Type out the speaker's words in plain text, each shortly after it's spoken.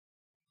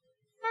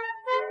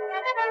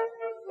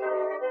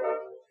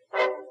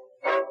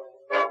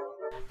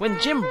When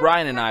Jim,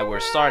 Brian, and I were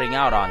starting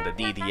out on the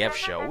DDF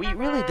show, we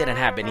really didn't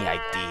have any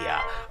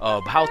idea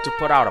of how to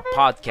put out a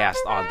podcast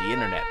on the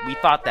internet. We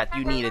thought that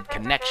you needed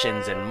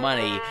connections and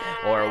money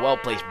or a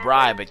well-placed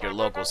bribe at your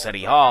local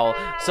city hall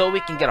so we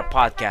can get a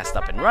podcast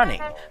up and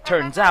running.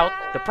 Turns out,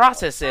 the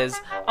process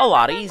is a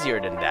lot easier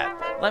than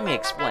that. Let me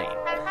explain.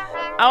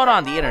 Out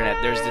on the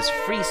internet, there's this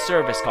free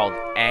service called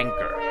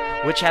Anchor,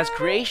 which has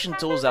creation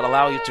tools that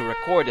allow you to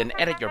record and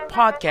edit your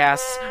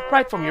podcasts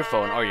right from your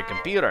phone or your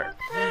computer.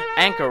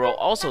 Anchor will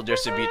also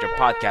distribute your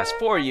podcast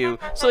for you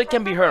so it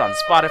can be heard on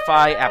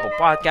Spotify, Apple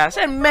Podcasts,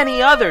 and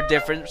many other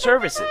different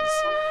services.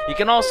 You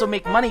can also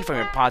make money from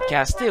your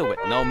podcast too with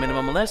no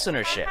minimum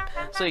listenership,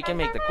 so you can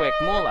make the quick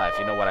moolah if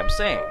you know what I'm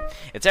saying.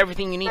 It's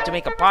everything you need to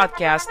make a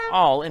podcast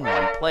all in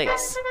one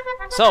place.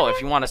 So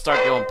if you want to start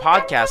your own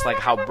podcast like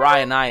how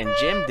Brian, I, and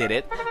Jim did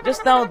it,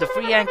 just download the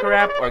free Anchor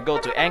app or go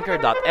to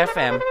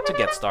anchor.fm to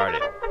get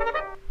started.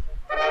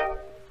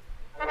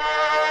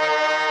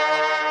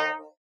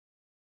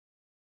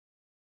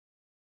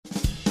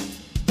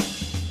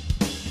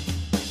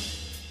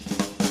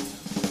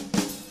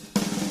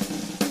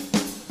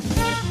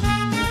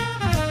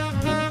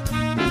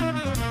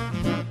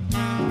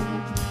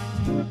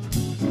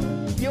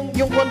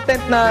 Yung content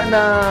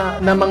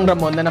na Mang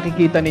Ramon na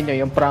nakikita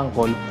ninyo, yung prank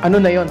call,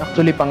 ano na yon?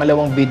 Actually,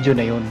 pangalawang video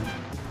na yon.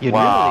 Yun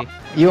wow.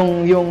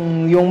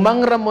 Yung Mang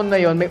Ramon na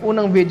yon, may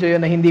unang video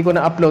yon na hindi ko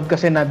na-upload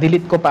kasi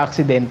na-delete ko pa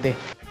aksidente.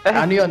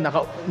 Ano yon?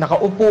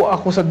 Nakaupo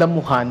ako sa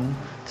damuhan,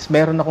 tapos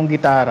meron akong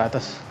gitara,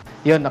 tapos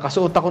yun,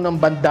 nakasuot ako ng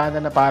bandana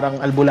na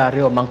parang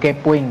albularyo, Mang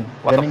Kepwing.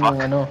 Ganun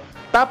yung ano.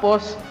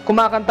 Tapos,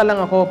 kumakanta lang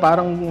ako,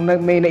 parang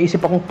may naisip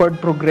akong chord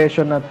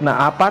progression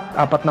na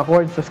apat na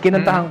chords. Tapos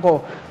kinantahan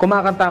ko,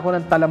 kumakanta ako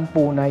ng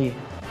Talampunay.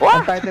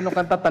 What? Ang title ng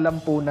kanta,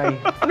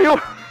 Talampunay. Ano yung,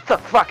 the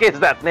fuck is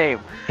that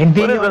name?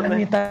 Hindi nyo alam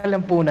yung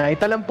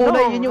Talampunay.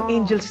 Talampunay, yun yung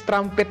Angel's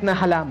Trumpet na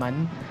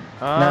halaman.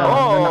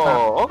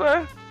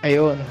 Okay.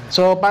 Ayun.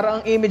 So,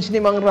 parang ang image ni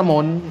Mang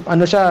Ramon,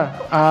 ano siya,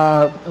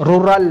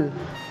 rural,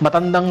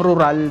 matandang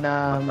rural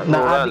na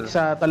adik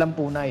sa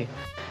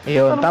Talampunay.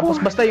 Ayun. Tapos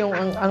basta yung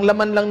ang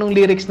laman lang ng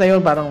lyrics na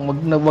yun, parang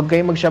wag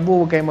kayong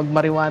magshabu, wag kayong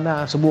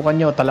magmariwana, subukan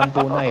nyo,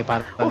 Talampunay,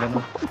 parang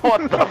gano'n.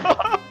 What the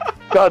fuck?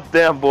 God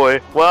damn, boy.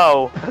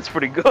 Wow, that's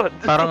pretty good.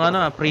 Parang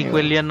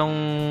prequel yan nung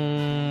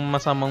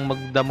Masamang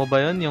Magdamo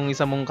ba yun? Yung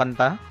isa mong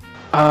kanta?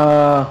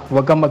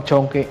 Wag kang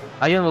magchongke.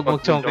 Ayun, wag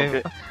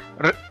magchongke.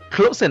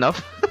 Close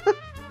enough.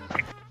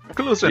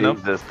 Close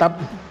enough.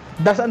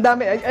 Das ang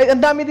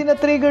dami din na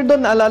trigger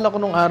doon. Naalala ko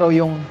nung araw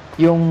yung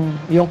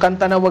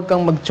kanta na wag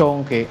kang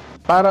magchongke.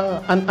 Parang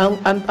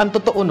ang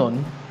totoo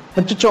nun,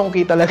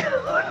 nagchuchongke talaga.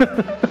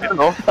 You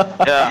know?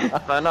 Yeah.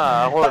 Kailan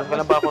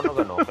ba ako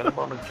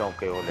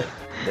nag-chongke ulit?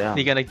 Yeah.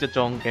 Hindi ka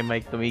nagchuchongke,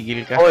 Mike.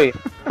 Tumigil ka. Oy,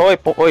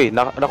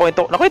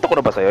 nakwento ko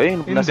na ba sa'yo?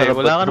 Yung nasa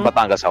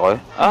Batangas ako eh.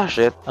 Ah,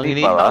 shit.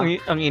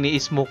 Ang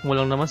ini-smoke mo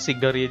lang naman,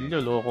 sigarilyo.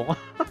 Loko ka.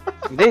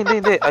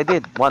 Hindi. I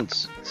did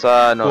once.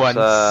 Sa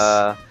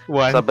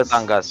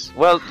Batangas.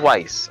 Well,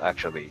 twice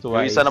actually.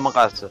 Yung isa namang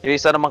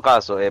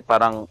kaso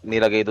parang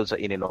nilagay doon sa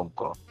ininom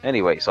ko.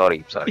 Anyway,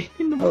 sorry.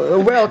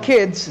 Well,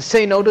 kids,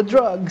 say no to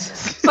drugs.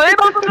 Say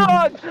no to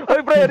drugs.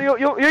 Oy, pre,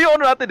 yung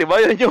ano natin, di ba?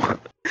 Yun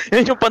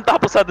yung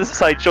pantapos natin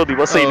sa sideshow, di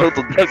ba? Say no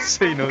to drugs.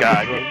 Say no to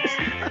drugs.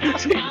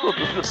 Say no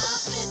to drugs.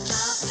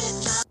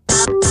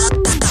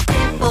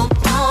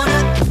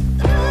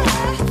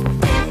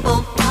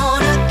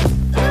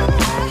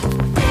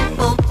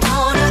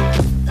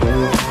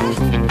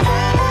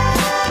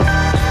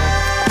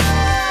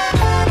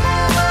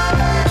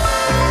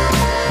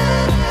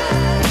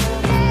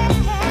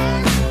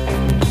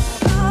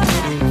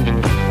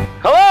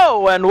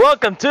 And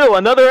welcome to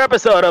another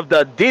episode of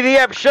the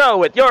DDF show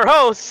with your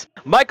hosts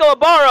Michael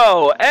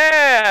Abaro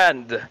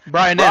and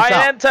Brian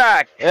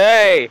Entak.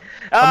 Hey,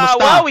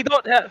 we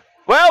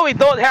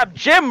don't have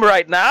Jim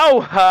right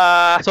now.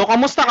 So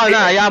kamusta ka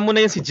na? Hayaan mo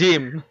na yun si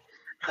Jim.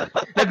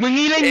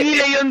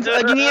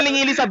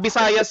 Nagngilay-ngilay sa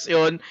Visayas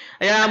yun.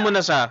 Hayaan mo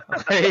na siya.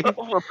 Okay?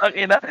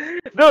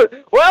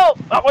 Dude, well,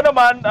 ako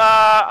naman,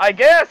 I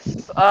guess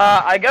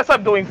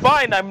I'm doing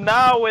fine. I'm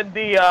now in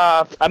the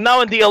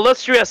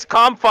illustrious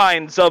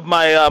confines of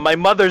my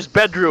mother's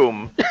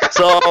bedroom.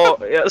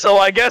 So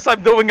I guess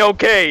I'm doing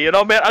okay. You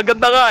know, ang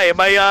ganda nga eh.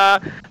 May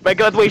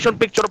graduation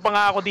picture pa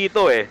nga ako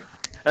dito eh.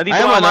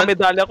 Nandito mga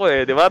medalya ko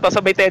eh, di ba? Tapos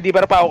may teddy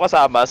bear pa ako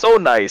kasama. So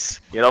nice.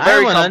 You know,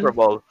 very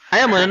comfortable.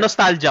 Ayaw mo na,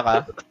 nostalgia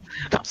ka?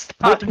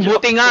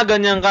 Buti nga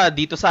ganyan ka.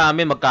 Dito sa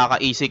amin,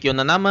 magkaka-ECQ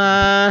na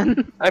naman.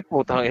 Ay,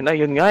 putang ina.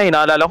 Yun nga eh.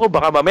 Naalala ko,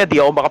 baka mamaya di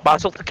ako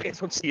makapasok sa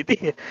Quezon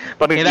City.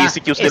 Pag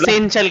nag-ECQ sila.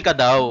 Essential ka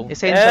daw.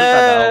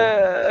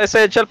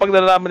 Essential pag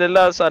nalaman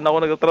nila saan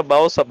ako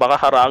nagtatrabaho, sa baka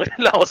harangin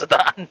nila ako sa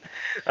daan.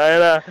 Ayun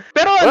na.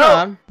 Pero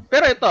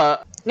pero ito,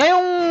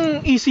 ngayong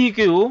ECQ,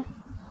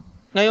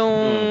 ngayong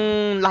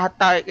lahat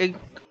tayo,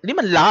 hindi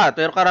man lahat,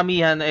 pero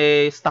karamihan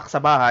stuck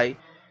sa bahay,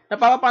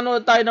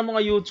 napapanood tayo ng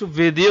mga YouTube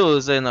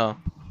videos, no?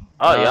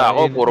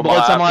 Ako, puro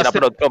mga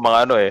pinapanood ko,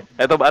 mga ano eh.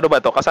 Ito, ano ba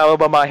to? Kasama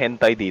ba mga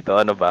hentai dito?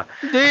 Ano ba?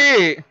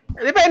 Hindi.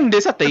 Depende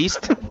sa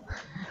taste.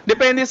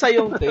 Depende sa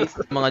yung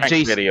taste. Mga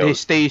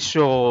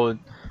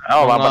J-Station.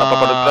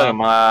 Mapapanood ko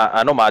yung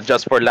mga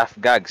just for laugh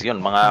gags.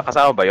 Yun, mga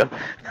kasama ba yun?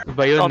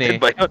 Iba yun eh.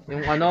 Ba yun?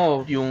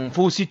 Yung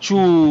Fusi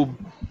Tube,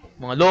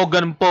 mga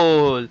Logan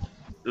Paul.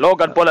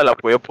 Logan Paul, alam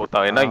ko yun,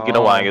 putang ina. Yung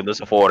ginawa yun doon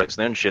sa Forex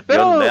na yun. Shit,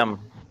 pero, yun, damn.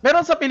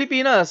 Meron sa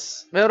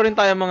Pilipinas. Meron rin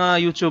tayong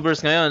mga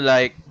YouTubers ngayon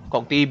like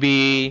Kong TV.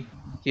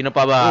 Sino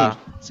pa ba?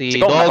 Si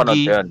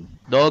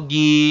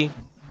Doggy.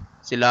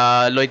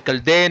 Sila Lloyd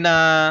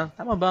Caldena.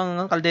 Tama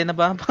bang Caldena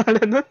ba?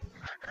 Pangalan nun?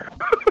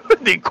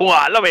 Hindi ko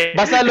alam eh.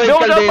 Basta Lloyd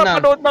Caldena.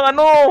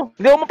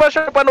 Hindi mo pa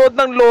siya panood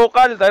ng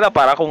local.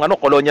 Para kung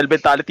colonial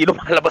mentality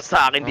lumalabas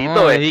sa akin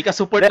dito eh. Hindi ka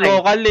support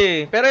local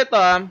eh. Pero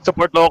ito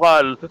support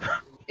local.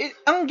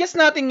 Ang guest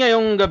natin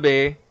ngayong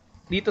gabi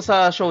dito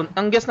sa show,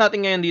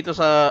 dito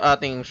sa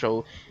ating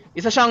show,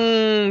 isa siyang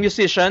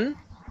musician.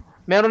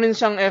 Meron din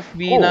siyang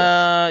FB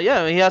na,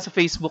 he has a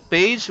Facebook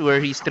page where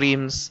he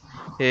streams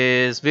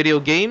his video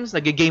games.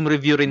 Nag-game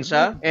review rin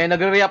siya. And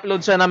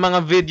nagre-re-upload siya ng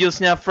mga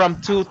videos niya from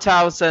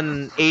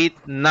 2008-9.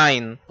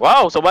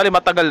 Wow, so bali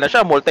matagal na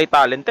siya.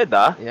 Multi-talented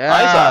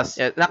Yes.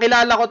 Yeah.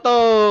 Nakilala ko to,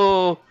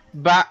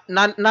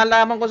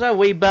 nalaman ko siya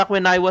way back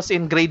when I was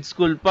in grade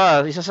school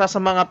pa. Isa siya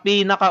sa mga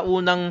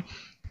pinakaunang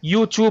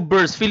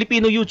YouTubers,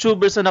 Filipino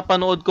YouTubers na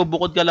napanood ko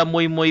bukod kala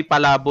Moy Moy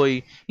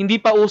Palaboy. Hindi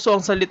pa uso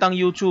ang salitang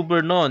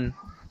YouTuber noon.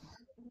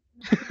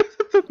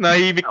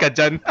 Nahimik ka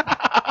dyan.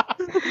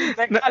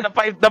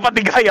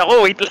 Napatigay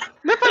ako, wait lang.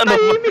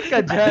 Napatahimik ka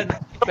dyan.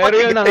 Pero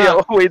yun na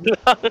nga. Wait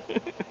lang.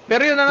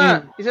 Pero yun na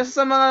nga. Isa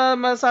sa mga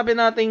masabi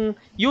nating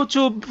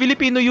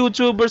Filipino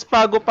YouTubers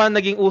bago pa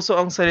naging uso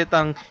ang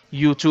salitang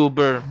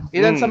YouTuber.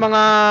 Ilan sa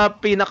mga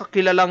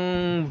pinakakilalang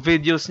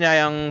videos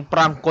niya, yung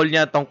prank call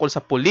niya tungkol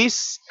sa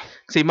pulis,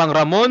 si Mang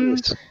Ramon,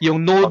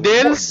 yung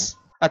noodles,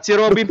 at si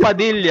Robin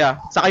Padilla.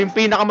 Saka yung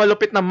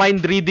pinakamalupit na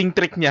mind reading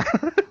trick niya.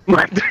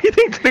 Mind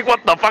reading trick?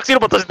 What the fuck? Sino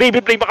ba ito? Si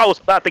David Play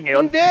makausap natin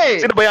ngayon?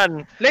 Hindi! Sino ba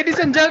yan?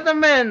 Ladies and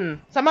gentlemen,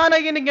 sa mga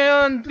nakikinig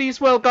ngayon, please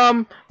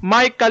welcome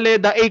Mike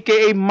Caleda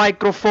aka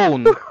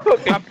Mikerapphone.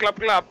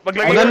 Clap.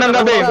 Magandang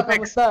gabi.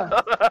 Kamusta?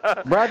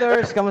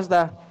 Brothers,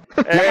 kamusta?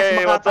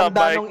 Hey, what's up,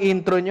 Mike? Nung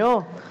intro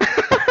nyo.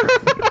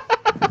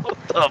 What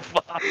the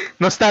fuck?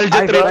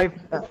 Nostalgia trip.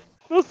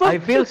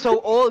 I feel so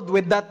old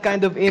with that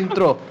kind of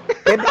intro.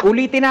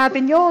 Ulitin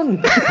natin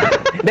yun.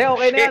 Hindi,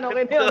 okay na yan.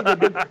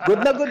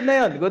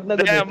 Good na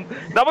yun.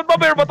 Dapat ba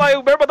meron ba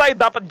tayo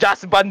dapat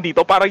jazz band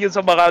dito? Parang yun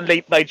sa mga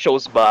late night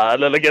shows ba?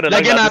 Lagyan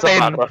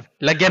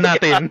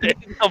natin.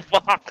 The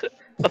fuck?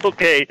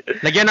 Okay.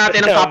 Lagyan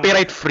natin ng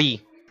copyright free.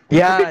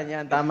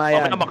 Yan, tama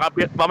yan.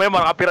 Mamaya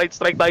mga copyright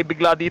strike tayo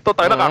bigla dito.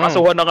 Tayo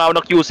nakakasuhan na nga ako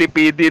ng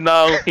QCPD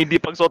na hindi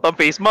pagsuot ang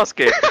face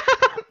mask eh.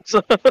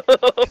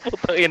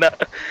 Putang ina.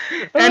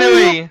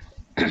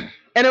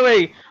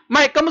 Anyway,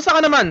 Mike, kamusta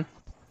ka naman?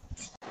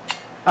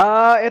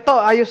 Ito,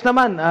 ayos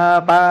naman.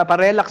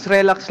 Pa-relax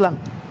lang.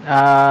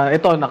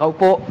 Ito,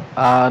 nakaupo.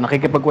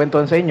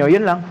 Nakikipagkwentuhan sa inyo.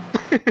 Yun lang.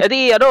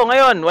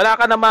 Ngayon, wala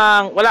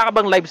ka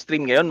bang live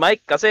stream ngayon,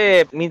 Mike?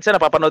 Kasi minsan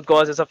napapanood ko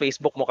kasi sa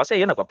Facebook mo kasi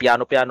yun,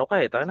 nagpa-piano ka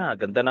eh. Tana,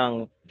 ganda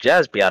ng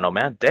jazz piano,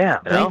 man.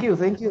 Damn. Thank you.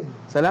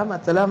 Salamat.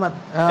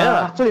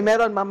 Actually,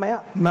 meron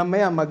mamaya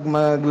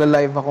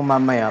magla-live ako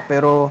mamaya.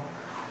 Pero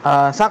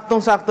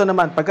saktong-sakto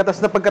naman.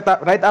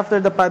 Right after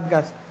the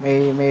podcast,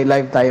 may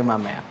live tayo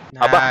mamaya.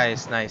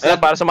 Nice.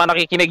 Para sa mga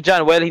nakikinig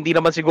dyan, well, hindi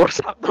naman siguro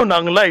sakto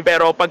ng live.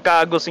 Pero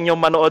pagka gusto nyo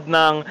manood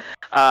ng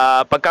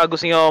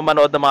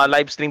mga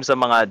live streams sa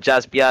mga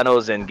jazz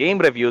pianos and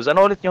game reviews,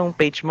 ano ulit yung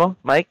page mo,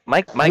 Mike?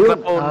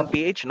 Mikerapphone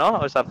PH,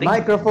 no? Or something?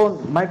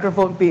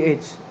 Mikerapphone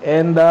PH.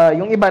 And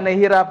yung iba,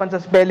 nahihirapan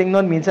sa spelling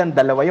nun. Minsan,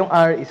 dalawa yung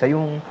R, isa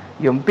yung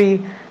P.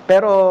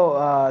 Pero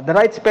the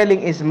right spelling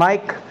is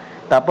Mike,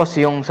 tapos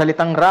yung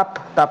salitang rap,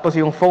 tapos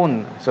yung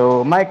phone.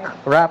 So,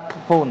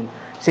 Mikerapphone.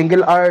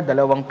 Single R,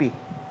 dalawang P.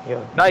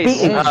 Yun.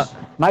 Nice. PH.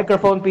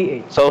 Mikerapphone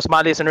PH. So, sa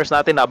mga listeners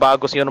natin,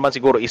 bago nyo naman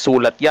siguro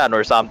isulat yan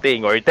or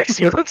something, or text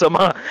nyo sa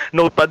mga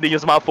notepad ninyo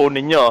sa mga phone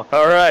ninyo.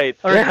 Alright.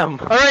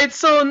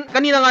 So,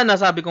 kanina nga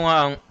nasabi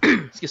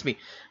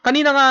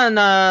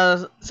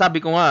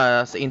ko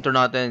nga, sa intro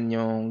natin,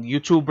 yung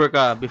YouTuber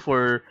ka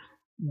before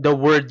the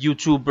word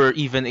YouTuber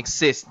even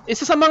exists.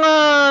 Isa sa mga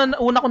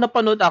una ko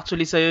napanood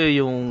actually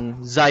sa'yo yung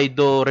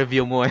Zydo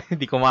review mo.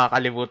 Hindi ko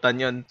makakalimutan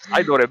yun.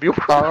 Zydo review?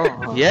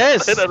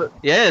 Yes.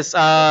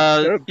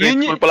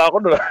 Yun pala ako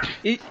doon.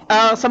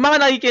 Sa mga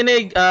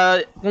nakikinig,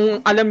 kung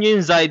alam nyo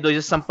yung Zydo,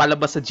 isang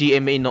palabas sa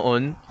GMA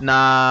noon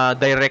na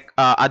direct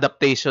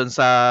adaptation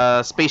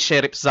sa Space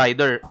Sheriff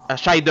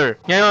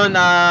Shider. Ngayon,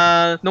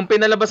 nung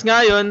pinalabas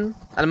nga yun,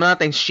 alam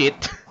natin, shit.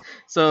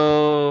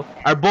 So,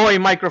 our boy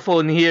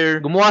Mikerapphone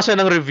here, gumawa siya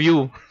ng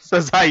review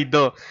sa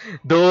Zydo.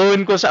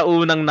 Doon ko siya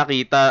unang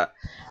nakita.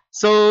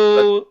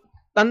 So,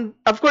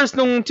 of course,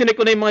 nung chinek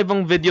ko na yung mga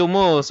ibang video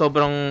mo,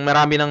 sobrang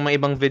marami ng mga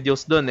ibang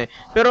videos doon eh.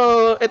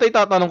 Pero, ito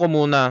itatanong ko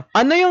muna.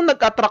 Ano yung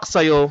nag-attract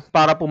sa'yo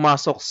para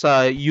pumasok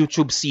sa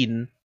YouTube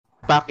scene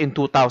back in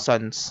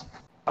 2000s?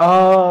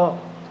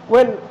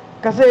 Well,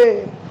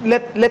 Kasi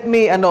let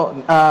me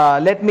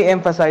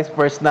emphasize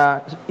first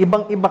na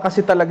ibang-iba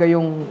kasi talaga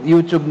yung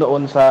YouTube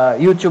noon sa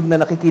YouTube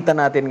na nakikita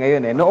natin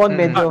ngayon eh. Noon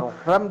medyo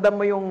ramdam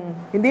mo yung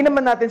hindi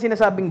naman natin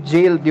sinasabing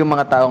jailed yung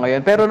mga tao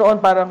ngayon, pero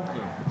noon parang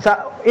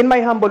in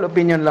my humble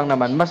opinion lang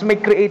naman, mas may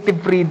creative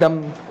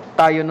freedom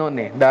tayo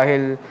noon eh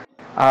dahil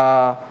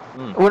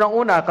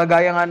unang-una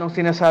kagaya nga nung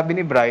sinasabi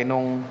ni Bri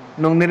nung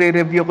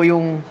nire-review ko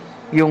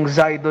yung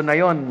Zydo na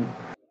yon.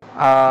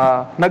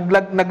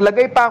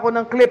 Naglagay pa ako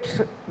ng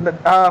clips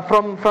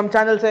from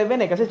Channel 7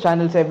 eh kasi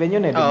Channel 7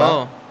 yun eh, di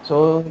ba?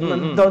 So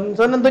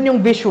nandun yung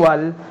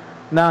visual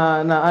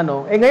na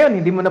ano ngayon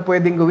hindi mo na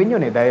pwedeng gawin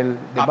yun eh dahil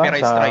di ba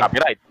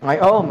copyright.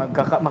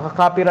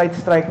 Maka-copyright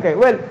strike kay.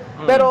 Well,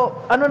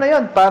 pero ano na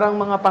yun, parang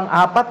mga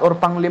pang-4 or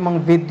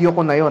pang-5 video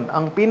ko na yun.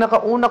 Ang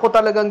pinakauna ko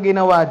talagang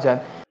ginawa diyan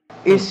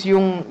is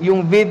yung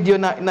video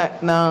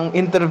ng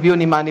interview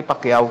ni Manny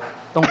Pacquiao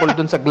tungkol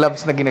dun sa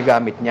gloves na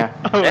ginagamit niya.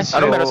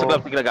 Ano meron sa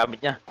gloves na ginagamit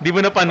niya? Di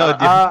mo napanood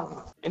yun?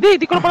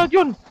 Hindi ko napanood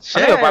yun.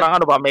 Ano yun? Parang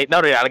ano ba? May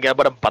nalagyan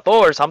ba ng pato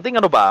or something?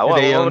 Ano ba?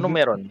 Ano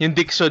meron? Yung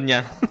diction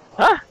niya.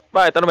 Ha?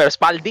 Bakit? Ano meron?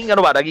 Spalding?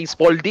 Ano ba? Naging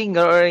Spalding?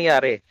 Ano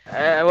nangyari?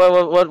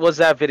 What was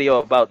that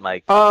video about,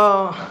 Mike?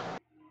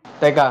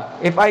 Teka,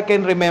 if I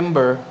can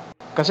remember,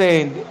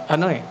 kasi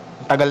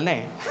tagal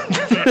na eh.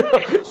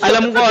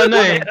 Alam ko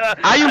ano eh.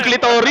 Yung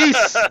clitoris.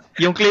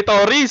 Yung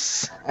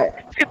clitoris.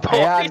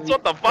 Clitoris?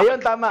 What the fuck? Ayun,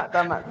 tama.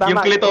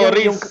 Yung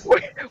clitoris.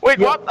 Wait,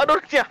 what?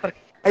 Ano nangyari?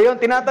 Ayun,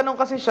 tinatanong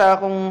kasi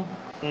siya kung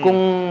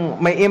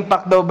may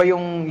impact daw ba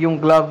yung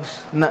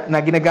gloves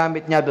na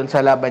ginagamit niya doon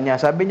sa laban niya.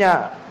 Sabi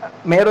niya,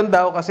 meron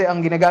daw kasi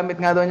ang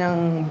ginagamit nga daw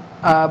niyang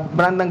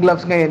brand ng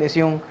gloves ngayon is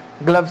yung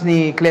gloves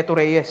ni Cleto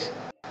Reyes.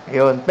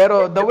 Ayun.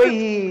 Pero the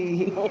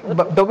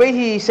way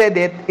he said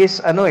it is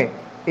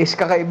is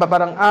kakaiba,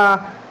 parang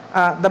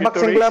the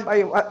boxing glove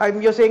I'm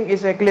using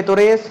is a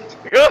clitoris.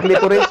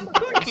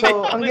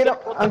 So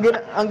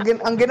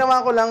ang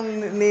ginawa ko lang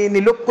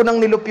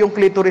nilup yung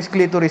clitoris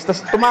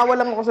tapos tumawa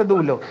lang ako sa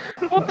dulo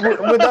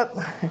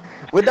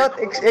without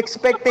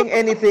expecting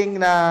anything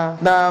na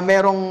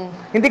merong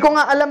hindi ko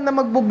nga alam na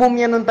magbo-boom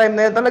yan nung time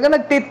na yun. Talaga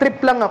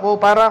nagtitrip lang ako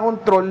para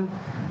control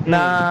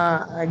na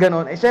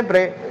gano'n.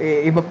 Siyempre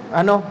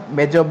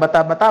medyo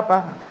bata-bata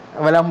pa,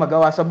 walang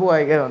magawa sa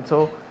buhay gano'n.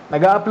 So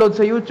nag-upload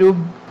sa YouTube.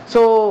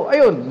 So,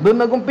 ayun, doon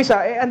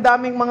nagumpisa. Ang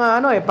daming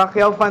mga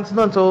Pacquiao fans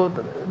noon. So,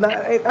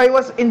 I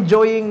was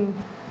enjoying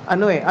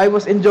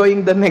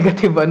the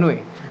negative yung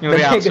the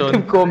reaction.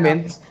 Negative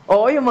comments.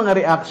 Oo, yung mga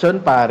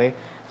reaction, pare.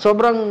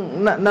 Sobrang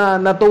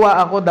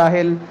natuwa ako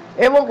dahil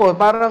ewan ko,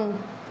 parang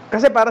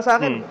kasi para sa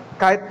akin,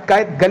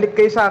 kahit galit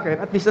kayo sa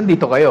akin, at least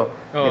nandito kayo.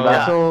 Diba?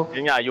 Yeah. So,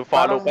 yun nga, you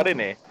follow pa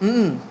rin eh.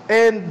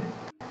 And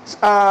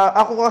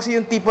ako kasi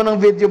yung tipo ng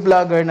video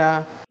vlogger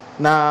na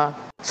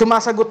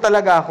sumasagot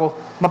talaga ako.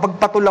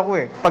 Mapagpatul ako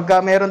eh.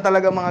 Pagka meron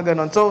talaga mga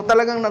ganon. So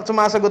talagang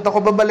sumasagot ako.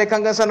 Babalik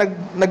hanggang sa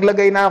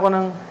naglagay na ako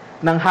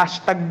ng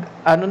hashtag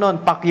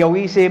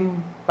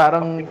Pacquiaoism.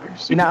 Parang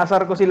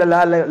inaasar ko sila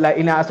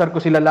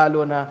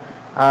lalo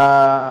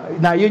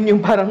na yun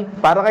yung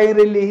para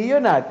kayong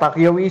relihiyon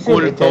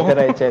Pacquiaoism,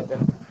 etc.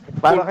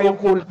 Para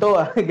kayong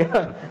kulto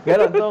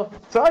Ganon.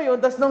 So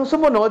ayun, tas nung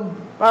sumunod,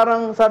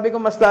 parang sabi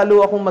ko mas lalo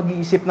akong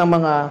mag-iisip ng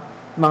mga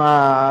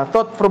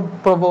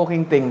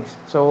thought-provoking things.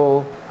 So,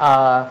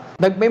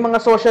 may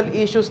mga social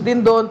issues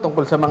din doon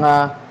tungkol sa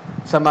mga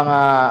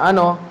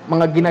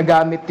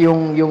ginagamit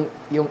yung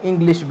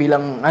English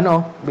bilang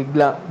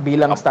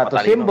bilang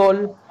status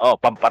symbol.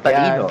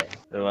 Pampatalino,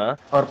 di ba?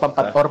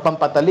 Or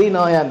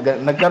pampatalino, ayan.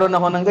 Nagkaroon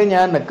ako ng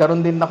ganyan,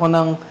 nagkaroon din ako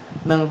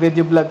ng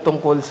video vlog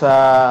tungkol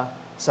sa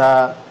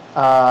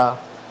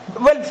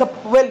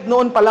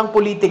noon pa lang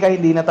politika,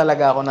 hindi na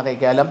talaga ako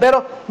nakikialam.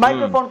 Pero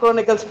Mikerapphone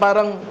Chronicles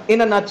parang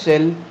in a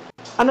nutshell,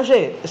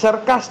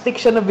 sarcastic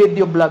siya na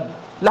video vlog.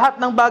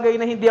 Lahat ng bagay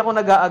na hindi ako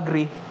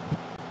nag-a-agree,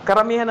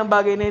 karamihan ng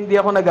bagay na hindi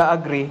ako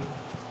nag-a-agree,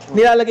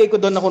 nilalagay ko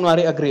doon na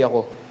kunwari agree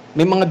ako.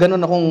 May mga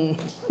ganun akong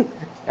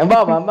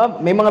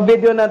may mga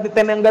video na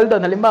tinanggal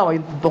doon, halimbawa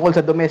yung tungkol sa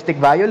domestic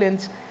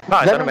violence.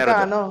 Ganun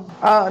ka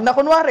na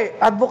kunwari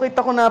advocate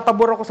ako na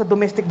pabor ako sa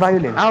domestic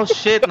violence. Oh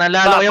shit,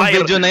 naalala ko yung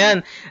video na yan.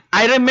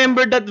 I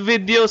remember that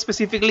video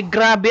specifically.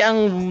 Grabe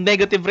ang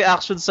negative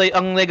reaction sa'yo,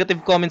 ang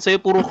negative comments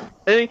sa'yo. Puro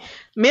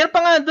meron pa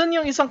nga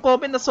doon yung isang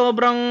comment na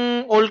sobrang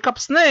all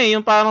caps na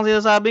yung parang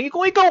sinasabing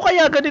kung ikaw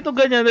kaya ganito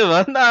ganyan, di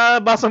ba?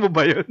 Nabasa mo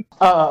ba yun?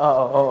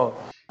 Oo.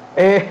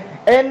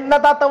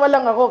 Natatawa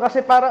lang ako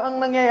kasi parang ang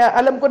nangyayari,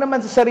 alam ko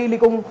naman sa sarili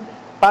kong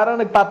parang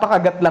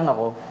nagpapakagat lang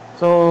ako.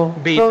 So,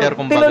 baiter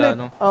kumbaga,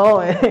 no?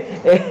 Oo.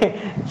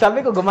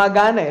 Sabi ko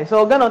gumagana eh.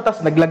 So, gano'n.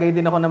 Tapos naglagay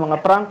din ako ng mga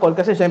prank call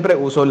kasi syempre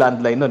uso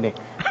landline nun eh.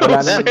 Wala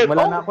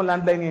na ako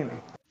landline ngayon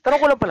eh. Tanong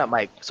ko lang pala,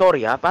 Mike.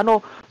 Sorry paano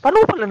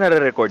pala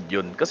nare-record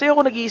yun? Kasi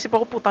ako nag-iisip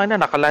ako, puta na,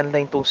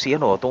 naka-landline tong si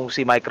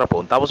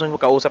Mikerapphone. Tapos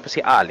nung kausap si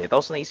Ale,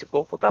 tapos naisip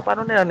ko, puta,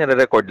 paano nila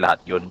nire-record lahat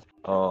yun?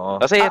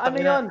 Oo. Kasi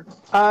yun?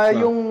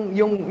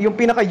 Yung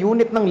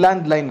pinaka-unit ng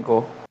landline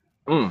ko,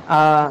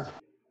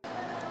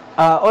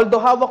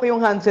 although hawak ko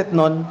yung handset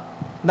nun,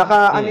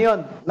 Ano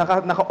yun,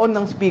 naka-on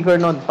ng speaker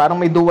nun. Parang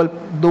may dual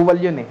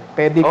yun eh.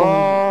 Pwede kong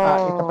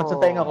itapat sa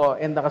tenga ko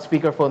and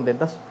naka-speakerphone din.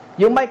 Tapos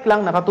yung mic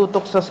lang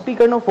nakatutok sa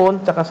speaker ng phone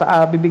tsaka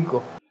sa bibig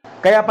ko.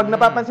 Kaya pag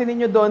napapansin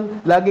niyo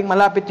doon, laging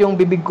malapit yung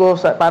bibig ko,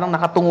 parang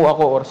nakatungo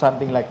ako or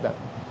something like that.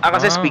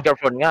 Kasi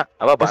speakerphone nga.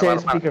 Kasi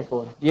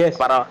speakerphone. Yes.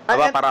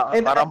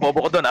 Parang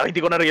bobo ko doon.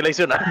 Hindi ko na-realize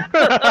yun.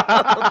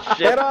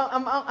 Pero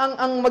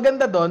ang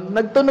maganda doon,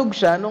 nagtunog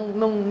siya nung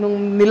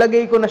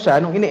nilagay ko na siya,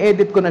 nung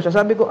ini-edit ko na siya.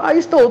 Sabi ko,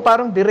 ayos to,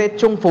 parang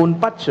diretsong phone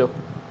patch.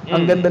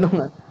 Ang ganda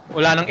nung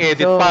Wala nang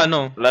edit pa,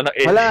 no?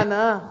 Wala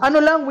na. Ano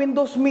lang,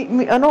 Windows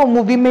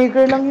Movie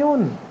Maker lang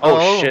yun.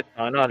 Shit.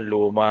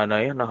 Luma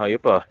na yun.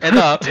 Hayop pa. Eto.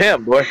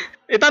 Damn, boy.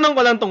 Itanong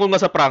ko lang tungkol nga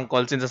sa prank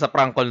call, since sa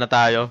prank call na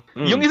tayo.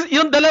 Yung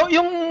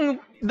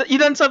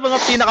ilan sa mga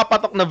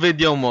pinakapatok na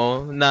video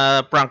mo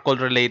na prank call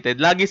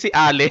related, lagi si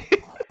Ale.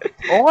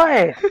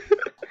 Okay.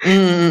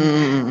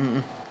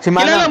 Si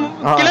Manang.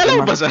 Kilala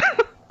mo ba siya?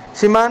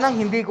 Si Manang,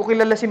 hindi ko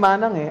kilala si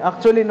Manang eh.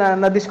 Actually,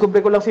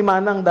 na-discover ko lang si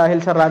Manang dahil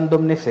sa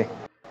randomness eh.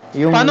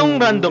 Paanong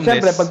randomness?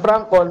 Siyempre, pag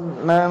prank call,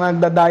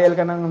 nagda-dial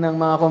ka ng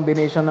mga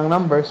combination ng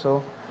numbers.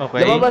 So,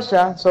 lumabas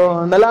siya.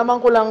 So, nalaman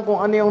ko lang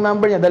kung ano yung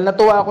number niya. Dahil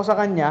natuwa ako sa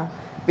kanya,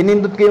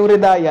 pinindot ko yung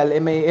redial,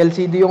 may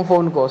LCD yung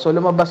phone ko. So,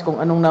 lumabas kung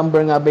anong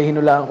number nga ba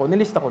hinulaan ko.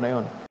 Nilista ko na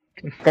yun.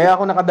 Kaya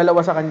ako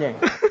nakadalawa sa kanya eh.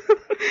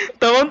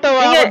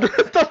 Tawang-tawa ako.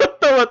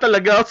 Tawang-tawa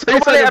talaga ako sa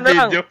isa ng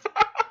video.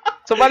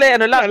 So,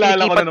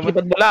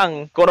 ipat mo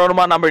lang. Kung ano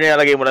mga number niya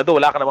nilagay mo na doon,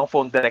 wala ka namang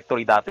phone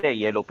directory dati,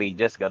 Yellow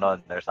Pages,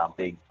 ganon, or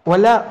something.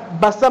 Wala.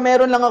 Basta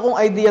meron lang akong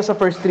idea sa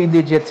first 3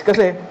 digits.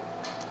 Kasi,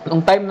 nung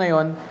time na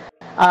yon,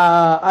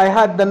 I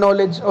had the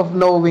knowledge of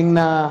knowing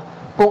na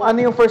kung ano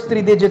yung first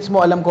 3 digits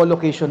mo, alam ko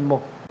location mo.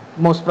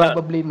 Most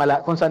probably,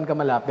 kung saan ka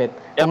malapit.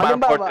 Yan,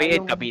 parang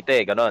 438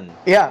 Cavite, ganon.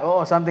 Yeah,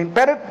 something.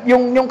 Pero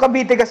yung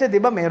Cavite kasi,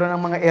 di ba, meron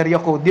ng mga area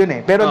code yun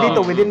eh. Pero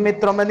dito, within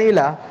Metro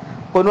Manila,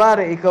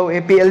 kunwari, ikaw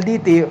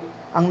PLDT,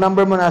 ang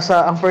number mo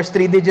ang first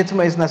 3 digits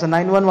mo is nasa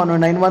 911 or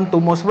 912,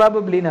 most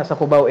probably nasa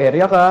Cubao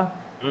area ka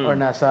or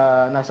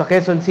nasa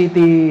Quezon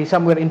City,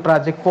 somewhere in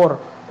Project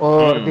 4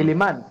 or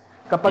Diliman.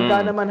 Kapag ka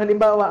naman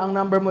halimbawa ang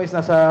number mo is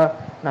nasa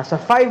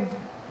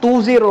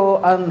 520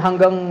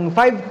 hanggang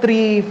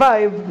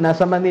 535,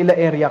 nasa Manila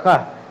area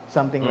ka,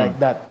 something like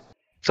that.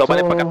 So,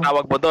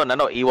 pagkatawag mo doon,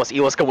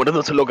 iwas-iwas ka muna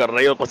doon sa lugar na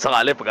yun kung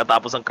sakali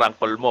pagkatapos ng crank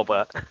call mo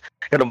pa.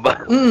 Ganun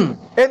ba?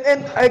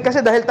 And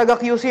kasi dahil taga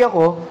QC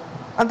ako,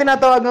 ang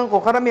tinatawagan ko,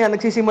 karamihan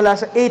nagsisimula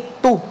sa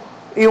 82.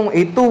 Yung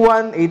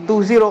 821,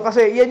 820,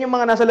 kasi yan yung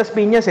mga nasa Las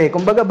Piñas eh.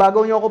 Kumbaga,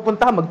 bago nyo ako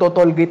puntahan,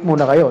 magto-toll gate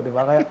muna kayo, di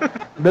ba? Kaya,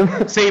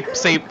 safe.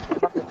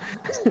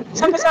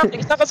 Saan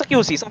ka sa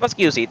QC?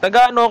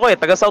 Taga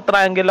taga South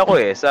Triangle ako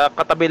eh. Sa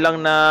katabi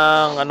lang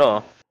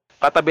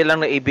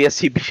ng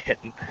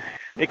ABS-CBN.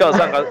 Ikaw,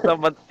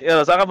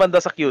 saan ka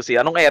banda sa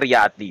QC? Anong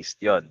area at least?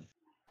 Yun.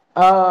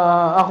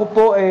 Ako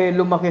po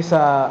lumaki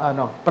sa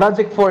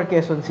Project 4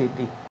 Quezon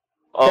City.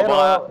 Pero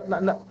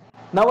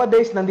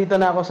nowadays nandito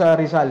na ako sa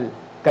Rizal,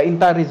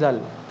 Cainta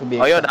Rizal.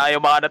 Ayun,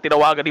 yung mga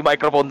tinawagan ni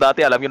Mikerapphone dati,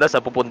 alam niyo na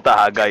saan pupunta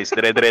guys.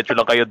 Dire-diretso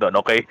lang kayo doon,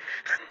 okay?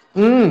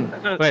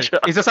 Well,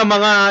 isa sa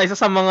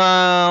mga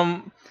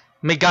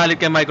may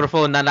galit kay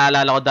Mikerapphone,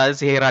 naalala ko dati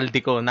si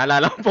Heraldico.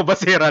 Naalala mo pa ba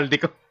si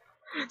Heraldico?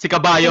 Si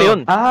Kabayo.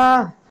 Yun.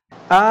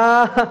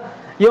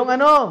 Yung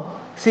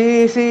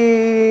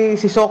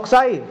si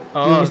Soksay.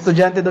 Yung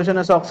estudyante daw siya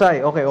ng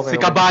Soksay. Okay. Si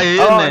Kabayo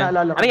yun eh.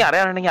 Naalala ko.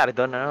 Ano nangyari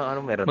doon?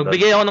 Ano meron doon?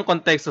 Magbigay ako ng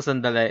konteksto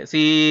sandali.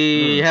 Si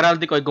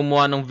Heraldico ay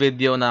gumawa ng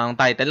video ng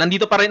title.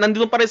 Nandito pa rin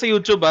sa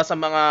YouTube sa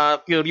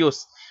mga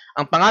curious.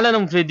 Ang pangalan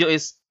ng video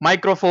is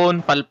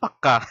Mikerapphone Palpak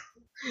Ka.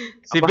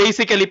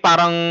 Basically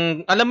parang,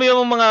 alam mo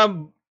yung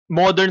mga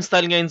modern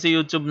style ngayon sa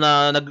YouTube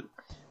na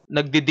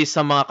nagdi-diss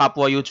sa mga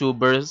kapwa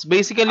YouTubers.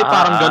 Basically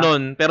parang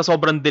ganun, pero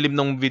sobrang dilim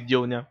ng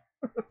video niya.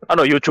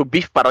 YouTube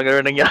beef? Parang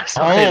gano'n nangyari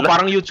sa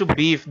parang YouTube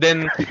beef.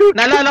 Then,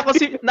 naalala ko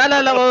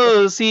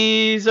si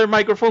Sir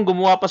Mikerapphone,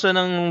 gumawa pa siya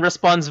ng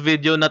response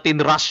video na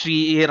tinrush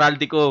si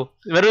Heraldico.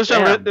 Meron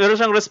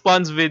siyang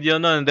response video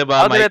noon, di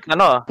ba, Mike?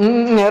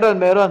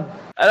 Meron.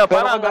 Pero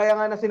parang kagaya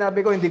nga na sinabi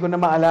ko, hindi ko na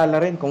maalala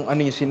rin kung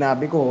ano yung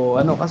sinabi ko.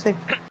 Kasi,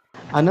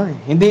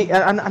 hindi,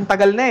 ang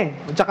tagal na eh.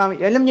 Tsaka,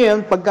 alam nyo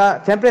yun,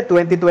 siyempre,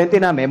 2020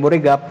 na, memory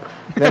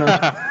gap.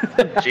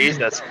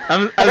 Jesus.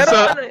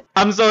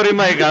 I'm sorry,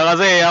 Mike,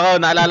 kasi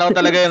ako, naalala ko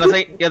talaga yun.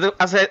 Kasi,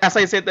 as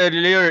I said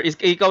earlier,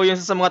 ikaw yung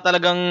sa mga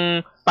talagang,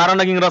 parang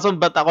naging rason,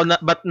 ba't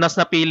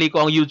napili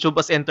ko ang YouTube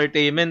as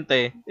entertainment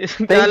eh.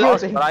 Thank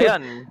you.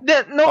 Brian.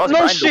 No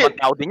shit.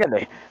 Lumang tao din yan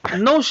eh.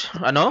 Ano?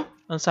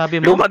 Ang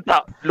sabi mo? Lumang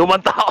tao.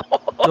 Lumang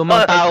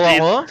tao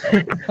ako?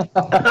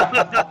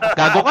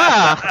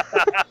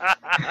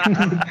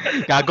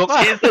 Gago ka.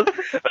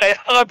 Kaya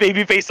nga,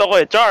 baby face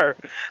ako eh. Char.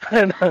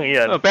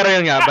 Yan. Pero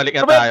yun nga, balik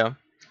na tayo.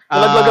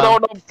 Nalaglagan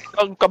ako ng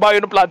kabayo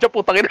ng plancha,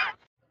 putang ina.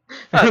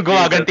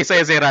 Gumaganti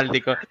sa'yo si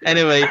Heraldico.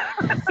 Anyway,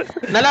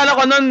 nalala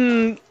ko nun,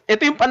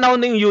 ito yung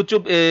panahon ng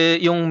YouTube,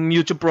 yung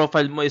YouTube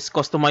profile mo is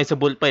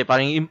customizable pa eh.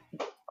 Parang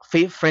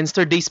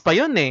Friendster days pa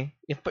yun eh.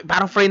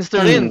 Parang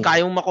Friendster rin.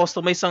 Kaya mong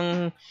ma-customize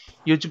ang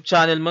YouTube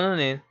channel mo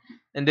nun eh.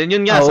 And then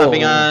yun nga,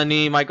 sabi nga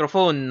ni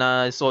Mikerapphone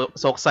na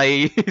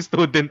soksay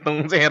student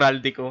nung si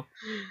Heraldico.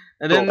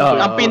 And then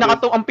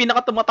ang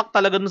pinaka tumatak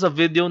talaga dun sa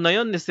video na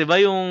yun is 'di ba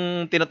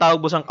yung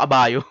tinatawag mo siyang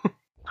kabayo.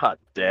 God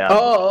damn.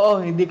 Oo,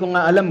 hindi ko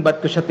nga alam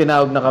ba't ko siya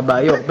tinawag na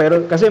kabayo.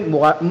 Pero kasi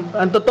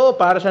ang totoo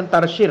para siyang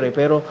tarsier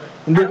pero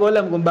hindi ko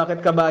alam kung bakit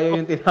kabayo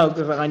yung tinawag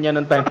ko sa kanya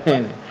ng time na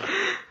yun.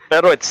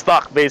 Pero it's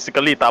stuck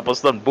basically,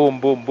 tapos doon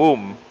boom boom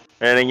boom.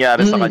 Ano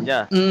nangyari sa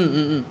kanya?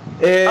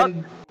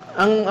 And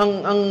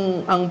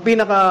ang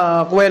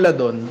pinaka-kwela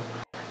doon,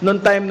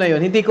 noong time na yon,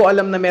 hindi ko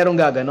alam na merong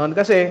gaganon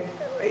kasi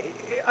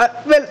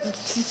well,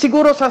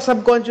 siguro sa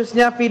subconscious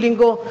niya, feeling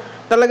ko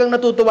talagang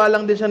natutuwa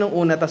lang din siya nung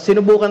una, tapos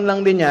sinubukan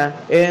lang din niya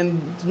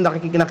and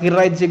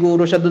nakiride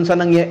siguro siya dun sa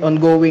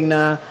ongoing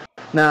na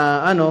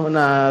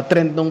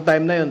trend nung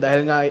time na yon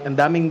dahil nga ang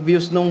daming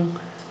views nung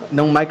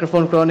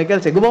Mikerapphone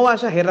Chronicles. Gumawa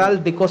siya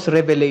Heraldico's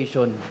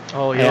Revelation.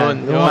 Oh,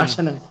 yun. Gumawa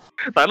siya ng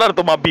Tala, ito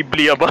mga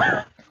Biblia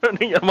ba?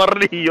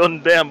 Marlion,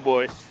 damn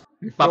boy.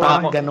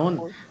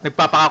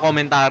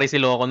 Nagpapaka-commentary si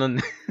Loco nun.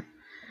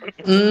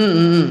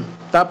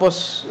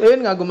 Tapos,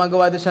 ayun nga,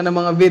 gumagawa din siya ng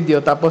mga video.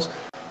 Tapos,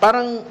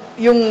 parang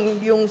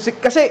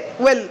kasi,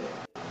 well,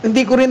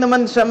 hindi ko rin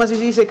naman siya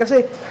masisisi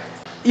kasi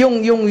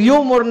yung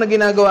humor na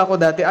ginagawa ko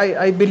dati,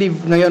 I believe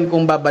ngayon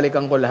kung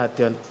babalikan ko lahat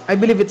yon, I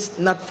believe it's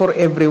not for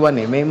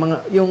everyone eh. May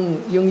mga,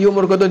 yung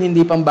humor ko doon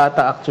hindi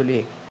pambata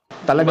actually.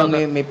 Talagang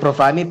may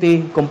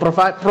profanity, kung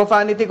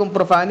profanity,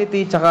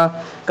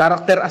 tsaka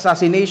character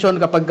assassination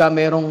kapag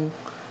merong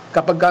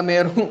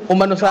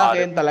umano sa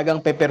akin, talagang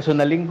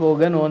pepersonalin ko,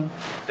 ganun.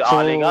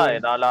 Ali nga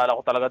eh, naalala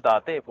ko talaga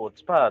dati,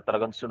 Puts pa,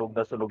 talagang sunog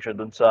siya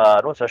dun sa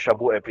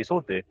Shabu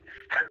episode eh.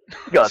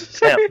 God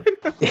damn.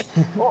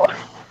 Oh.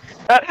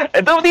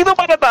 Dito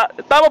ba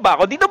tama ba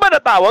ako? Dito ba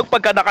natawag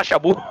pagka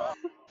naka-Shabu?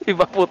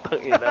 Iba putang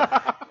ina.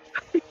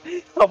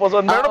 Tapos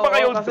meron pa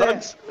kayong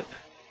drugs?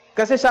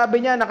 Kasi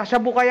sabi niya,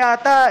 nakashabu ka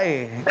yata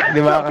eh.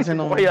 Di ba? Kasi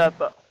nung...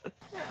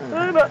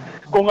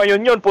 Kung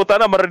ngayon yun, puta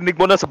na, marinig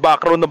mo na sa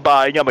background ng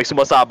bahay niya, may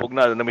sumasabog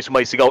na may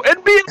sumisigaw,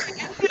 NBA!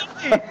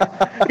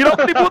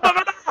 Kinakalibutan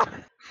ka na!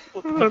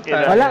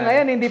 Wala,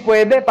 ngayon, hindi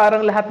pwede.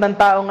 Parang lahat ng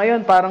tao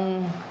ngayon,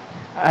 parang...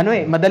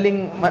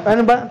 madaling...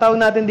 Ano ba tawag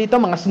natin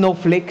dito? Mga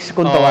snowflakes,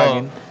 kung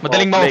tawagin.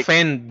 Madaling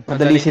ma-offend.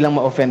 Madali silang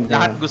ma-offend.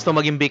 Lahat gusto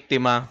maging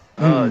biktima.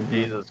 Oh,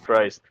 Jesus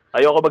Christ.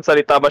 Ayoko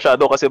magsalita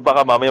masyado kasi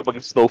baka mamaya pag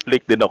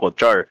snowflake din ako,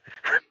 char.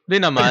 Di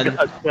naman.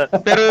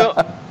 Pero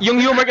yung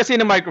humor kasi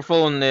ng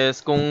Mikerapphone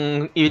is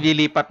kung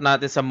ililipat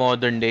natin sa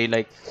modern day,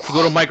 like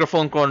siguro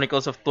Mikerapphone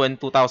Chronicles of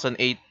 2008,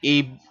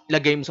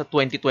 ilagay mo sa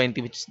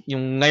 2020 which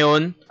yung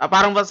ngayon,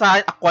 parang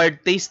sa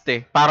acquired taste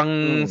eh.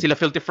 Parang sila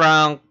Filthy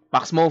Frank,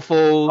 Pax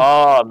Mofo,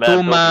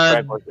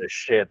 Tuman,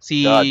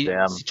 si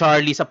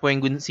Charlie sa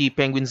Penguin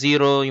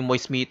Zero, yung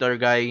voice meter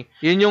guy.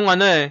 Yun yung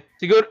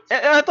siguro,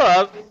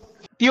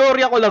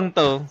 teorya ko lang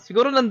to.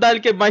 Siguro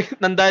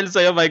nandahil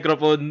sa'yo,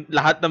 Mikerapphone,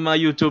 lahat ng mga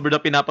YouTuber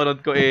na pinapanood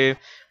ko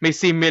may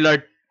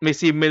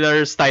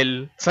similar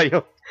style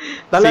sa'yo.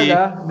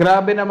 Talaga?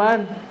 Grabe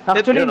naman.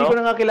 Actually, hindi ko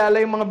na nga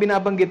kilala yung mga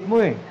binabanggit mo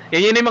eh.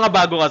 Yun yung mga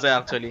bago kasi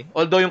actually.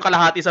 Although yung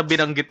kalahati sa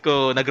binanggit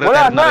ko,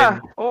 nag-return na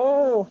rin.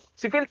 Oo.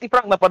 Si Filthy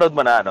Frank napanood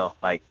mo na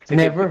Mike?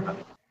 Never.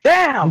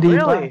 Damn,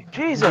 really?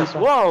 Jesus,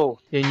 wow.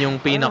 Yun yung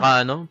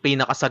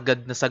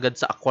pinakasagad na sagad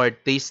sa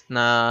acquired taste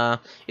na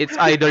it's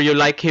either you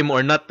like him or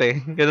not eh.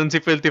 Ganun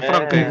si Filthy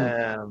Frank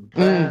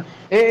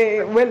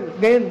well,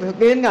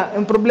 ngayon nga,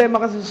 ang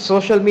problema kasi sa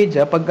social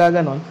media,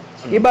 pagka ganon,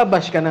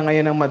 ibabash ka na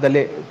ngayon ng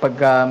madali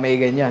pagka may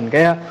ganyan.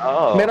 Kaya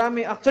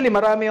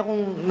marami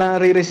akong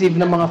nare-receive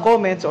ng mga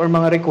comments or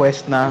mga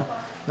request na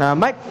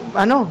Mike,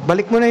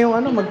 balik mo na yung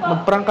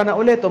mag-prank ka na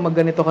ulit o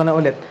magganito ka na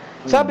ulit.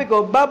 Sabi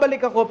ko,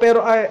 babalik ako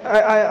pero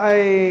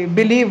I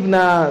believe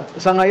na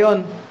sa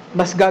ngayon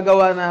mas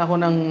gagawa na ako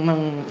ng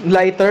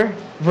lighter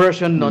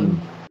version nun.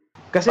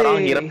 Kasi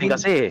parang hirap din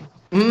kasi.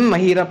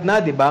 Mahirap na,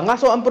 'di ba?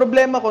 So ang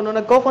problema ko nung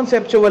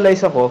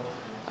nagko-conceptualize ako,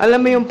 alam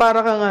mo yung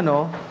para kang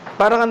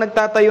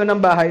nagtatayo ng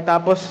bahay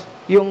tapos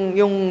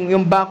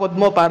yung bakod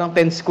mo parang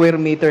 10 square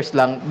meters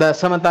lang.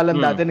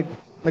 Samantalang dati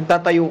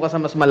nagtatayo ka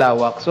sa mas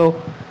malawak. So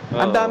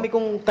ang dami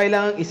kong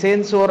kailangang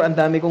i-sensor, ang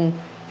dami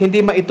kong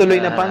hindi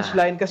maituloy na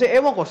punchline kasi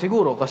ewan ko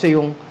siguro kasi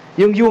yung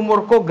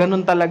humor ko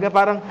ganun talaga,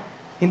 parang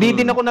hindi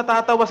din ako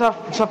natatawa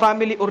sa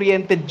family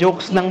oriented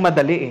jokes ng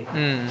madali eh.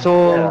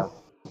 So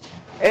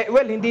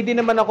well, hindi din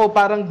naman ako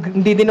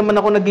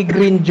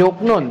nagi-green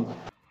joke noon.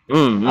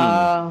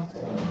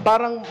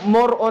 Parang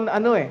more on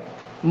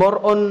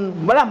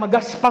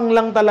magaspang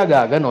lang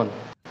talaga, ganun.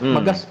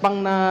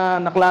 Magaspang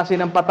na klase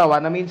ng patawa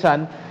na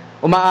minsan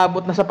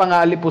umaabot na sa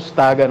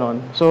pangalipusta,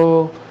 ganun.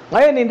 So,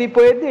 ngayon hindi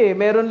pwede.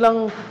 Meron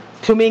lang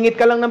sumingit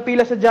ka lang ng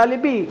pila sa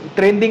Jollibee,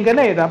 trending ka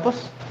na eh.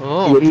 Tapos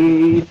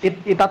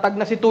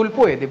itatag na si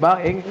Tulpo eh, 'di ba?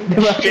 Di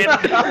ba?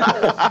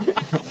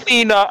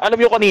 Alam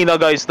niyo kanina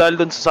guys, dahil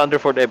dun sa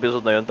Thunderford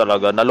episode na yun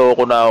talaga,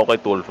 naloko na ako kay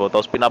Tulfo.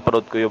 Tapos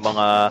pinapanood ko yung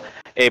mga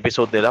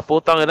episode nila.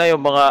 Putang ina,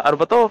 yung mga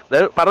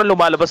parang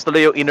lumalabas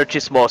tuloy yung inner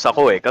chismosa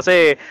ko eh.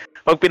 Kasi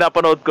pag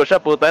pinapanood ko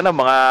siya, puta na yung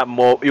mga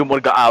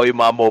mag-aaway,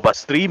 mga MOBA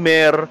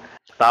streamer.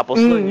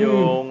 Tapos nun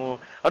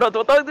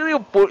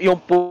yung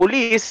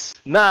police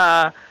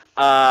na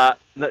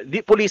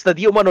police na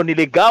di umano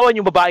niligawan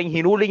yung babaeng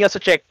hinuli niya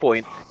sa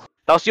checkpoint.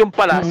 Tapos yung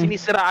pala,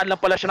 sinisiraan lang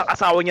pala siya ng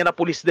asawa niya na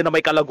police din na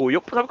may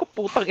kalaguyok. Sabi ko,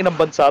 putang inang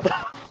bansa to.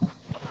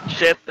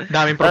 Shit.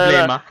 Daming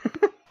problema.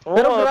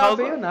 Pero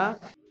grabe yun, ha?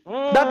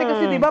 Dati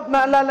kasi, di ba,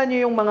 naalala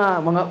niyo yung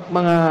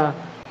mga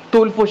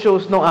Tulfo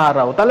shows nung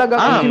araw.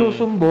 Talagang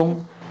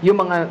sinusumbong yung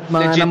mga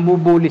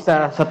nambubuli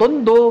sa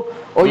tondo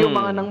o yung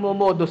mga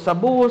nangmomodo sa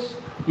bus,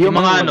 yung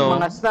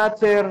mga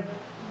snatcher.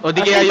 O di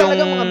kaya yung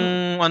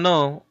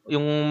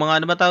yung mga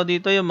ano ba tawag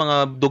dito, yung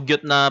mga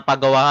dugyot na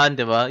pagawahan,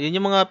 'di ba? Yun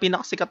yung mga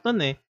pinakasikat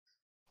nun eh.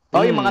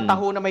 Yung mga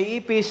taho na may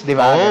ipis, 'di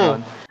ba?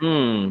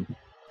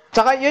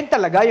 Tsaka yun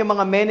talaga yung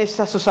mga menace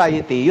sa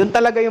society, yun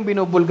talaga yung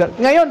binubulgar.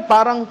 Ngayon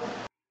parang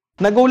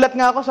nagulat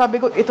nga ako, sabi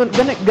ko, ito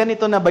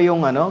ganito na ba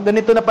yung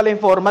ganito na pala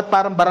yung format,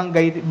 parang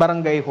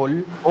barangay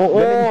hall.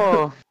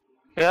 Oo.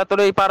 Kaya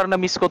tuloy parang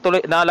na-miss ko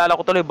tuloy, naalala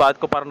ko tuloy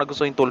bakit ko parang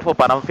nagusto yung Tulfo,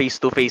 parang face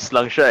to face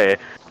lang siya eh.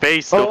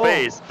 Face to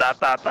face.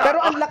 Pero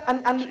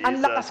ang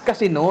lakas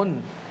kasi noon.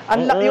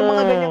 Yung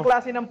mga ganyang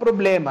klase ng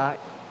problema,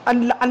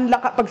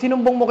 pag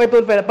sinumbong mo kay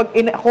Tulfo, pag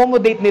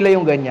in-accommodate nila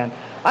yung ganyan,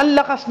 ang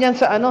lakas niyan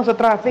sa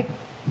traffic.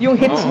 Yung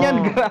hits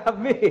niyan,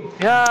 grabe.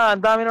 Yeah,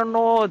 ang dami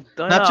nanonood.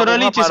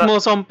 Naturally,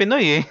 chismosong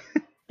Pinoy eh.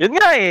 Yun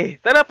nga eh.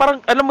 Tala,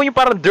 parang, alam mo yung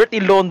parang dirty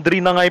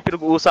laundry na nga yung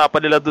pinag-uusapan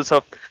nila doon sa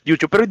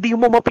YouTube. Pero hindi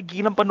mo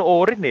mapigilan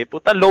panoorin eh.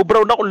 Puta,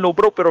 lowbrow na kung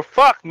lowbrow. Pero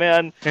fuck,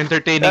 man.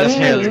 Entertaining as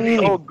hell.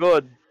 So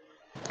good.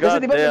 Kasi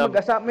di ba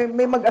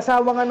may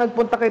mag-asawa nga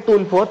nagpunta kay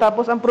Tulfo,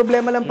 tapos ang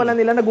problema lang pala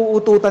nila,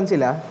 nag-uututan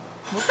sila.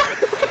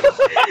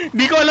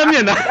 Hindi ko alam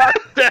yan, ha?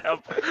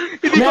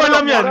 Hindi ko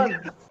alam yan.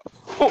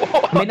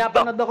 May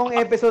napanood akong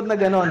episode na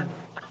ganon.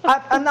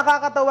 At ang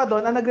nakakatawa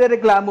doon, ang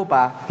nagrereklamo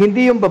pa,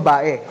 hindi yung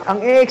babae. Ang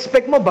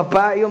i-expect mo,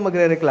 babae yung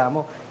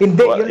magrereklamo.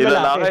 Hindi, yun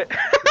lalaki.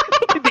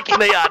 Hindi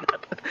kinayanan.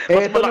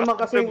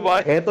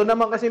 Eto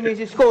naman kasi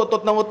misis ko,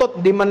 utot ng utot,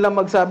 di man lang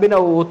magsabi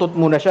na uutot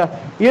muna siya.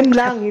 Yun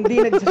lang,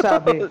 hindi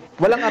nagsasabi.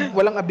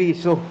 Walang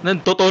abiso.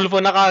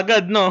 Nantutulfo na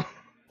kagad, no?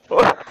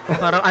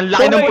 Parang ang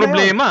laki ng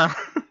problema.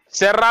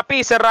 Sir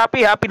Rapi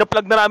ha,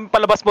 pinaplug na namin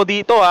palabas mo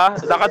dito ha.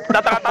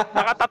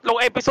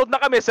 Nakatatlong episode na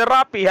kami, Sir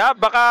Rapi ha.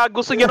 Baka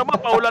gusto niyo naman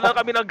paulan lang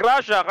kami ng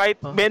grasya, kahit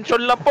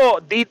mention lang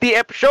po,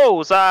 DDF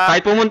show sa...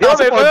 Kahit pumunta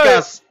sa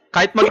podcast,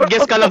 kahit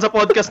mag-guest ka lang sa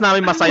podcast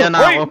namin, masaya na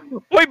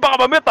ako. Uy,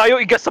 baka mamaya tayo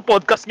i-guest sa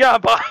podcast niya.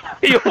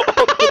 Baka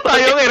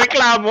tayo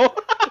ireklamo.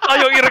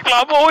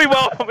 Uy,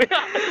 baka mamaya.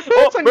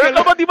 Meron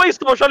naman di ba yung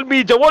social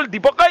media wall?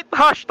 Di ba kahit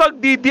hashtag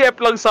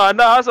DDF lang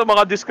sana ha, sa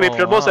mga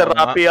description mo, Sir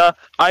Rapi ha.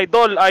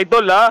 Idol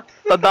ha.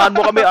 Tandaan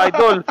mo kami,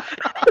 idol.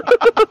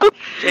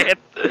 Shit.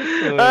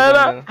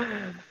 Pero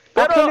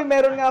actually,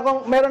 meron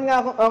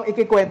nga akong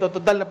ikikwento,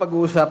 total na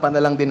pag-uusapan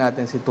na lang din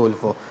natin si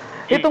Tulfo.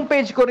 Itong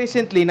page ko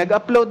recently,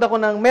 nag-upload ako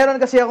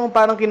meron kasi akong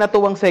parang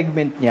kinatuwang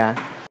segment niya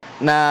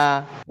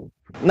na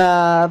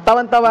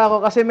tawan-tawa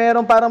ako kasi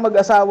meron parang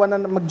mag-asawa na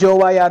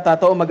magjowa yata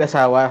to o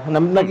mag-asawa.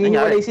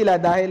 Naghihiwalay sila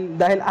dahil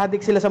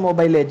addict sila sa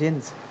Mobile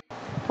Legends.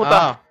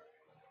 Puta.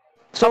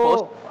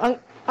 So,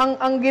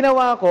 ang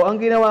ginawa ko,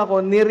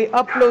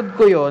 ni-re-upload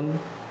ko 'yon.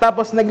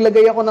 Tapos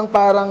naglagay ako ng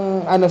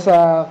parang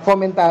sa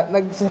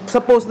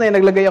sa post na 'yon,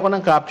 naglagay ako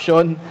ng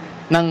caption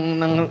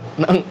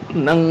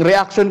ng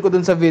reaction ko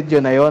dun sa video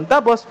na 'yon.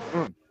 Tapos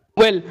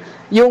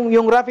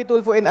yung Rafi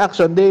Tulfo in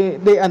action, they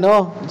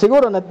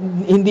siguro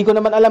hindi ko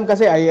naman alam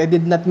kasi I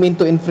did not mean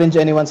to infringe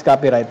anyone's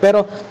copyright.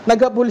 Pero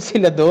naghabol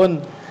sila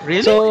doon.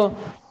 Really? So,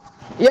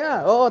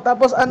 yeah, oo.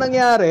 Tapos anong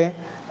nangyari,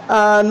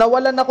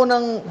 nawalan ako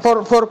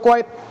for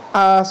quite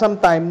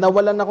some time,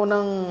 nawalan ako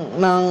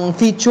ng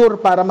feature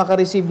para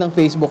maka-receive ng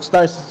Facebook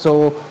Stars.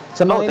 So,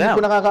 sa mga hindi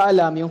ko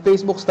nakakaalam, yung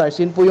Facebook Stars,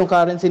 yun po yung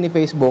currency ni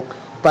Facebook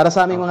para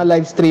sa aming mga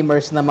live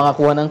streamers na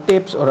makakuha ng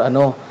tips or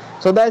ano.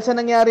 So dahil sa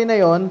nangyari na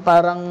yon,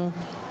 parang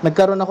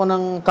nagkaroon ako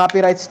ng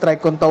copyright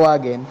strike kung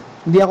tawagin.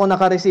 Hindi ako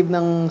naka-receive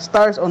ng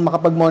stars o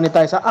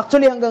makapag-monetize.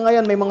 Actually hanggang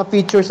ngayon may mga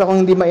features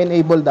akong hindi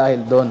ma-enable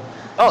dahil doon.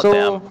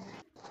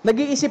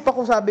 Nag-iisip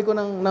ako, sabi ko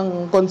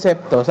ng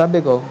konsepto.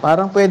 Sabi ko,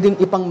 parang pwedeng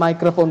ipang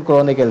Mikerapphone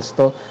Chronicles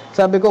to.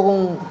 Sabi ko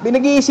kung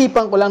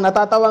pinag-iisipan ko lang,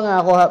 natatawa nga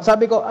ako.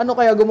 Sabi ko, ano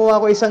kaya gumawa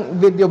ko isang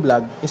video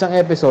vlog, isang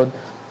episode.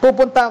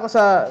 Pupunta ako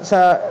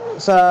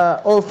sa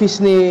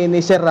office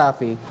ni Sir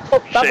Rafi.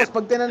 Tapos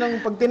pag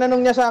tinanong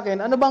niya sa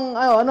akin, ano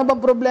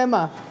bang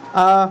problema?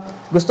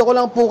 Gusto ko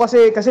lang po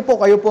kasi po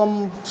kayo po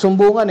ang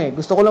sumbungan eh.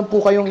 Gusto ko lang po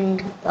kayong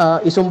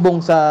isumbong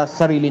sa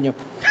sarili niyo.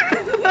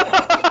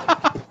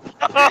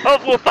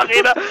 Putang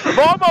ina.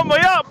 Baka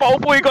mamaya,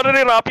 paupuin ko na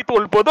ni Rapi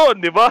Tulfo doon,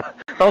 di ba?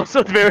 Tapos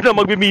meron na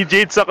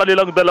mag-mediate sa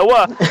kanilang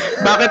dalawa.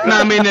 Bakit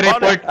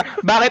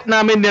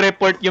namin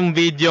ni-report yung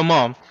video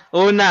mo?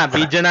 Una,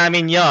 video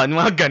namin yon,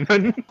 mga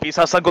ganun.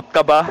 Isasagot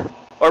ka ba?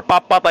 Or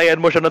papatayan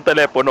mo siya ng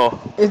telepono?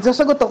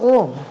 Sasagot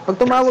ako. Pag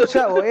tumawag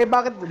siya,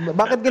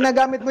 bakit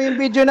ginagamit mo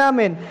yung video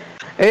namin?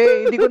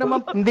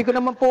 Hindi ko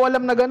naman po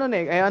alam na gano'n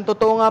eh. Ang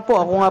totoo nga po,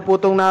 ako nga po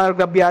itong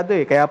nagabyado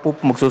eh. Kaya po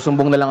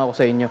magsusumbong na lang ako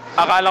sa inyo.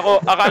 Akala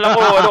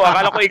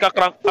ko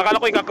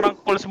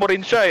ikakrank calls mo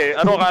rin siya eh.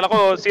 Akala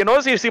ko si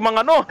Mang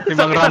Ramon.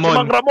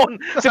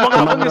 Si Mang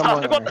Ramon yung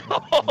sasagot.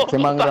 Si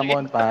Mang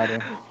Ramon,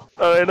 pare.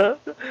 Okay na.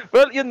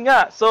 Well, yun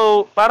nga.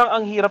 So, parang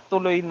ang hirap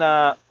tuloy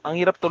na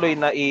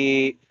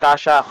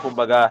i-kasha,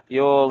 kumbaga,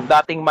 yung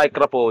dating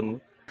microphone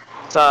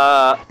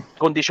sa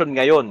kondisyon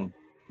ngayon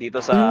dito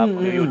sa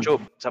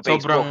YouTube, sa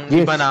Facebook. Sobrang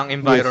iba na ang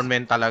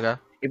environment talaga.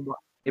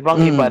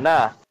 Ibang-iba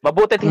na.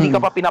 Mabutit hindi ka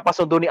pa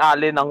pinapasundo ni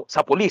Allen sa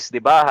pulis, di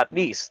ba? At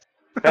least.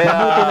 Kaya,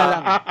 Mabuti na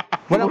lang.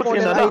 Walang Mabuti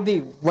caller na lang. ID.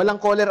 Walang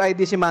caller ID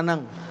si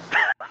Manang.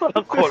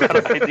 Walang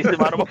caller ID si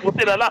Manang.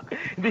 Mabuti na lang.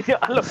 Hindi niya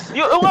alam.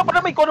 Yung nga pala,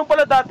 may konong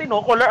pala dati,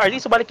 no? Caller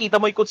ID. So, kita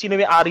mo kung sino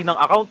may ari ng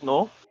account,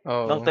 no?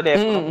 Oo. Ng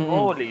telepono.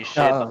 Holy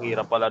shit. Ang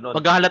hirap pala nun.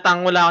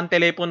 Maghahalatang wala akong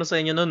telepono sa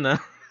inyo nun, ha?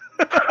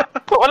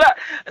 Wala.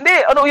 Hindi,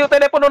 yung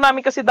telepono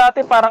namin kasi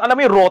dati, parang, alam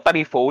mo yung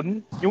rotary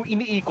phone? Yung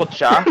iniikot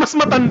siya. Mas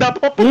matanda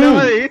pa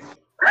pala eh.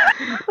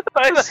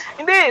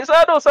 Hindi,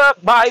 sa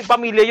bahay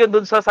pamilya yun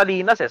doon sa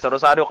Salinas sa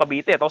Rosario,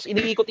 Cavite. Tapos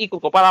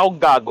iniikot-ikot ko para akong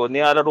gago,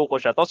 nilalaro ko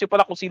siya. Tapos yung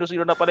pala kung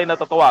sino-sino na pala yung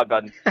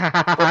natatawagan.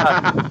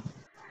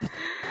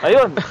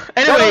 Ayun.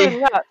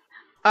 Anyway,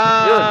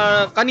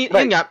 Right.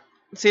 yun nga,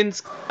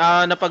 since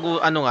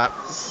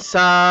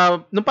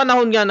nung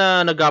panahon nga na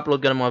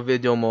nag-upload ka ng mga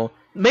video mo,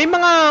 may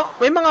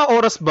mga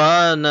oras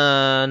ba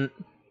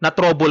na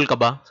trouble ka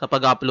ba sa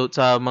pag-upload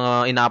sa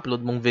mga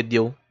ina-upload mong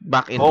video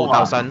back in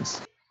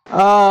 2000s?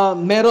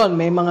 Meron,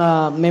 may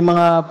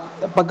mga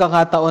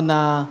pagkakataon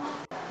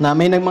na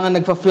may mga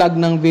nagfa-flag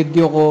ng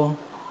video ko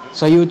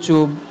sa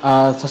YouTube,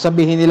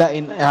 sasabihin nila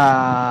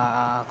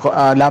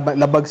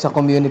labag sa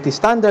community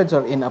standards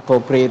or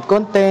inappropriate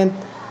content.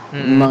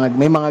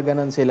 May mga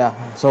ganon sila.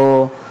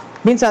 So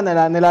minsan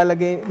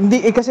nilalagay,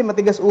 hindi kasi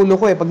matigas ulo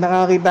ko eh. Pag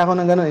nakakita ako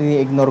ng ganon,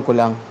 ini-ignore ko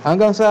lang.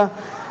 Hanggang sa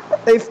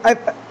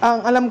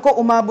ang alam ko,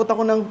 umabot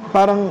ako ng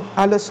parang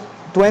halos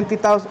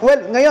 20,000.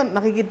 Well, ngayon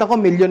nakikita ko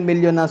million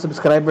na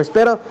subscribers.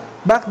 Pero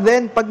back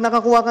then, pag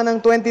nakakuha ka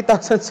ng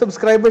 20,000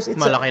 subscribers,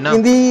 malaki na.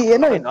 Hindi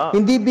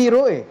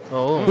biro eh.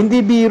 Oo.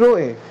 Hindi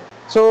biro eh.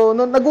 So,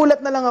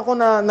 nagulat na lang ako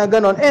na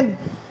ganon. And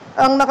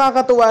ang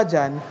nakakatuwa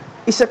diyan,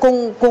 isa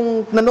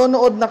kung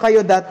nanonood na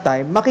kayo that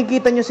time,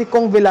 makikita nyo si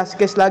Kong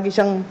Velasquez, lagi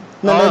siyang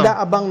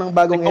nag-aabang ng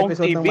bagong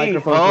episode ng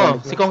Mikerapphone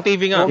Chronicles. Si Kong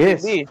TV nga.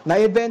 Yes.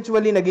 Na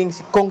eventually naging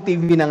si Kong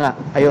TV na nga.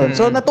 Ayun.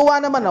 So natuwa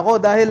naman ako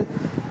dahil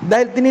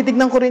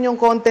tinitignan ko rin yung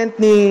content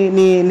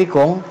ni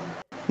Kong.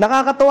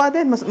 Nakakatuwa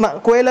din,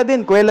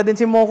 kuwela din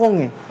si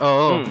Mokong eh.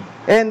 Oo.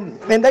 And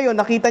ayun,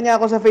 nakita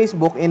niya ako sa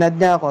Facebook, inad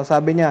niya ako,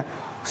 sabi niya,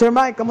 "Sir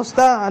Mike,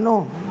 kamusta?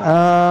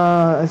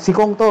 Si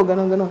Kong to,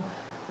 ganun."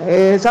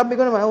 Sabi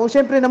ko naman,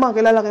 syempre naman,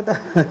 kilala kita.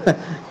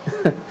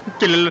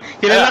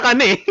 Kilala ka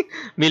na eh.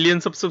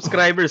 Millions of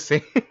subscribers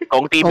eh.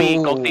 Kong TV,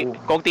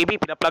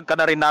 pinaplug ka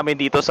na rin namin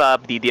dito sa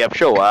DDF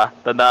show, ha?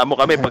 Tandaan mo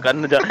kami pag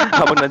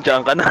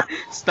nandiyan ka na.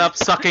 Stop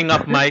sucking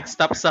up, Mike.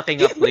 Stop sucking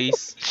up,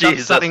 please. Stop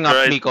Jesus sucking up,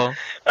 Christ. Nico.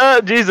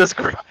 Jesus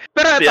Christ.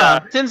 Pero ito, Yeah.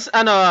 since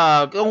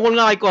kung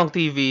nga kay Kong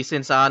TV,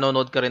 since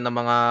nanonood ka rin ng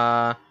mga,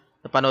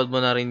 napanood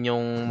mo na rin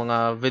yung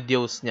mga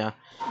videos niya,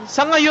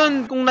 sa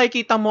ngayon, kung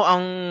nakikita mo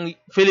ang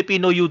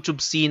Filipino YouTube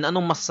scene,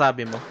 anong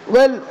masasabi mo?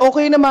 Well,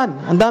 okay naman.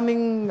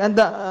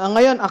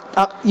 Ngayon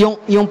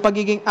yung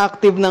pagiging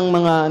active ng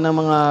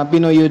mga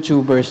Pinoy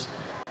YouTubers.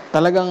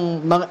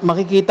 Talagang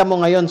makikita mo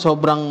ngayon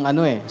sobrang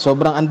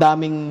ang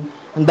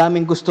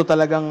daming gusto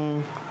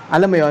talagang,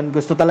 alam mo 'yon,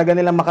 gusto talaga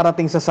nilang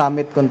makarating sa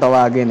summit kung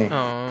tawagin eh.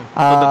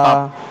 To the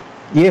top.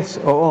 Yes,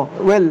 oo.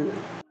 Well,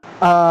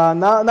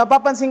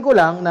 napapansin ko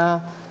lang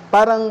na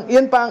parang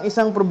yun pa ang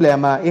isang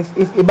problema. If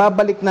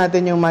ibabalik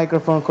natin yung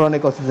Mikerapphone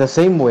Chronicles the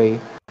same way,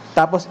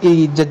 tapos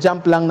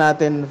i-jump lang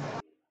natin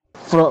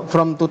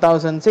from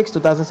 2006,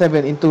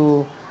 2007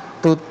 into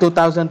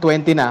 2020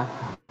 na,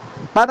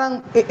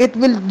 parang it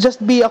will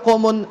just be a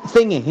common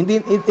thing eh. Hindi,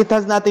 it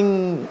has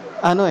nothing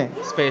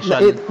special.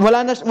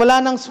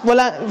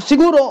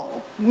 Siguro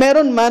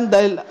meron man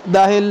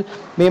dahil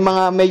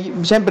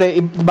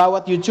siyempre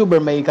bawat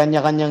YouTuber may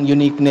kanya-kanyang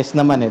uniqueness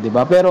naman eh, 'di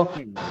ba? Pero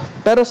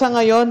sa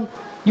ngayon,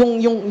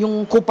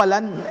 yung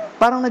kupalan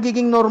parang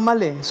nagiging normal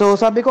eh. So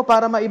sabi ko,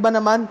 para maiba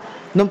naman,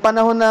 nung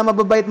panahon na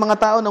mababait mga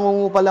tao,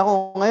 nangungupal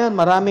ako. Ngayon,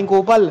 maraming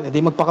kupal,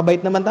 edi magpakabait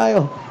naman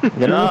tayo.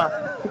 Ganun.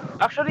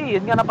 Actually,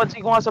 yun nga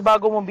napansin ko nga sa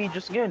bago mong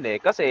videos ngayon eh.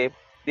 Kasi,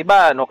 di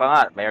ba,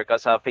 mayroon ka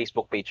sa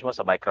Facebook page mo,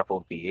 sa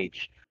Mikerapphone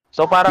PH.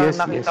 So parang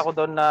nakita ko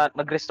doon na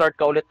nag-restart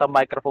ka ulit ng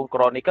Mikerapphone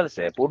Chronicles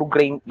eh. Puro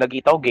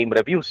nakita ko game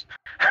reviews.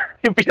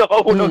 Yung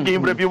pinakaunang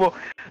game review mo,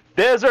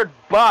 Desert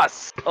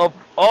Bus of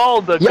all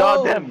the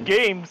goddamn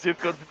games you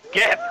could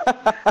get.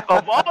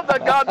 Of all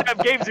the goddamn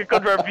games you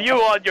could review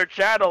on your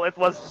channel, it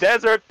was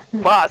Desert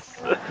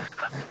Bus.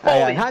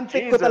 Ayan,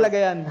 handpick ko talaga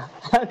yan.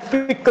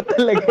 Handpick ko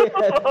talaga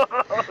yan.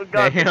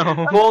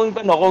 Kung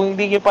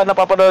hindi niyo pa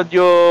napapanood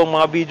yung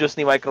mga videos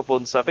ni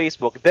Mikerapphone sa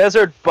Facebook,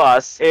 Desert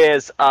Bus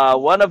is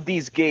one of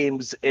these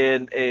games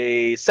in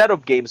a set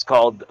of games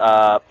called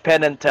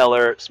Penn and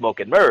Teller Smoke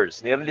and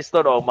Mirrors. Nirelease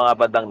to noong mga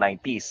bandang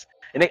 90s.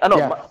 And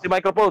si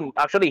Mikerapphone,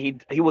 actually,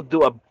 he would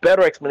do a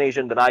better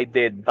explanation than I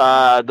did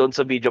doon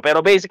sa video.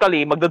 Pero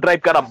basically,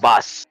 magdadrive ka ng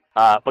bus.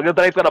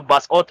 Pagdadrive ka ng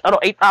bus, 8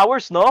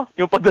 hours, no?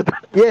 Yung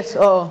pagdadrive. Yes,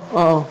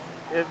 oo.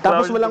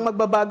 Tapos walang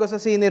magbabago sa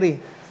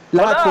scenery.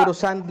 Lahat puro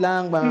sand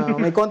lang,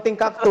 may konting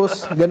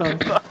cactus, gano'n.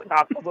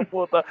 Cactus,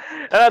 puta.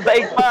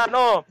 Daig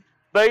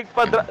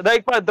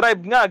pa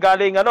drive nga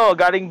galing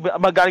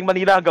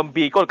Manila hanggang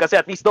Bicol kasi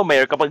at least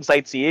may kapag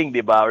sightseeing,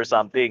 'di ba, or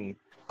something.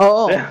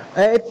 Oo.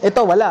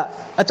 Ito wala.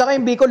 At saka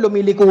yung Bicol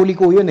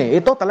lumiliko-liko yun eh.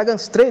 Ito talagang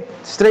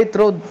straight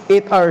road,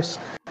 8 hours.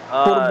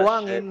 Puro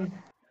buhangin,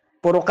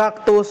 puro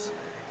cactus.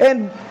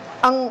 And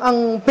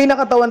ang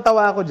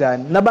pinakatawan-tawa ko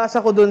diyan,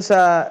 nabasa ko dun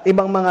sa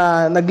ibang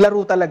mga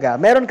naglaro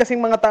talaga. Meron kasing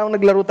mga taong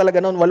naglaro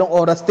talaga noon 8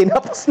 oras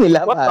tinapos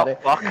nila, pare.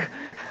 What the fuck?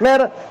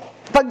 Meron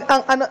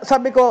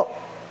sabi ko,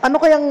 ano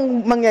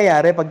kayang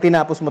mangyayari pag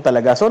tinapos mo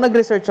talaga? So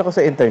nag-research ako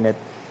sa internet.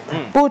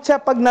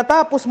 Pucha, pag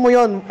natapos mo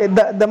yon,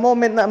 the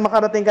moment na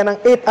makarating ka ng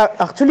 8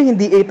 actually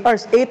hindi 8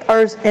 hours, 8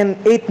 hours and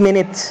 8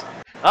 minutes.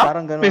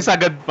 Parang gano'n. May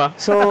sagad pa.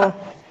 So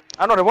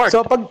ano reward?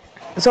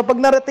 So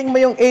pag narating mo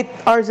yung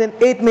 8 hours and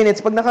 8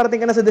 minutes, pag nakarating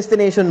ka na sa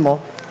destination mo,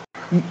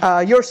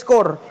 your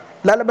score,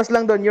 lalabas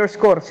lang doon your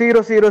score,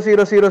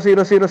 0.0000001.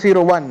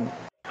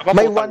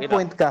 May 1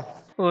 point ka.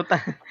 Puta.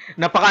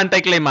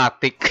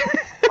 Napaka-anticlimactic.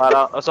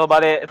 So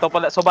bale ito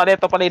pala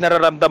yung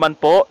nararamdaman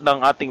po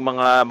ng ating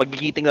mga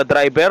magigiting na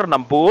driver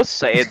ng bus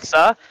sa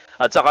EDSA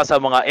at saka sa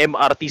mga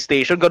MRT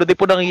station. Ganoon din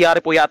po nangyayari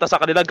po yata sa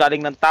kanila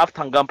galing ng Taft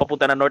hanggang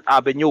papunta na North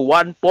Avenue,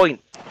 1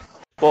 point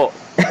po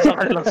sa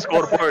kanilang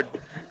scoreboard.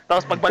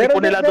 Tapos pagbalik po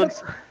nila doon.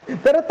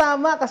 Pero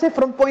tama kasi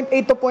from point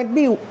A to point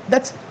B,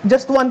 that's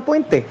just 1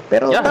 point eh.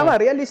 Pero tama,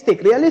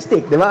 realistic, 'di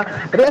ba?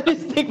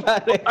 Realistic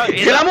pare.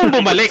 Kailangan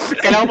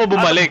mo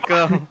bumalik.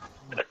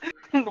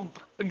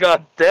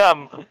 God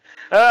damn.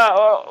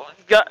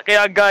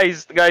 Kaya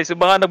guys,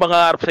 yung mga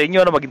nagmangarap sa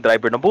inyo na maging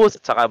driver ng bus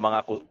at saka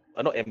mga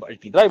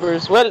MRT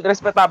drivers, well,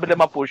 respectable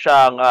naman po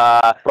siyang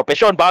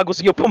profesyon. Baka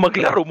gusto nyo po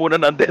maglaro muna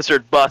ng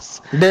Desert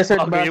Bus.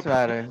 Desert Bus,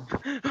 pare.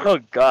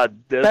 Oh God,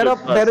 Desert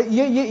Bus. Pero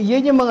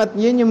yun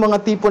yung mga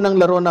tipo ng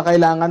laro na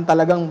kailangan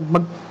talagang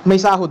may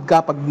sahod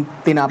ka pag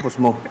tinapos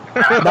mo.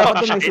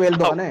 Dapat may sweldo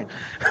ka na eh.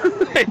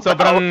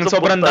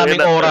 sobrang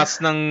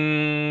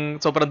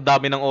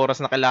daming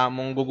oras na kailangan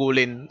mong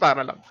gugulin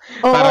para lang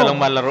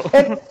malaro.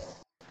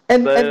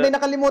 And may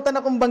nakalimutan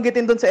akong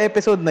banggitin doon sa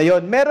episode na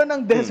yon. Meron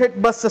ng Desert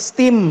Bus sa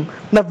Steam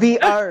na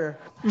VR.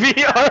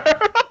 VR?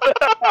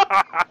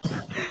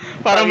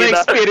 Para may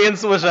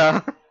experience mo siya.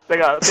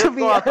 Teka, sa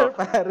VR,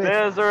 pare.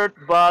 Desert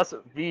Bus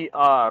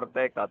VR.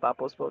 Teka,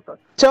 tapos po.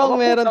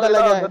 Chong, meron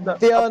talaga.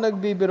 Hindi ako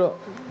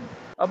nagbibiro.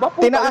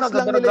 Tinaas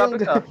lang nila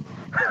yung...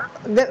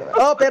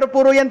 pero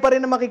puro yan pa rin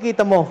na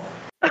makikita mo.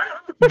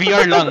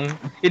 VR lang.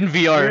 In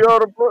VR.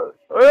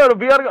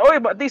 VR. Oy,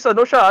 at least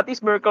at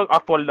least meron kang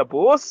actual na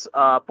bus.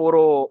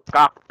 Puro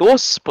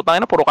cactus.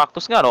 Putangina, puro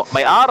cactus nga, no?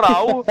 May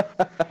araw.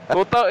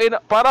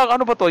 Parang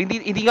ano ba to?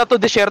 Hindi nga to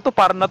desierto.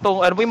 Parang na to,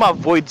 yung mga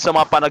void sa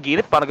mga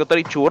panaginip. Parang ito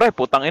rin tsura eh.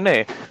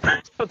 Putangina eh.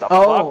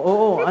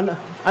 Oo.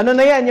 Ano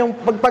na yan? Yung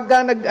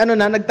pagka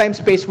nag-time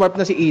space warp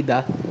na si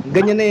Ida,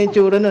 ganyan na yung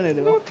tsura nun eh,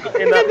 di ba?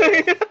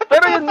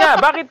 Pero yun nga,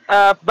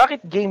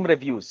 bakit game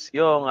reviews?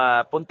 Yung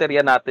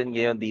punteriya natin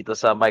ngayon dito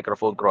sa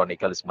Mikerapphone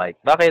Chronicles,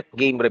 Mike. Bakit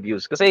game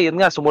reviews? Kasi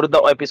yun nga, sumunod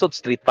daw episode,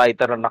 Street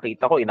Fighter na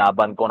nakita ko,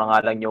 inaban ko na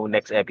nga lang yung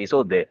next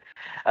episode eh.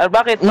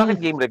 Bakit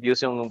game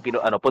reviews yung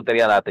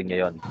punteriya natin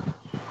ngayon?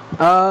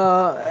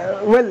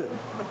 Well,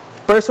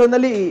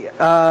 personally,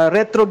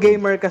 retro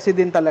gamer kasi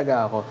din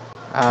talaga ako.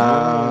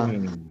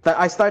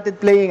 I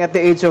started playing at the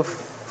age of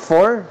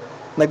 4.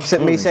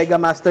 May Sega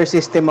Master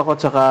System ako,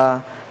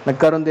 tsaka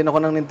nagkaroon din ako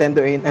ng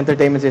Nintendo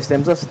Entertainment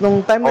System. So,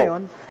 nung time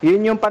na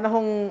yun yung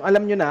panahong,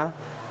 alam nyo na,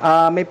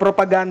 may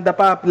propaganda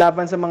pa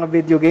laban sa mga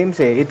video games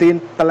eh. Ito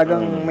yung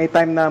talagang may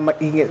time na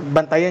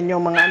bantayan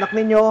nyo mga anak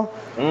ninyo.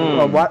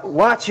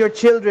 Watch your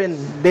children.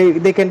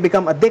 They can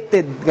become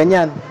addicted.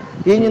 Ganyan.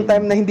 Yun yung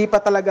time na hindi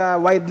pa talaga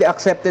widely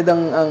accepted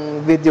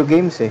ang video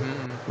games eh.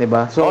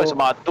 Diba? So, sa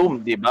mga Tomb,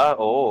 diba?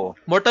 Oo.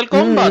 Mortal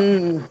Kombat.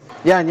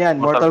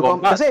 Yan. Mortal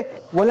Kombat. Kasi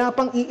wala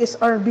pang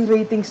ESRB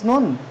ratings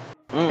nun.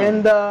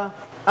 And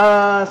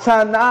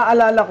sa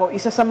naaalala ko,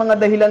 isa sa mga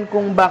dahilan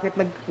kung bakit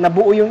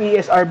nabuo yung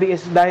ESRB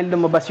is dahil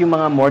lumabas yung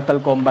mga Mortal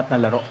Kombat na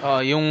laro.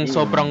 Yung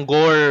sobrang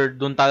gore,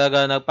 doon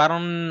talaga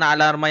parang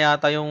naalarma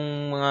yata yung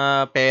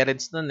mga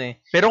parents nun eh.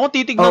 Pero kung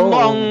titignan mo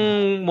ang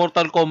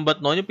Mortal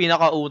Kombat noon, yung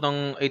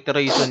pinakaunang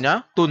iteration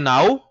niya, to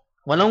now,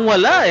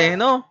 walang-wala eh,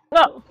 no?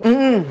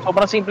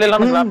 Sobrang simple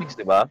lang ng graphics,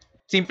 di ba?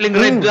 Simpleng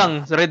red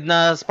lang. Red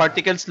na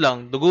particles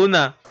lang. Dugo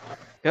na.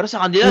 Pero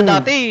sa kanila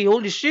dati,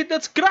 holy shit,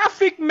 that's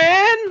graphic,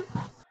 man!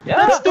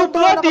 Yeah, that's too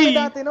bloody!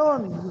 Dati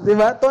noon, di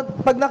ba?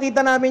 Pag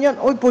nakita namin yun,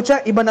 uy,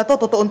 putya, iba na to,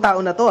 totoong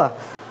tao na to ah.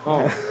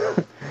 Oh.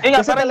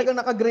 Kasi talagang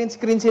naka-green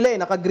screen sila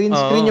Naka-green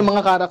screen yung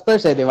mga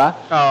characters di ba?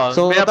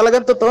 So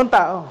talagang totoong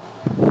tao.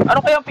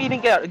 Ano kaya ang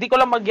feeling kaya? Hindi ko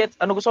lang mag-get.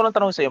 Ano gusto ko lang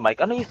tanong sa iyo,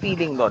 Mike? Ano yung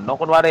feeling noon? No?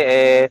 Kunwari,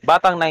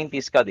 batang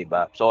 90s ka, di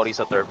ba? Sorry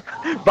sa term.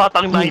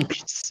 Batang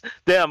 90s.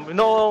 Damn.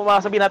 No,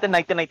 masabihin natin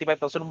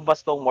 1995. Tapos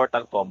lumabas tong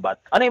Mortal Kombat.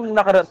 Ano yung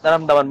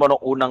nakaramdaman mo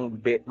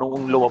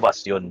nung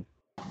lumabas yun?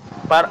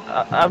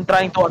 I'm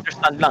trying to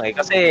understand lang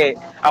Kasi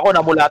ako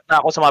namulat na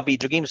ako sa mga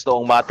video games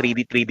noong mga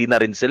 3D na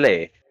rin sila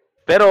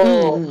Pero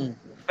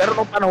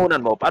nung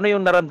panahonan mo, paano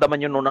yung naramdaman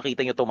nyo nung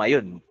nakita nyo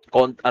tumayon?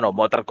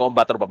 Mortal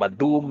Kombat,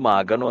 Doom,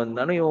 mga ganun.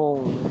 Ano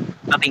yung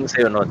dating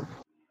sa'yo nun?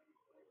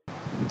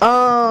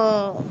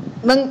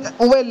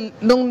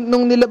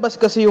 Nung nilabas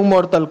kasi yung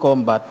Mortal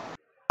Kombat,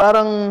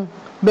 parang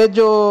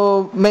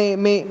medyo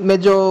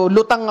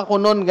lutang ako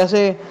nun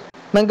kasi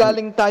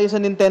nanggaling tayo sa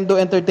Nintendo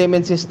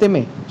Entertainment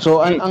System So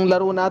ang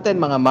laro natin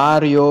mga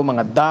Mario,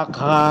 mga Duck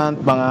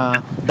Hunt,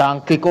 mga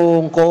Donkey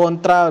Kong,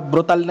 Contra,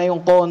 brutal na yung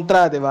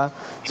Contra, 'di ba?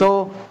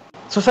 So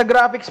sa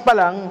graphics pa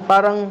lang,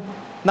 parang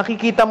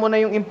nakikita mo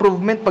na yung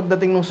improvement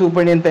pagdating ng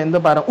Super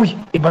Nintendo, parang uy,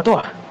 iba to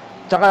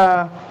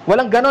Tsaka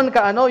walang ganon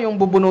yung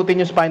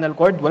bubunutin yung spinal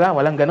cord,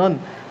 walang ganon.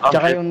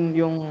 Tsaka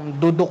yung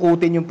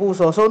dudukutin yung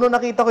puso. So nung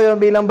nakita ko yun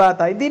bilang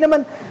bata, hindi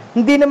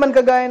naman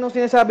kagaya nung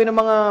sinasabi ng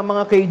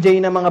mga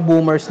KJ na mga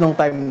boomers nung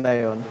time na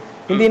yon.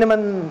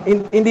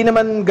 Hindi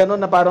naman ganon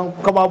na parang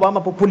kawawa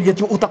mapupulyat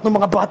yung utak ng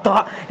mga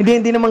bata.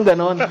 Hindi naman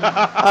ganon.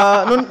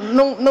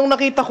 Nung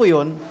nakita ko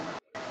yun,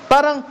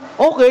 parang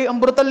okay, ang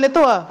brutal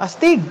nito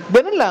astig,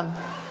 ganun lang.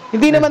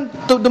 Hindi naman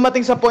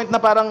dumating sa point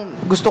na parang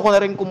gusto ko na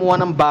rin kumuha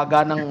ng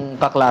baga ng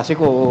kaklase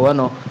ko o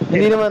ano.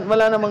 Hindi naman,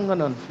 wala namang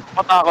ganun.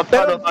 Matakot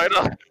tayo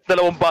na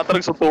dalawang bata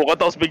nagsutukan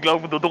tapos biglang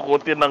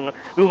dudukutin ng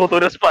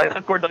spinal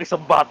cord ng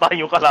isang bata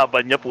yung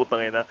kalaban niya, putang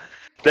ina.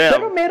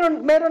 Pero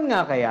meron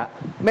nga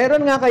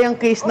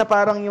kayang case na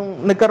parang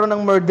yung nagkaroon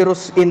ng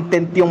murderous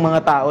intent yung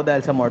mga tao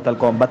dahil sa Mortal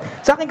Kombat.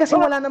 Sa akin kasi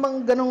wala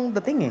namang ganung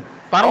dating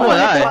Parang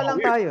wala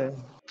lang tayo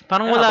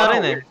Parang wala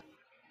rin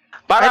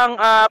Parang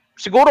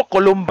siguro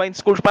Columbine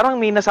School, parang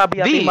may nasabi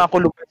yata yung mga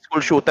Columbine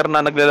School shooter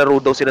na naglalaro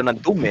daw sila ng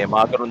Doom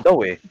mga ganun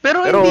daw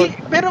Pero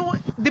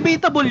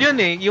debatable yun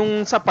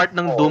yung sa part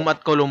ng Doom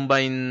at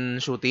Columbine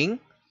shooting.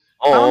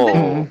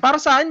 Para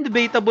sa akin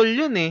debatable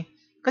yun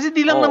Kasi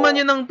di lang naman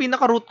yun ang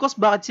pinaka-root cause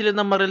bakit sila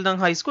namaril ng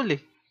high school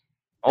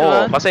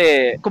diba?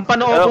 Kasi kung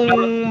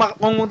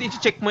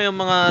i-check mo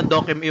yung mga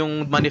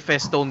yung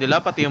manifesto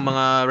nila, pati yung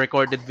mga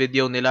recorded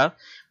video nila,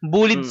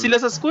 bullied sila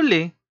sa school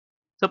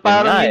So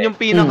parang yun yung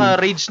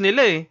pinaka-rage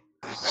nila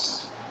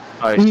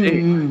I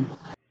see.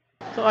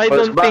 So I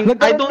don't think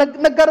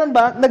nagkaroon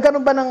ba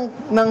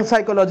ng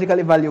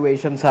psychological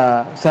evaluation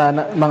sa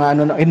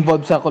mga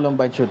involved sa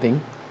Columbine shooting?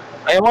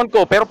 Ewan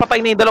ko, pero patay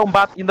na yung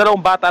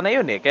dalawang bata na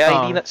yun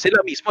Kaya hindi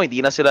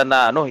na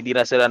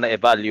sila na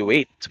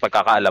evaluate sa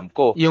pagkakaalam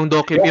ko. Yung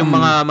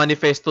mga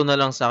manifesto na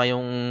lang sa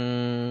yung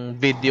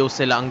video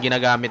sila ang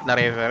ginagamit na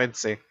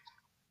reference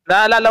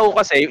Naalala ko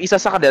kasi, yung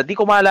isa sa kanila, di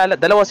ko maalala,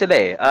 dalawa sila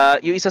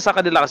yung isa sa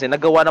kanila kasi,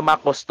 nagawa ng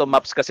mga custom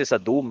maps kasi sa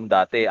Doom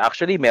dati.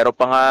 Actually, meron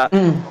pa nga,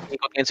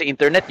 ikot ngayon sa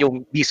internet,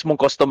 yung mismong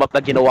custom map na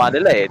ginawa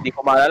nila Di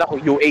ko maalala kung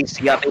UAC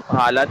yata yung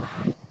pangalan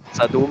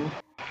sa Doom.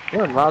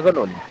 Yun, mga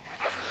ganun.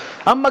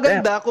 Ang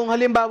maganda, kung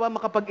halimbawa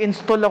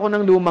makapag-install ako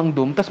ng lumang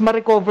Doom, tas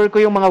ma-recover ko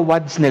yung mga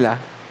WADs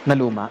nila na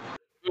luma.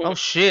 Oh,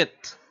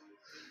 shit.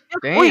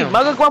 Damn. Uy,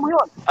 magagawa mo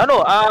yun.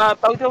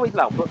 Wait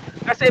lang.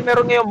 Kasi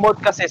meron ngayong mod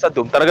kasi sa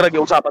Doom. Talaga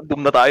nag-iusapan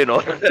Doom na tayo, no?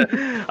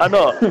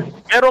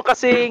 Meron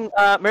kasing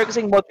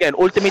mod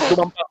ngayon, Ultimate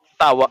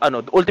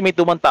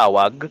Doom ang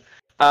tawag.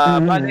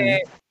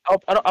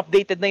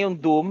 Updated na yung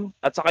Doom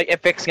at saka yung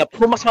effects nga.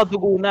 Pero mas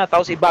madugo na.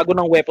 Tapos ibago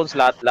ng weapons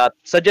lahat.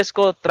 Suggest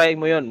ko, try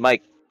mo yun,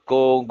 Mike.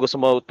 Kung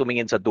gusto mo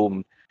tumingin sa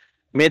Doom.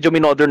 Medyo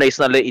minodernize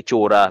na lang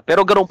itsura.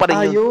 Pero ganoon pa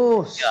rin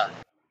yung... Ayos!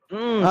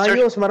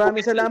 Ayos,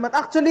 maraming salamat.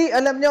 Actually,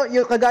 alam nyo,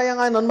 yung kagaya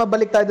nga nun,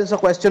 mabalik tayo dun sa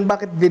question,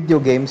 bakit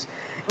video games?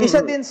 Isa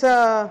din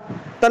sa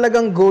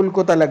talagang goal ko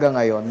talaga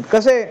ngayon.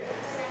 Kasi,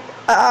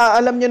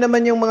 alam nyo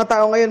naman yung mga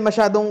tao ngayon,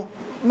 masyadong,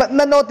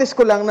 na-notice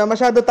ko lang na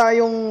masyado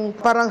tayong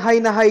parang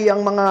high na high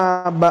ang mga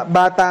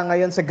bata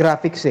ngayon sa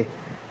graphics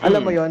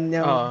Alam mo yon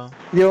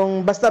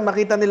yung basta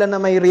makita nila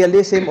na may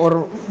realism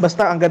or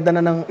basta ang ganda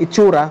na ng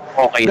itsura,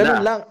 okay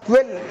ganun lang.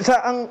 Well,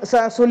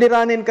 sa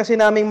suliranin kasi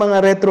naming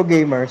mga retro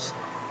gamers,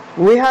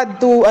 we had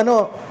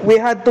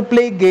to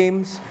play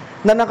games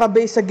na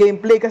naka-base sa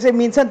gameplay kasi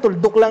minsan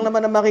tuldok lang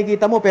naman ang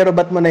makikita mo pero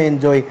ba't mo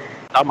na-enjoy.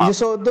 Tama.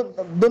 So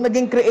doon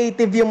naging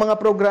creative yung mga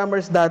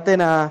programmers dati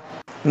na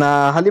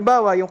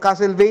halimbawa yung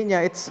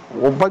Castlevania,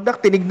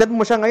 pag tinignan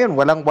mo siya ngayon,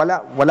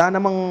 wala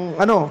namang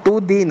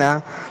 2D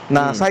na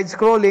side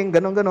scrolling,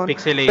 ganun.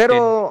 Pixelated. Pero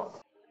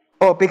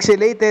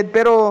pixelated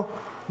pero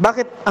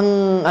bakit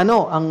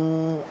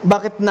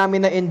bakit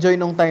namin na-enjoy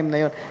nung time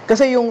na yon?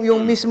 Kasi yung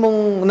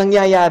mismong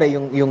nangyayari,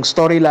 yung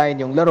storyline,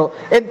 yung laro,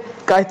 and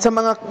kahit sa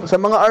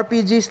mga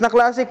RPGs na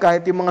classic,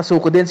 kahit yung mga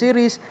Suikoden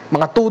series,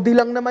 mga 2D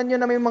lang naman yun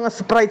na may mga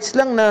sprites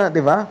lang na,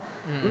 'di ba?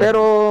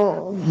 Pero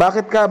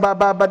bakit ka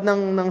bababad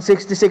ng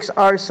 66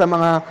 hours sa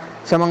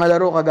mga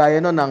laro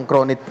kagaya no ng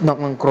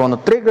Chrono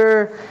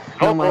Trigger,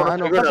 ng mga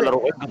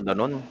ganda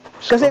nun.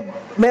 Kasi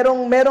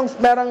merong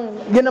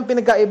yun ang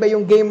pinagkaiba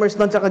yung gamers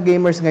noon sa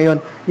gamers ngayon.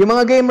 Yung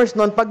mga gamers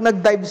noon pag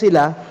nag-dive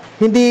sila,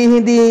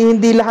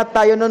 hindi lahat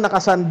tayo noon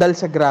nakasandal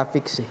sa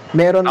graphics eh.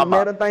 Meron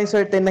tayong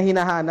certain na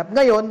hinahanap.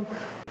 Ngayon,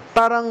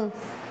 parang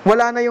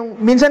wala na yung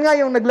minsan nga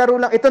yung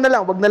naglaro lang ito na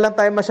lang, wag na lang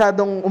tayo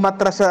masyadong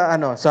umatras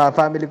sa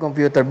family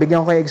computer.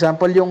 Bigyan ko kayo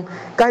example yung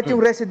kahit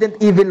yung Resident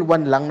Evil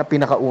 1 lang na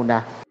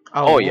pinakauna.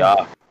 Oh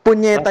yeah.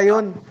 Punyeta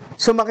yun.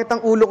 Sumakit ang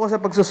ulo ko sa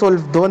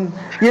pagsosolve doon.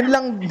 Yun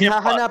lang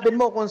hahanapin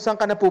mo kung saan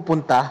ka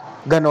napupunta.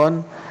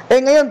 Ganon.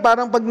 Ngayon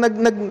parang pag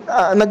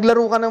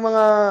naglaro ka ng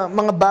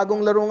mga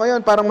bagong laro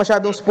ngayon, parang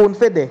masyadong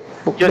spoon-fed eh.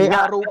 May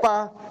arrow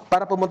pa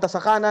para pumunta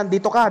sa kanan,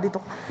 dito ka.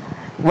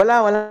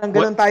 Walang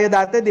ganun tayo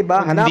dati, 'di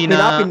ba?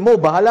 Hanapin mo,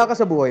 bahala ka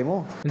sa buhay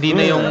mo. Hindi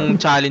na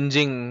yung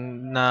challenging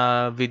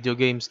na video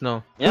games,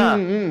 no? Yeah.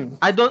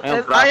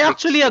 I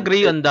actually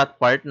agree on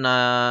that part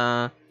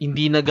na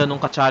hindi na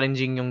ganun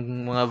ka-challenging yung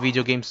mga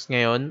video games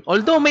ngayon.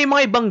 Although may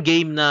mga ibang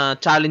game na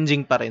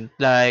challenging pa rin,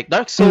 like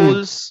Dark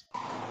Souls.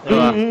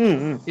 Diba?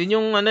 Yun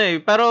yung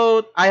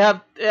pero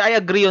I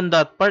agree on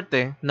that part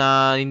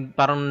na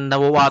parang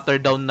nawa-water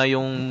down na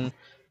yung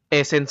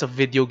essence of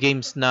video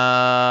games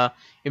na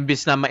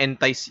imbis na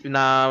ma-entice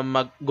na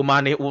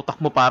gumana yung utak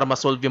mo para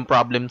ma-solve yung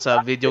problem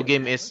sa video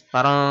game is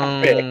parang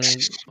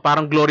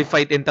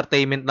glorified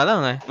entertainment na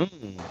lang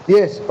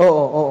Yes,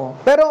 oo.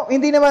 Pero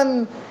hindi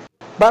naman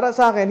para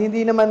sa akin,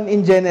 hindi naman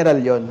in general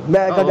 'yon.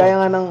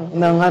 Kagaya nga ng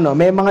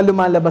may mga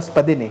lumalabas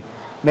pa din eh.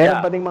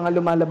 Meron pa ding mga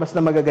lumalabas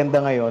na magaganda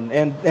ngayon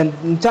and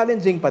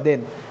challenging pa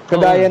din.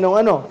 Kagaya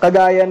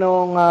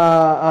nung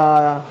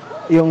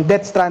yung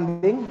Death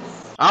Stranding.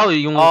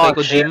 Yung kay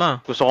Kojima.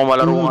 Gusto ko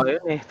malaro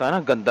ngayon eh.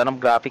 Tana, ganda ng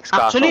graphics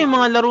kaso. Actually, yung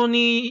mga laro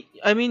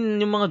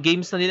yung mga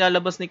games na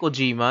nilalabas ni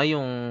Kojima,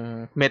 yung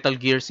Metal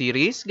Gear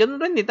series, ganun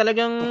rin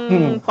talagang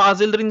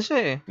puzzle rin siya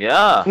eh.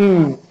 Yeah.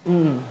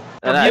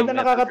 Yung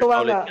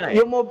nakakatuwa nga,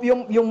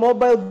 yung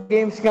mobile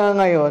games nga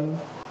ngayon,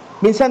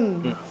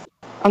 minsan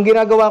ang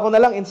ginagawa ko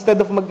na lang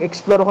instead of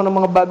mag-explore ako ng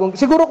mga bagong,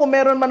 siguro kung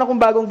meron man akong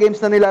bagong games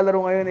na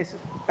nilalaro ngayon is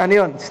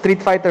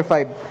Street Fighter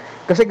 5.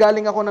 Kasi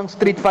galing ako ng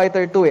Street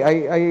Fighter 2 eh.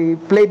 I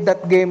played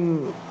that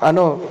game,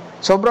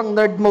 sobrang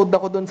nerd mode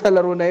ako dun sa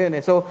laro na yun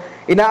eh. So,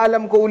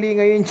 inaalam ko uli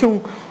ngayon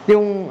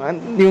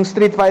yung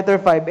Street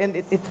Fighter 5 and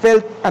it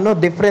felt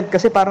different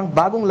kasi parang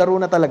bagong laro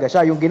na talaga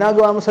siya. Yung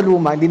ginagawa mo sa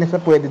luma, hindi na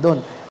siya pwede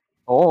doon.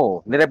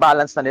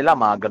 Nire-balance na nila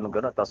mga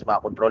ganun-ganun tapos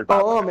maka-control pa.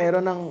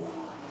 Meron ng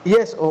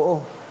yes,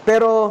 oo.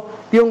 Pero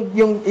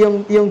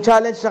yung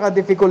challenge saka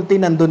difficulty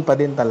nandun pa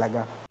din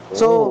talaga.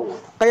 So,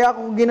 kaya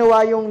ako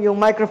ginawa yung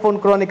Mikerapphone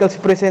Chronicles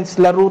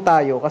presents Laro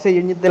Tayo kasi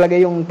yun talaga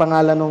yung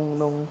pangalan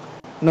nung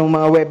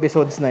mga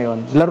webisodes na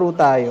yon. Laro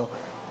Tayo.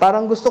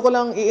 Parang gusto ko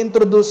lang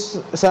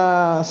i-introduce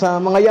sa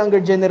mga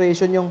younger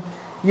generation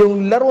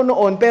yung laro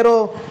noon,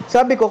 pero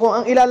sabi ko kung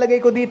ang ilalagay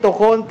ko dito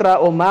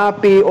Contra o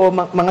Mapi o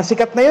mga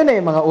sikat na yun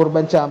mga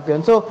urban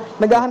champion. So,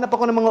 naghahanap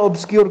ako ng mga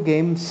obscure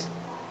games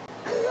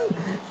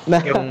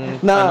na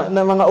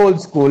mga old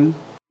school.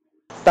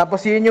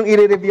 Tapos yun yung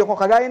i-review ko.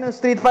 Kagaya ng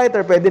Street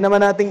Fighter, pwede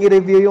naman nating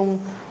i-review yung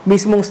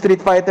mismong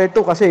Street Fighter 2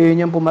 kasi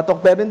yun yung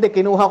pumatok. Pero hindi,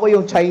 kinuha ko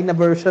yung China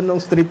version ng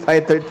Street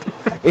Fighter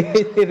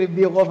 2.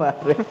 I-review ko,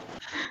 pare.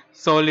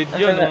 Solid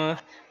yun.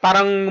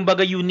 Parang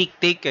baga unique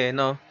take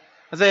no?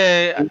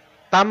 Kasi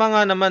tama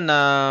nga naman na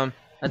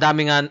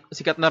dami nga,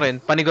 sikat na rin.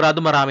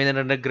 Panigurado marami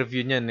na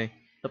nag-review niyan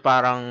So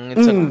parang,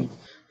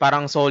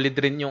 parang solid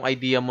rin yung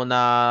idea mo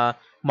na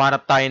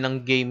manap tayo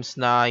ng games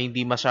na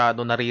hindi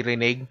masyado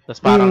naririnig. Tapos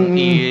parang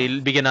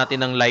ibigyan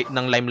natin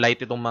ng limelight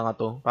itong mga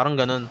to. Parang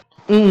ganun.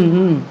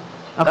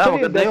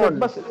 Actually,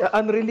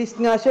 unreleased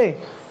nga siya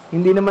eh.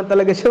 Hindi naman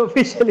talaga siya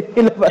officially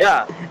nilabas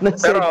ng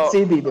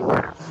CD, di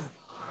ba?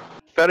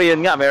 Pero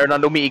yun nga, meron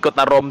na lumiikot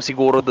na ROM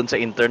siguro dun sa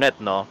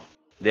internet, no?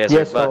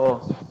 Yes,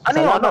 oo.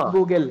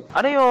 Google.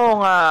 Ano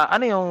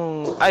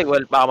yung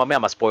baka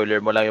mamaya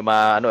ma-spoiler mo lang yung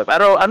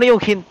pero ano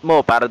yung hint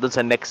mo para dun sa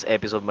next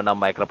episode mo ng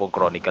Mikerapphone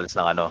Chronicles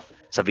ng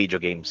sa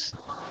video games?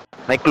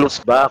 May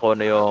clues ba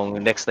kung ano yung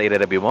next na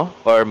i-review mo?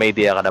 Or may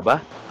idea ka na ba?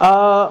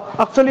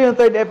 Actually, yung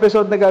third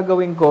episode na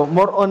gagawin ko,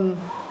 more on,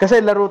 kasi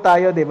laro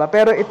tayo, di ba?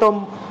 Pero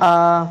ito,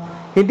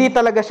 hindi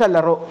talaga siya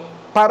laro.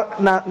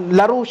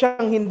 Laro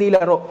siyang hindi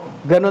laro.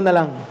 Ganun na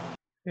lang.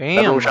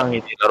 Laro siyang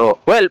hindi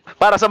laro. Well,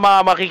 para sa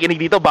mga makikinig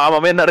dito, baka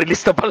mamaya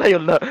na-release na pala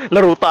yung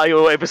laro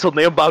tayo episode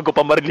na yun bago pa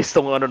ma-release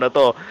tong na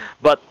to.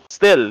 But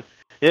still,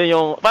 yun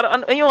yung, para,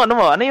 ano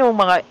yung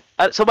mga,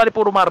 so bali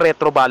puro mga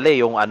retro bale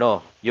yung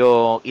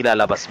yung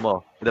ilalabas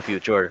mo in the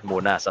future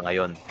muna sa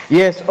ngayon.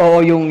 Yes,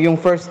 yung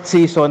first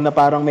season na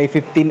parang may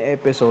 15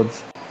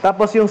 episodes.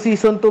 Tapos yung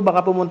season 2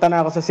 baka pumunta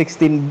na ako sa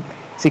 16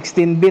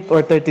 16-bit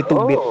or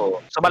 32-bit.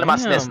 So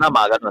malamang SNES na,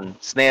 mga ganun.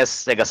 SNES,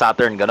 Sega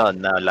Saturn,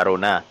 ganun, na laro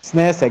na.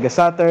 SNES, Sega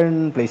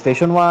Saturn,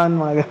 PlayStation 1,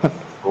 mga ganun.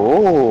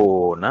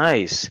 Oh,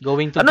 nice.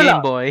 Going to Ano Game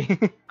lang? Boy.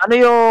 Ano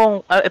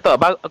yung, ito,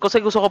 kasi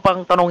gusto ko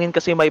pang tanungin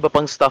kasi may iba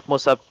pang stuff mo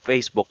sa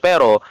Facebook,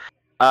 pero,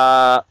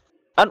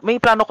 may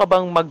plano ka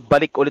bang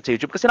magbalik ulit sa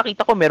YouTube? Kasi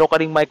nakita ko meron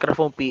ka ring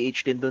microphone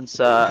PH din dun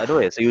sa,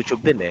 sa YouTube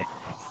din eh.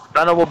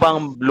 Plano mo bang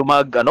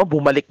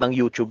bumalik ng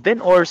YouTube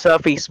din or sa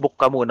Facebook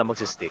ka muna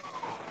magsistick?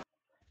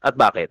 At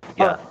bakit?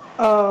 Yeah.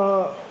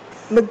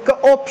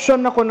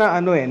 Nagka-option ako na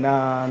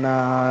na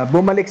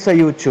bumalik sa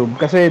YouTube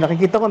kasi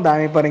nakikita ko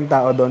dami pa ring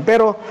tao doon.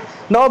 Pero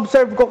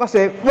na-observe ko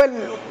kasi,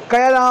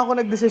 kaya lang ako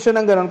nagdesisyon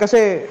ng gano'n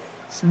kasi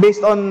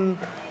based on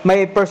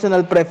my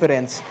personal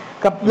preference.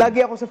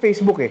 Lagi ako sa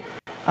Facebook eh.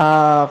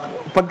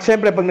 Pag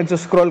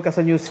nagsuscroll ka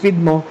sa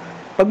newsfeed mo,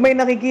 pag may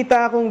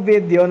nakikita akong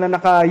video na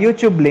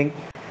naka-YouTube link,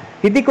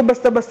 hindi ko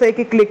basta-basta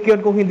i-click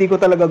yun kung hindi ko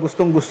talaga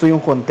gustong-gusto yung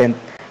content.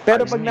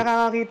 Pero pag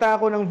nakakita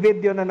ako ng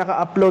video na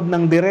naka-upload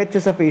ng diretso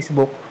sa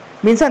Facebook,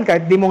 minsan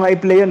kahit di mo nga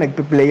i-play yun,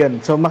 nagpi-play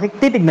yun. So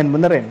titignan mo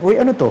na rin. Uy,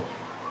 ano to?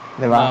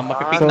 Diba?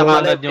 Mapipik na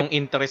kagad yung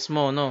interest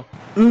mo, no?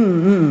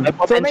 May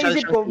potential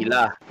naisip siyang sila.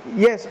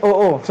 Yes,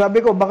 oo. Sabi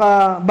ko,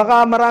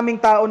 baka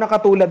maraming tao na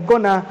katulad ko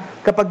na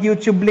kapag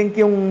YouTube link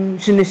yung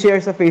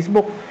sinishare sa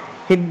Facebook,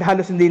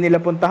 halos hindi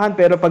nila puntahan.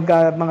 Pero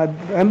pagka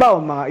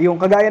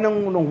yung kagaya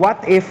ng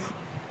what if,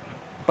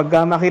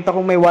 pagka makita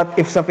kong may what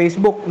if sa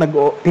Facebook,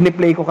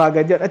 piniplay ko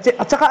kagad yan.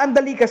 At saka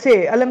andali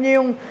kasi, alam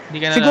niyo yung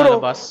hindi ka na siguro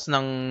lalabas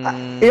ng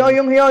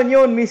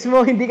yun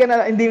mismo, hindi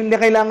na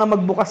kailangan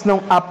magbukas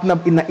ng app na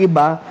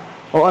iba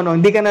o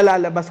hindi ka na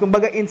lalabas.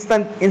 Kumbaga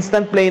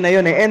instant play na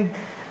yun eh. And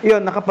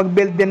yun,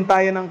 nakapag-build din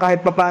tayo ng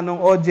kahit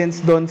papanong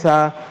audience doon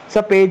sa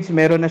page.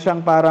 Meron na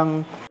siyang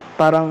parang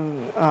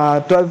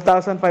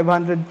 12,500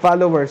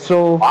 followers.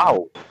 So,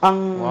 wow.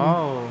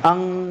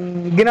 Ang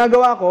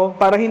ginagawa ko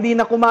para hindi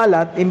na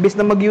kumalat, imbis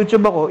na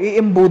mag-YouTube ako,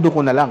 iimbudo ko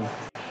na lang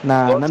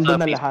na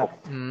nandun na lahat.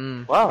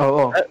 Wow.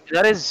 Oo.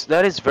 That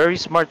is very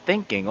smart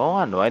thinking.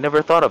 I never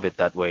thought of it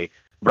that way.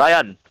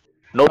 Brian,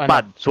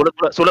 notepad.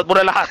 Sulat mo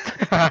na lahat.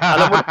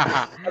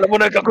 alam mo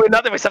na gagawin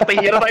natin. May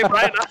sakting hira tayo,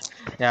 Brian.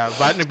 Yeah,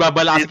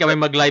 nagbabala kasi kami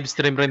mag-live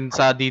stream rin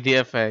sa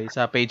DDF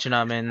sa page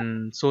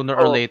namin sooner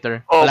or later.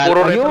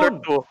 Puro Red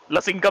Alert 2.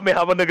 Lasing kami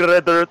habang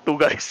nagre-Red Alert 2,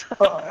 guys.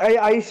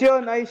 Ayos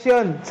yun.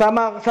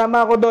 Sama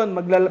ako doon.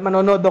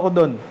 Manonood ako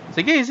doon.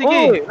 Sige.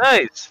 Oh,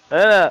 nice.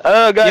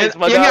 Guys,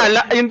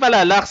 yun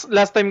pala,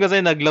 last time kasi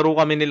naglaro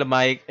kami nila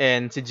Mike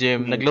and si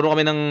Jim. Naglaro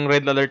kami ng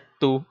Red Alert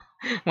 2.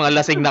 Mga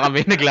lasing na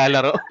kami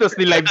naglalaro. Tapos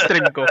ni-live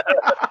stream ko.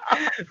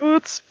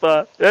 Oops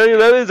pa.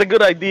 That is a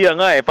good idea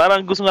nga eh.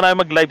 Parang gusto nga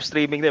namin mag-live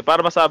streaming din.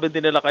 Para masabi din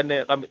nila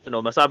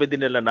masabi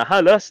din nila na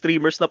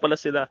streamers na pala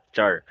sila.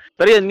 Char.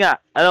 Pero yun nga,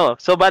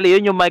 so bali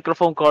yun yung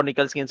Mikerapphone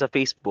Chronicles ngayon sa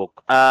Facebook.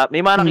 May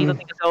mga nakita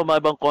din kasi ako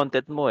mga ibang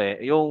content mo eh.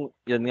 Yun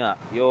nga,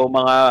 yung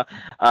mga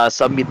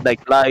sa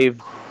Midnight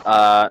Live,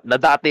 na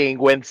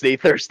dating Wednesday,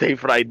 Thursday,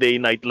 Friday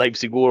night live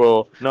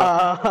siguro, no?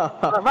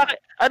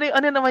 Bakit?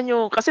 Ano naman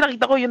yung, kasi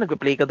nakita ko yun,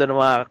 nag-play ka doon ng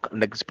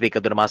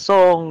mga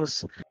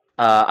songs.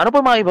 Ano pa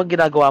mga ibang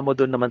ginagawa mo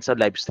doon naman sa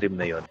live stream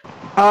na yun?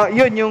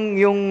 Yun,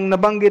 yung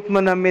nabanggit mo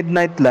na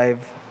Midnight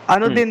Live,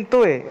 din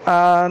to eh.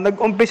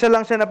 Nag-umpisa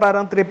lang siya na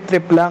parang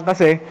trip-trip lang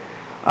kasi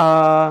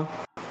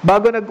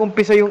bago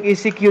nag-umpisa yung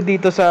ECQ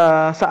dito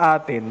sa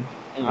atin,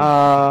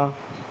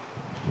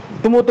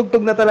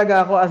 tumutugtog na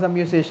talaga ako as a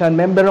musician.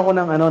 Member ako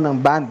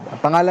ng band. Ang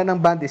pangalan ng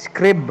band is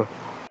Crib.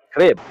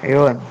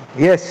 Ayun.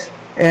 Yes.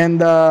 And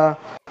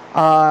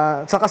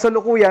sa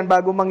kasalukuyan,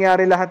 bago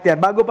mangyari lahat yan,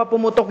 bago pa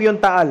pumutok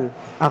yung Taal,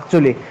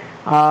 actually,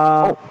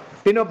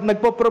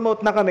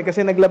 nagpo-promote na kami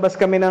kasi naglabas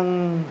kami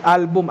ng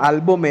album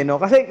no?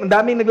 Kasi ang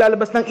daming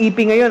naglalabas ng EP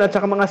ngayon at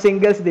saka mga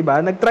singles, di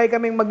ba? Nag-try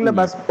kaming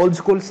maglabas old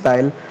school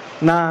style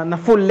na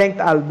full-length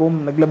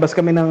album. Naglabas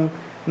kami ng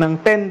 10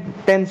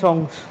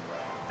 songs.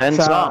 10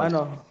 songs?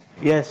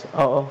 Yes,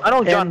 oo.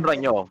 Anong genre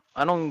nyo?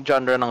 Anong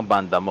genre ng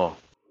banda mo?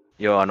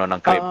 Yung ng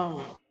Crib?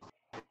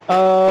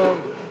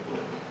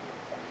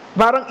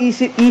 Parang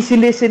easy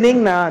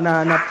listening na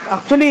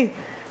actually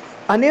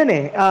yun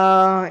eh,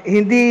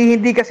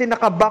 hindi kasi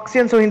naka-box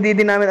yan, so hindi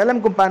din namin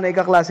alam kung paano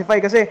i-classify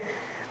kasi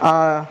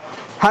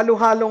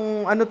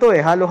halo-halong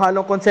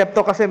halo-halong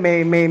konsepto kasi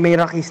may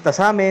rockista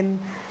sa amin,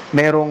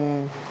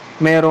 merong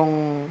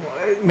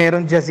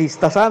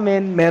jazzista sa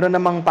amin, meron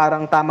namang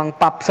parang tamang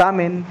pop sa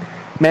amin,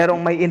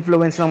 merong may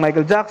influence ng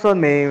Michael Jackson,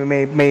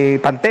 may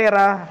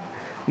Pantera,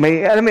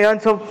 alam mo yun,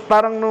 so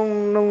parang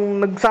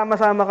nung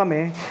nagsama-sama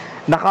kami,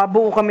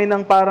 nakabuo kami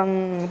ng parang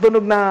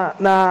tunog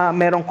na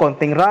merong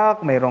konting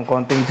rock, merong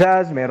konting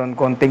jazz, merong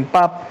konting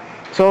pop.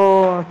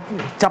 So,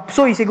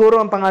 chapsuy siguro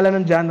ang pangalan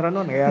ng genre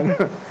nun.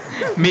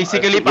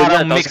 Basically,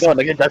 parang mix.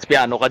 Naging jazz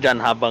piano ka dyan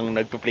habang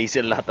nagpa-play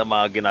sila lahat ng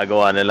mga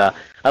ginagawa nila.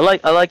 I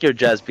like your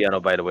jazz piano,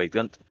 by the way.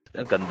 Ang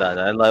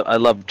ganda. I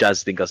love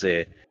jazz din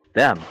kasi.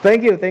 Damn.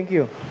 Thank you.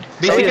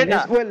 Basically,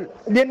 So,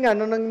 yun nga,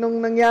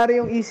 nung nangyari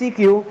yung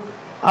ECQ,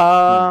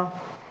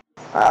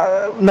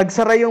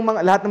 nagsara yung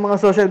lahat ng mga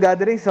social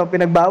gatherings, so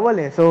pinagbawal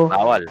eh.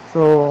 Bawal.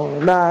 So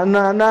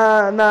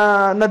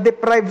na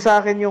deprive sa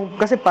akin yung,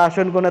 kasi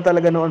passion ko na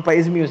talaga noon pa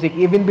is music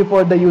even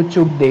before the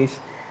YouTube days.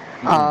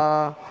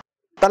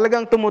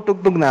 Talagang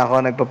tumutugtog na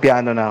ako,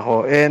 nagpa-piano na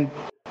ako. And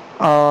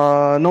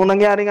nung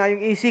nangyari nga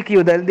yung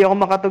ECQ, dahil di ako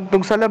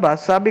makatugtog sa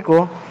labas, sabi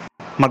ko,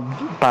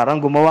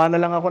 parang gumawa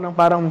na lang ako ng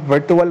parang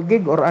virtual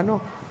gig or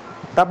ano.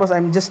 Tapos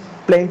I'm just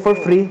playing for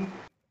free.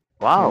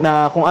 Wow.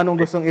 Na kung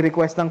anong gustong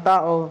i-request ng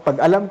tao, pag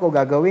alam ko,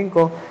 gagawin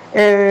ko.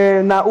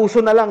 Nauso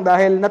na lang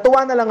dahil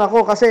natuwa na lang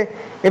ako kasi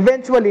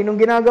eventually,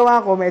 nung ginagawa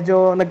ko,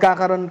 medyo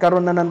nagkakaroon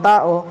na ng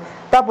tao.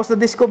 Tapos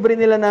na-discover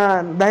nila na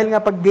dahil nga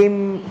pag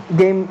game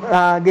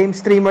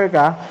streamer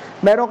ka,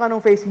 meron ka ng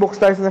Facebook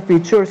stars na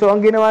feature. So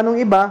ang ginawa nung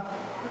iba,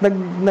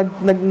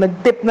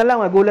 nag-tip na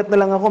lang, nagulat na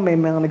lang ako, may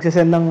mga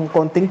nagsisend ng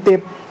konting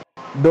tip.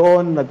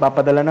 Doon,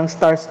 nagpapadala ng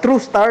stars, true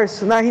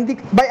stars, na hindi,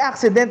 by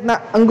accident,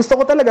 na ang gusto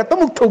ko talaga,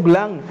 tumugtog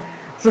lang.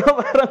 So,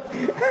 parang,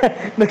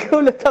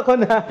 nagulat ako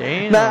na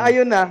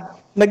ayun na,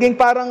 naging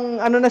parang,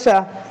 ano na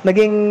siya,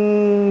 naging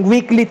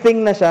weekly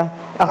thing na siya.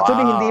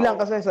 Actually, hindi lang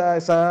kasi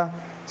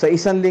sa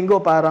isang linggo,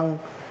 parang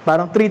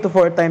 3 to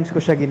 4 times ko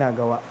siya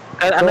ginagawa.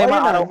 Ano yung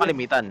mga araw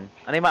kalimitan?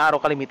 Ano yung mga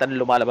araw kalimitan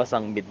lumalabas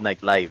ang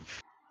Midnight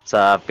Live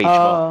sa page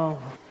mo?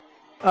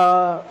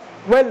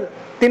 Well,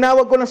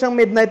 tinawag ko na siyang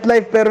Midnight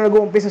Live pero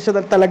nag-uumpisa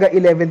siya talaga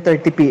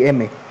 11:30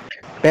 PM eh.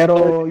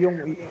 Pero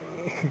yung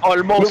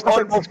almost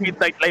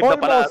Midnight Live na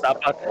pala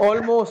dapat.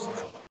 Almost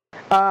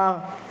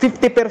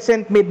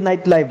 50%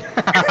 Midnight Live.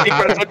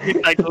 50%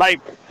 Midnight Live.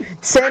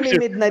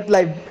 Semi-Midnight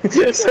Live.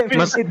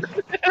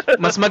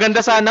 Mas maganda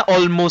sana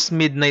almost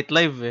Midnight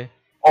Live eh.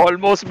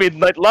 Almost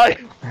Midnight Live.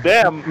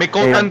 Damn. May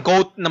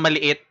quote-unquote na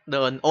maliit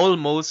doon.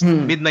 Almost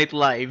Midnight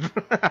Live.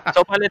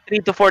 So, pala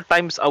 3 to 4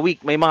 times a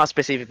week, may mga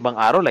specific bang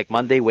araw? Like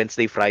Monday,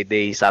 Wednesday,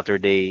 Friday,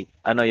 Saturday?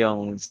 Ano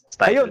yung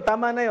style? Ayun,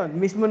 tama na yun.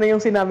 Mismo na yung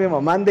sinabi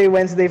mo. Monday,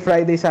 Wednesday,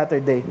 Friday,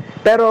 Saturday.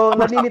 Pero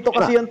nalilito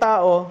kasi yung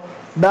tao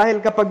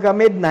dahil kapag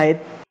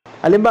midnight,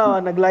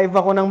 halimbawa, nag-live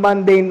ako ng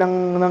Monday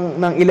ng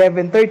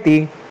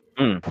 11:30,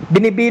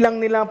 binibilang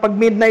nila pag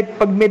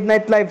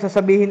midnight live,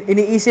 sasabihin,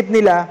 iniisip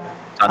nila,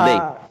 Sunday.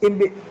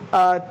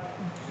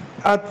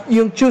 At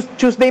yung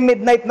Tuesday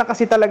midnight na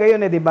kasi talaga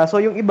yun eh, di ba? So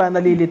yung iba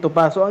nalilito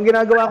pa. So ang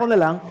ginagawa ko na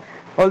lang,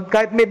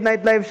 kahit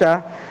midnight live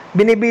siya,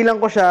 binibilang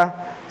ko siya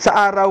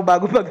sa araw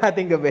bago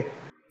maghating gabi.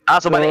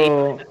 So bali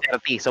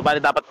 8:30. So bali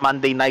dapat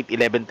Monday night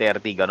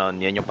 11:30 ganon.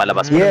 Yan yung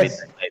palabas mo na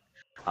midnight night.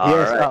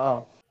 Yes,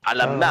 oo.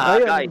 Alam na,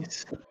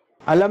 guys.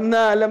 Alam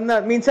na.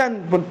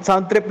 Minsan,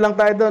 sound trip lang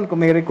tayo doon. Kung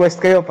may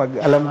request kayo, pag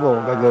alam ko,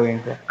 gagawin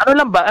ko. Ano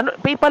lang ba?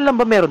 PayPal lang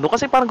ba meron doon?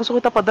 Kasi parang gusto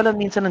ko itapadala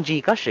minsan ng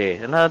GCash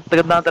eh.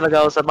 Natagad na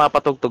talaga ako sa mga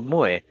patugtog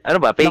mo eh.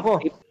 Ano ba?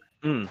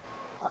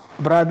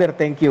 Brother,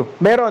 thank you.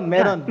 Meron.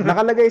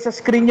 Nakalagay sa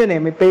screen yun eh.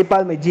 May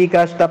PayPal, may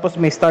GCash, tapos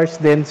may stars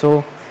din.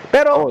 So,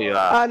 pero,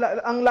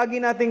 ang lagi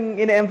nating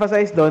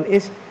ine-emphasize doon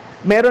is,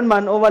 meron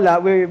man o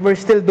wala, we're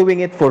still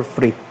doing it for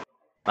free.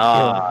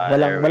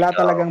 Wala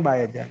talagang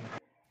bayad yan.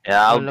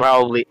 Yeah, I'll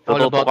probably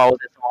tututok ako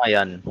sa mga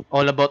yan.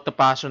 All about the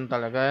passion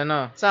talaga,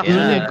 ano? Sa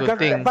akin, good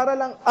thing. Para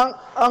lang,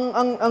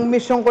 ang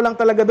mission ko lang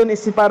talaga doon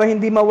is para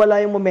hindi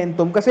mawala yung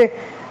momentum. Kasi,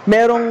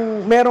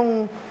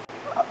 merong,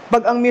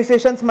 pag ang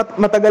musicians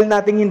matagal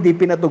nating hindi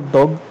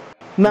pinatugtog,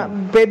 na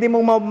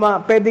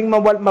pwedeng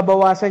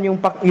mabawasan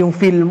yung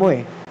feel mo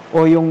eh.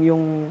 O yung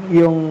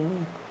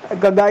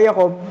kagaya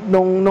ko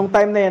nung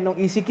time na yan, nung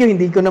ECQ,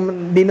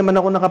 hindi naman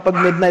ako nakapag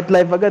midnight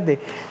live agad eh.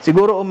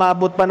 Siguro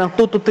umabot pa ng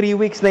 2 to 3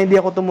 weeks na hindi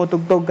ako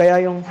tumutugtog,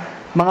 kaya yung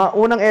mga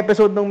unang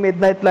episode ng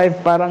midnight live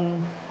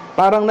parang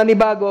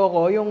nanibago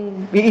ako,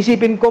 yung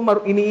iniisip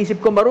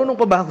ko marunong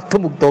pa ba ako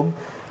tumugtog?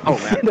 Oh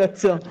man.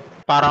 So,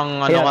 parang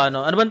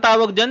ano bang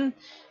tawag diyan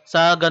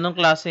sa ganong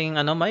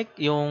klaseng Mike,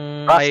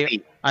 yung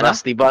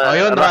Rusty ba?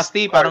 Ayun,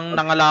 Rusty, parang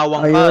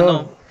nangalawang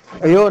ka,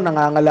 Ayun,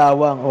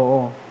 nangangalawang,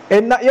 oo.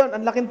 Yun,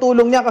 ang laking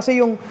tulong niya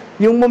kasi yung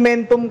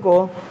momentum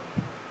ko,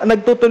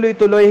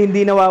 nagtutuloy-tuloy,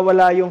 hindi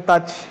nawawala yung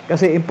touch.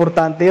 Kasi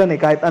importante yun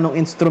eh, kahit anong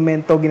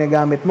instrumento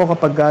ginagamit mo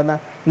kapag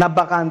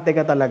nabakante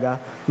ka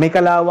talaga, may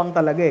kalawang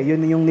talaga eh.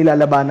 Yun yung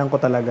nilalabanan ko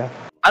talaga.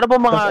 Ano ba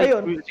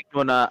mga music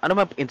mo ano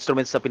mga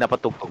instruments na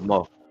pinapatugtog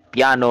mo?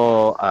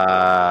 Piano,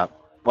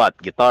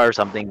 guitar,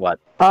 something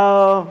what?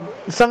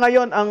 Sa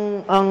ngayon,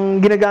 ang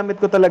ginagamit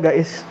ko talaga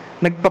is,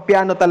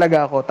 nagpa-piano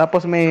talaga ako.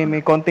 Tapos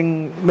may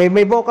konting,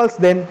 may vocals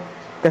din.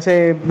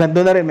 Kasi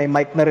nandun na rin, may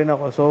mic na rin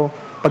ako. So,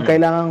 pag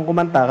kailangan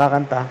kumanta,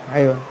 kakanta.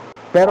 Ayun.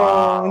 Pero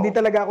hindi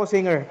talaga ako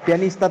singer.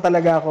 Pianista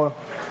talaga ako.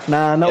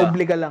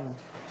 Naobliga lang.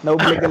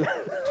 Naobliga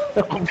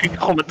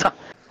kumanta.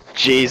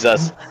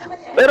 Jesus.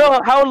 Pero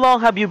how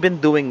long have you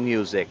been doing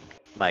music,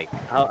 Mike?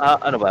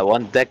 Ano ba?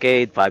 1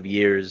 decade, 5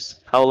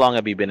 years? How long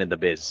have you been in the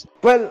biz?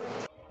 Well,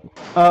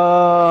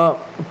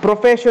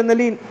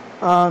 professionally,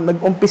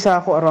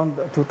 nag-umpisa ako around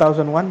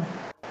 2001.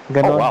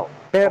 Ganon. Oh, wow.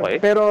 Okay.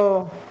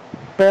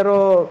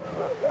 Pero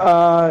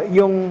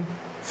yung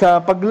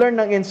sa pag-learn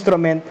ng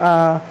instrument,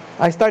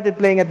 I started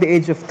playing at the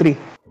age of 3.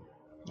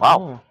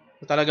 Wow.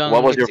 Talagang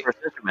what was your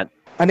first instrument?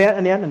 Ano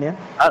yan?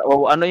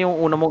 Ano yung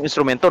una mong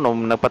instrumento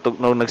nung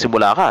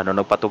nagsimula ka, nung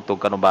nagpatugtog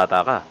ka nung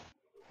bata ka?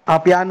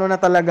 Piano na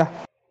talaga.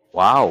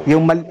 Wow.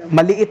 Yung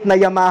maliit na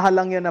Yamaha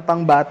lang yun na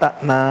pang bata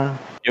na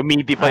Yung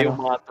MIDI pa yung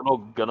mga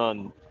tunog,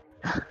 ganon.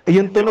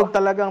 yung tunog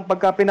talagang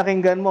pagka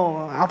pinakinggan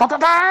mo,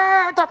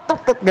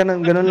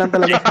 ganun lang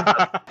talaga.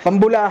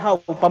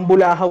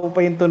 Pambulahaw pa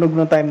yung tunog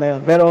ng time na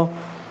yun. Pero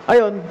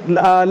ayun,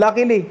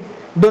 luckily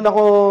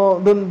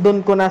doon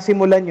ko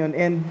nasimulan yun,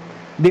 and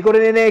di ko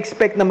rin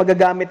ina-expect na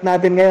magagamit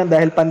natin ngayon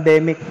dahil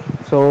pandemic.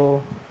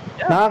 So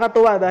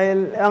nakakatuwa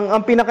dahil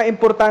ang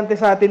pinaka-importante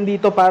sa atin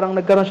dito, parang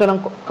nagkaroon siya ng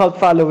cult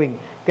following.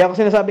 Kaya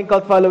ako sinasabing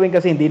cult following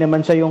kasi hindi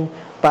naman siya yung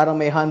parang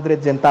may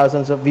hundreds and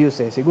thousands of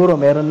views eh. Siguro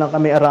meron lang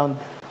kami around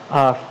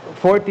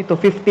 40 to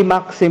 50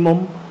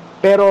 maximum,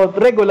 pero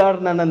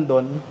regular na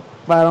nandun.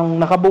 Parang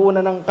nakabuo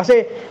na ng,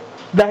 kasi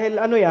dahil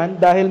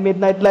dahil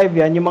midnight live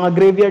yan, yung mga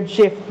graveyard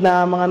shift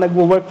na mga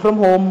nagwo-work from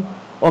home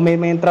o may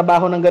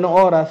trabaho ng ganong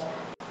oras,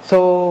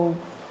 so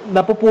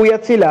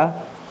napupuyat sila.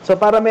 So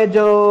para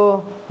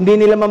medyo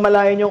hindi nila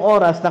mamalayan yung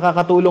oras,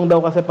 nakakatulong daw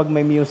kasi pag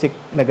may music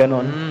na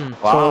ganon.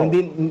 Wow. So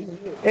hindi,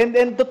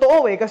 and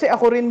totoo kasi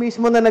ako rin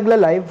mismo na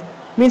nagla-live.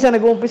 Minsan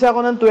nag-uumpisa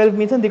ako ng 12,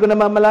 minsan hindi ko na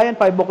mamalayan,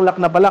 5 o'clock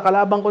na pala,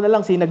 kalabang ko na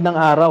lang sinag ng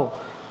araw.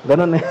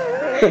 Ganon eh.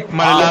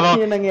 Malalaman.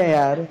 Yun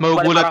nangyayari.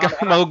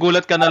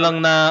 Magugulat ka na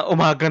lang na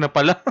umaga na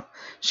pala.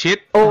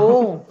 Shit.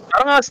 Oo.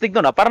 Parang astig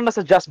nun, parang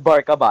nasa jazz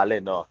bar ka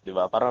bale, no? Di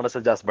ba? Parang nasa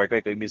jazz bar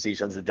ka, yung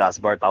musician sa jazz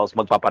bar, tapos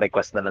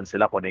magpaparequest na lang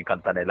sila kung ano yung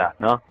kanta nila,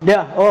 no?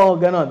 Yeah, oo,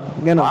 ganon.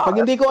 Pag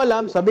hindi ko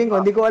alam, sabihin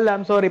ko, hindi ko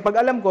alam, sorry. Pag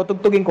alam ko,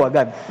 tugtugin ko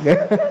agad.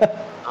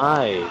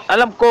 Ay,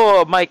 alam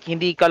ko, Mike,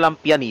 hindi ka lang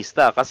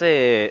pianista kasi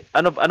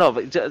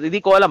hindi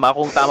ko alam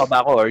kung tama ba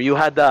ako, or you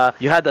had a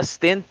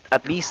stint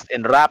at least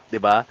in rap,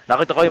 'di ba?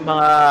 Nakita ko yung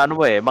mga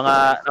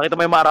nakita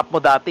mo yung mga rap mo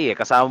dati eh.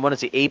 Kasama mo na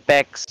si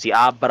Apex, si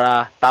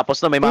Abra,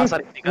 tapos may mga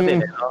sarili ka din,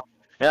 no?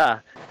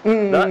 Yeah.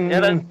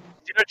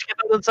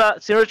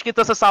 Sinearch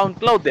kita sa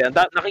SoundCloud eh.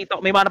 Nakita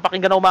ko may mga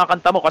napakinggan ako mga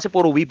kanta mo kasi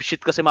puro weeb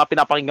shit kasi mga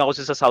pinapakinggan ko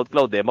sa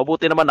SoundCloud eh.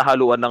 Mabuti naman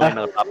nahaluan na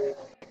ngayon ng rap.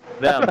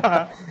 Damn.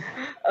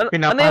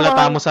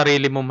 Pinapahalata mo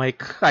sarili mo,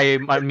 Mike, kay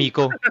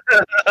Miko.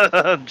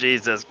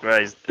 Jesus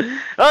Christ.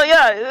 Oh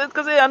yeah,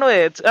 kasi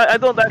I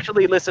don't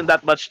actually listen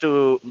that much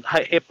to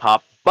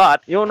hip-hop.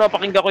 But, yung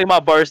napakinggan ko yung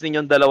mga bars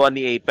ninyong dalawa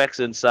ni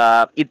Apex yun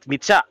sa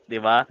Mitcha,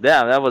 di ba?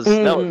 Damn, that was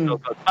so good.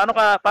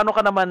 Paano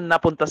ka naman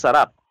napunta sa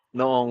rap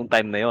noong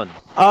time na yon?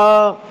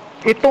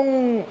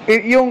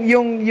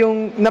 Yung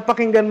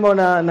napakinggan mo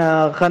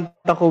na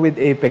kanta ko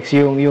with Apex,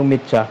 yung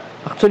Mitcha.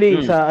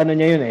 Actually, sa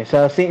niya yun eh,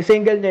 sa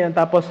single niya yun,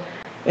 tapos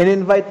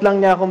in-invite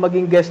lang niya ako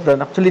maging guest doon.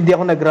 Actually, di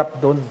ako nag-rap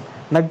doon.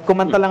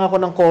 Nagkumanta lang ako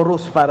ng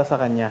chorus para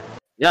sa kanya.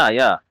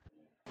 Yeah.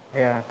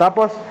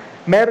 Tapos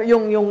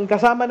yung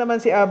kasama naman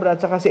si Abra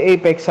at saka si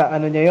Apex sa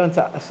niya yon,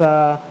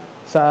 sa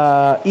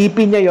EP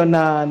niya yon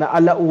na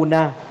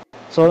Alauna.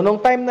 So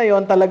nung time na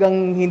yon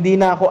talagang hindi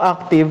na ako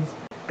active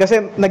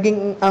kasi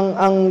naging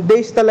ang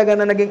days talaga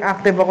na naging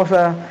active ako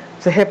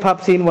sa hip hop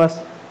scene was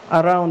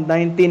around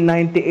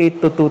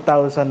 1998 to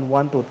 2001,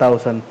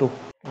 2002.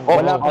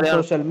 Wala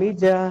akong social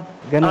media,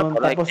 ganun.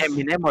 Like tapos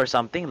Eminem or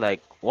something,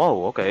 like,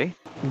 wow, okay.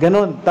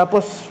 Ganun.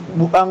 Tapos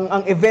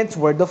ang events,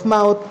 word of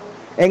mouth.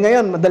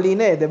 Ngayon, madali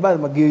na 'di ba?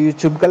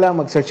 Mag-YouTube ka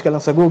lang, mag-search ka lang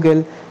sa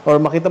Google, or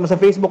makita mo sa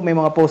Facebook may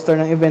mga poster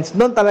ng events.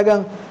 Doon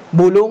talagang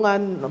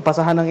bulungan,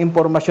 pasahan ng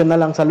impormasyon na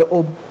lang sa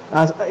loob.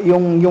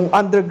 Yung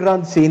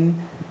underground scene,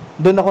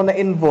 doon ako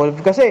na-involve.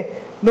 Kasi,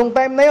 nung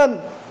time na yon,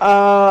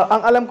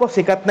 ang alam ko,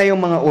 sikat na yung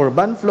mga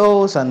Urban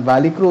Flow, Sun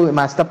Valley Crew,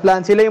 Master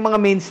Plan. Sila yung mga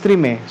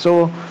mainstream eh.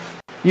 So,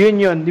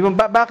 yun. Di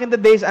ba, back in the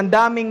days, ang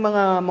daming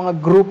mga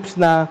groups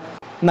na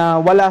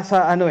wala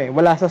sa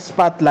wala sa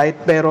spotlight,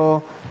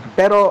 pero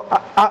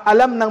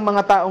alam ng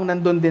mga taong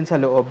nandun din sa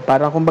loob.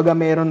 Parang kumbaga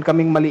meron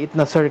kaming maliit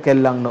na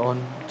circle lang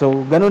noon.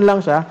 So, ganun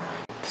lang siya.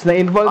 Tapos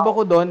na-involve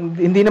ako doon.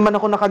 Hindi naman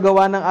ako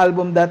nakagawa ng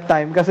album that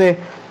time kasi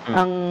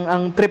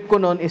ang trip ko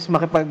noon is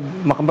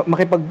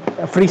makipag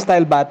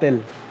freestyle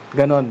battle.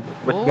 Ganon.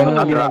 Ganon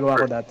ang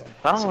ginagawa ko dati.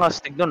 Parang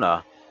ngastig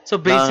doon So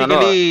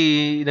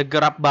basically,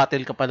 nag-rap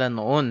battle ka pala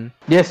noon.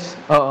 Yes,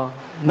 oo.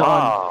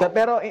 Noon. Wow.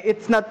 Pero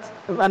it's not,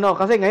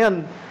 kasi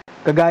ngayon,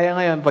 kagaya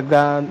ngayon, pag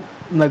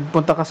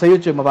nagpunta ka sa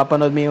YouTube,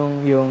 mapapanood mo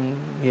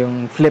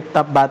yung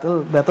flip-top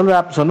battle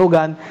rap,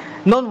 sunugan.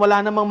 Noon,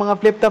 wala namang mga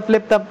flip-top.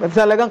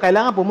 Talagang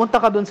kailangan pumunta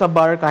ka doon sa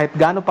bar, kahit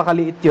gaano pa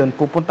kaliit yun,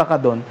 pupunta ka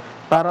doon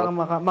para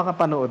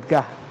makapanood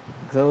ka.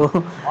 So,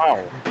 wow.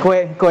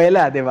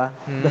 Kuwela, di ba?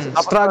 The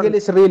struggle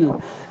is real.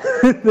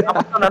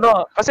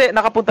 Kasi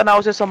nakapunta na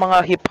ako sa mga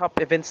hip-hop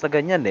events na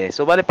ganyan eh.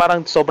 So, bali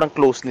parang sobrang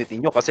close-knit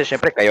inyo kasi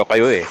syempre kayo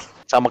eh.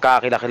 Sa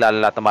magkakakilala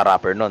lahat ng mga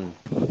rapper nun.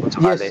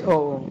 Yes,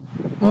 oo.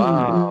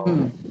 Wow.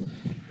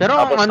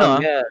 Pero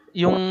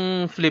yung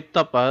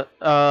flip-top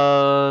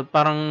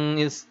parang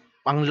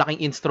ang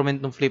laking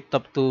instrument ng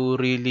flip-top to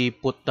really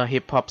put the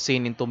hip-hop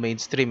scene into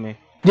mainstream eh.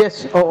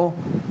 Yes, oo.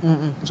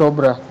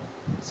 Sobra.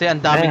 Kasi ang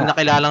daming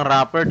nakilalang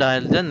rapper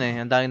dahil dyan eh.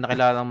 Ang daming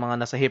nakilalang mga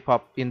nasa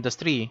hip-hop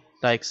industry.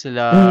 Like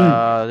sila,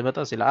 di ba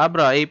to? Sila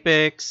Abra,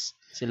 Apex,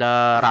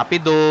 sila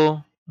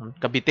Rapido,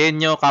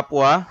 Kabitenyo,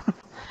 kapwa.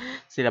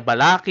 Sila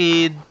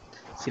Balakid,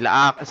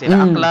 sila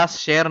Aklas,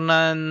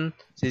 Shernan,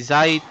 si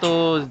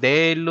Zaito,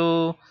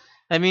 Delo.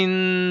 I mean,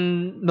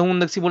 nung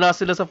nagsimula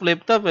sila sa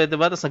Flip Top,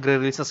 diba? Tapos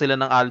nagre-release na sila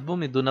ng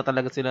album, doon na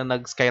talaga sila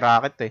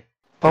nag-skyrocket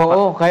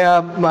Oo,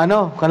 kaya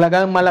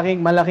talagang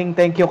malaking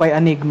thank you kay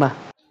Enigma.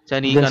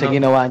 Doon sa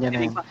ginawa niya na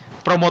yun.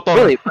 Promotor.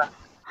 Really?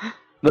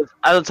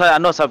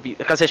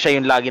 Kasi siya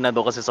yung lagi na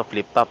doon kasi sa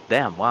Flip Top.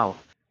 Damn, wow.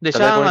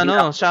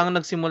 Siya ang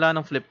nagsimula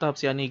ng Flip Top,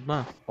 si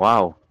Enigma.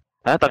 Wow.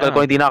 Tagal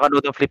ko hindi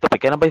nakanood ng Flip Top.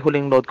 Kaya na ba yung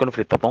huling nood ko ng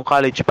Flip Top? Nung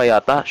college pa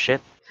yata. Shit.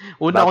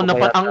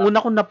 Ang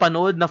una kong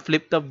napanood na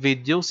Flip Top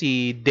video,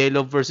 si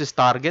Delo versus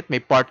Target.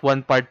 May part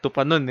 1, part 2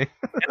 pa nun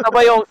Ito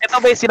ba yung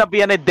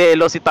sinabihan ni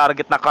Delo si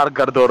Target na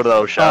cargador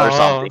daw siya or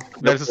something?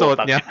 Dahil sa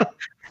suot niya.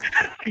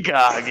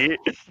 Gagi.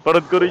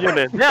 Parod ko rin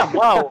yun Yeah,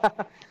 wow.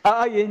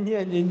 Yun.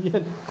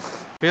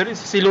 Pero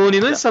si Looney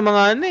nun sa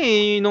mga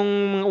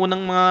nung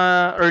unang mga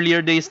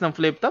earlier days ng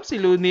Flip Top, si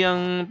Looney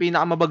ang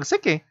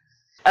pinakamabagsik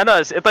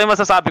Ito yung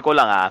masasabi ko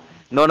lang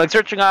No,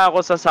 nag-search nga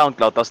ako sa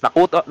SoundCloud tapos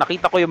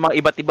nakita ko yung mga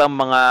iba't ibang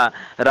mga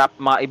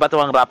iba't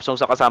ibang rap songs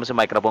sa kasama si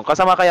Mikerapphone.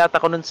 Kasama kaya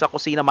ko nun sa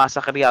Kusina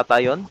Massacre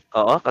yata yun.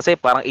 Oo, kasi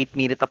parang 8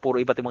 minute na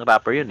puro iba't ibang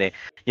rapper yun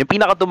Yung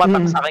pinaka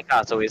tumatak sa akin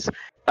kaso is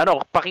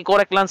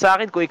paki-correct lang sa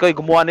akin kung ikaw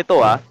yung gumawa nito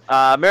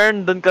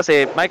meron dun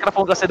kasi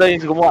Mikerapphone kasi daw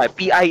yung gumawa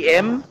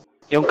PIM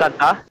yung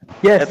kanta.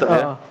 Yes.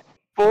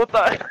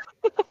 Puta.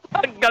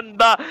 Ang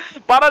ganda.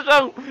 Para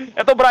siyang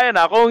ito Brian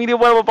kung hindi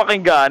mo na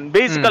mapakinggan,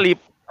 basically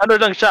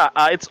lang siya,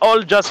 it's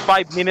all just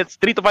 5 minutes,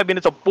 3 to 5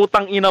 minutes of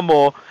putang ina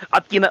mo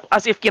at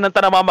as if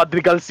kinanta na mga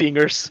madrigal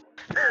singers.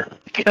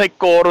 Like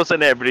chorus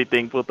and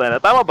everything, puta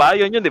na. Tama ba?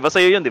 Yun, di ba?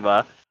 Sa'yo yun, di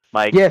ba,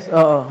 Mike? Yes,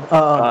 oo.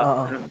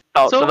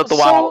 So,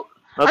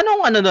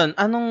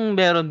 anong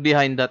meron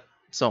behind that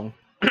song?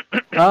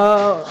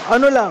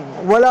 Wala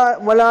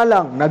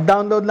lang.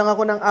 Nag-download lang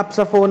ako ng app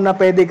sa phone na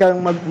pwede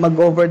kang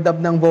mag-overdub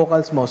ng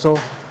vocals mo. So,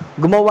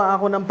 gumawa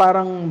ako ng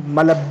parang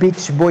mala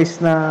Beach Boys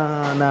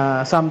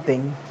na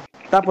something.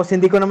 Tapos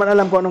hindi ko naman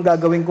alam kung anong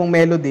gagawin kong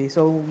melody.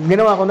 So,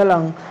 ginawa ko na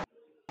lang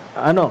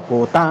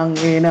putang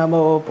ina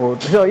mo.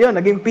 So, yun,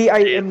 naging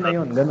PIM na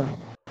yun, ganun.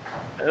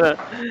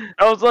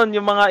 Also,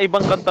 yung mga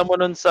ibang kanta mo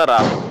nun sa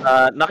rap,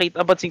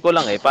 pansin ko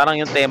lang parang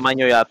yung tema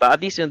nyo yata, at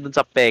least yun dun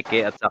sa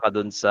Peke at saka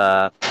dun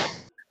sa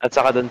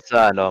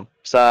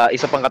sa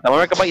isa pang kanta.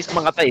 Meron ka pa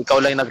isang kanta, ikaw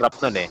lang yung nag-rap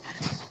nun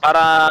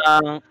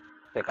Parang,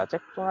 teka,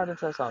 check ko nga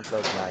dun sa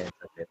SoundCloud na yun.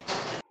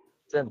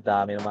 Ang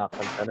dami ng mga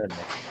kanta nun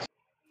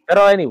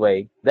Pero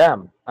anyway,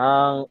 damn.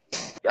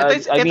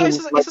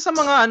 Isa sa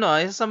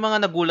mga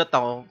nagulat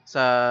ako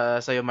sa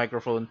iyo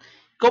Mikerapphone.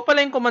 Ikaw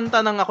pala yung kumanta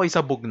ng Ako'y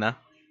Sabog Na.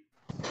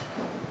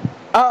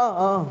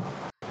 Oo.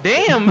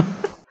 Damn.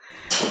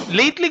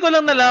 Lately ko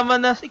lang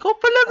nalaman na ikaw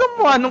pala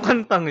gumawa nung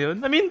kantang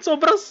 'yun. I mean,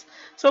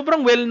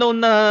 sobrang well-known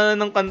na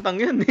ng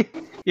kantang 'yun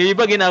Yung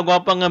iba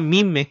ginagawa pa nga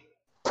meme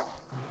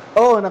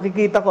Oo,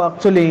 nakikita ko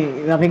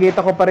actually.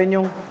 Nakikita ko pa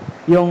rin yung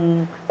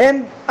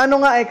and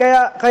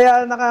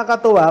kaya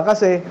nakakatuwa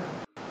kasi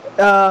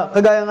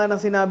kagaya nga ng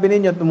sinabi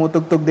ninyo,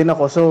 tumutugtog din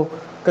ako. So,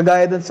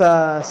 kagaya dun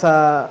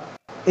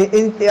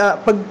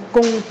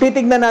kung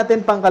titignan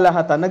natin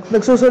pangkalahatan,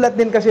 nagsusulat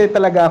din kasi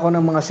talaga ako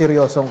ng mga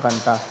seryosong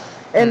kanta.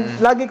 And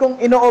lagi kong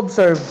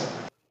ino-observe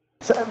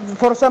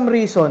for some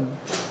reason,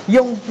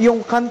 yung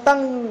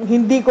kantang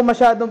hindi ko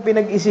masyadong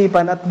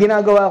pinag-isipan at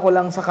ginagawa ko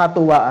lang sa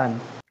katuwaan.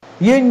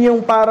 Yun yung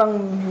parang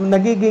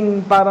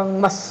nagiging parang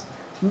mas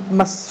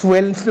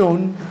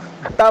well-known.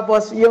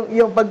 Tapos,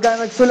 yung pagka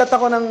nagsulat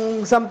ako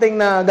ng something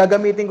na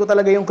gagamitin ko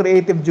talaga yung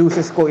creative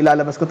juices ko,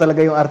 ilalabas ko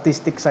talaga yung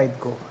artistic side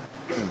ko.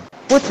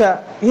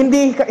 Putya,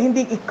 hindi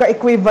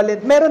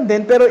ka-equivalent. Meron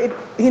din, pero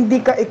hindi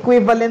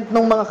ka-equivalent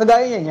ng mga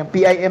kagaya niyan. Yung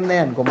PIM na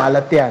yan,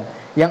 kumalat yan.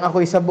 Yang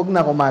Ako'y Sabog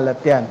Na,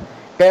 kumalat yan.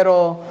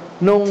 Pero,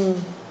 nung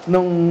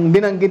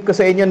binanggit ko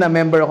sa inyo na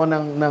member ako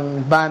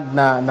ng band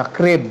na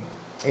Crib,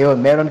 ayun,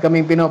 meron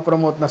kaming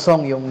pinopromote na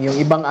song, yung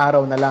Ibang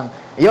Araw Na Lang.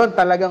 Ayun,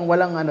 talagang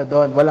walang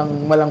doon,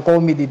 walang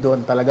comedy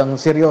doon, talagang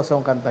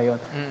seryosong kanta yon.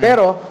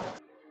 Pero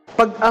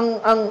pag ang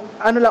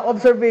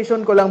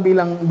observation ko lang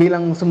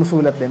bilang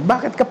sumusulat din.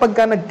 Bakit kapag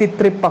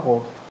nagtitrip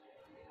ako,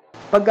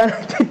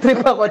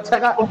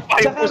 tsaka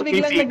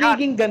biglang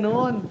nagiging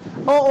ganoon.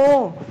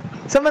 Oo.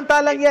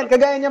 Samantalang yan,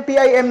 kagaya niyang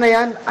PIM na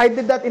yan, I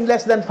did that in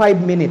less than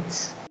 5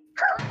 minutes.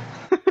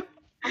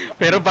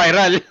 Pero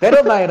viral.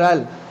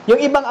 Yung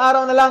Ibang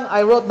Araw Na Lang,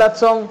 I wrote that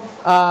song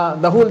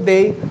the whole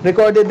day,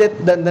 recorded it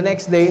the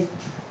next day,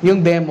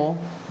 yung demo.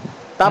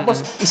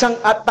 Tapos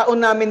taon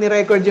namin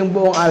ni-record yung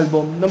buong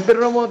album. Nung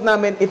promote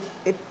namin,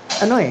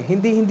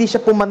 hindi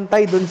siya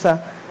pumantay doon sa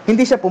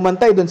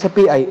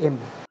PIM.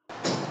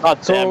 God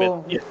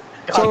damn it.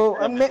 So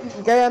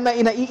kaya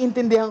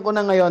naiintindihan ko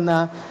na ngayon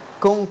na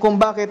kung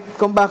bakit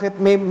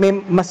may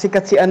mas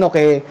sikat si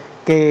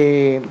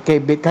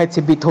kahit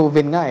si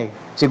Beethoven nga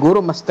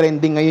Siguro mas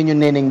trending ngayon yung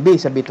Neneng B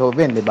sa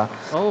Beethoven, di ba?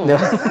 Oh.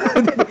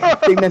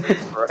 Tingnan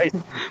Right.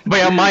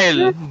 By a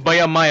mile. By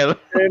a mile.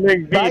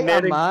 Neneng B, by a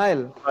Neneng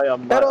mile. by a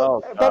mile. Pero Oh,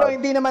 pero God.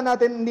 hindi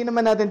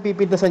naman natin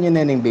pipitasan yung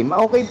Neneng Beam.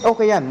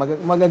 Okay yan.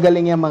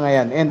 Magagaling yan mga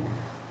yan.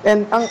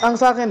 And ang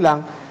sa akin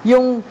lang,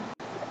 yung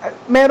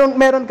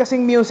meron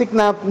kasing music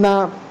na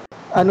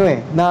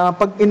na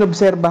pag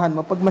inobserbahan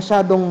mo, pag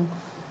masyadong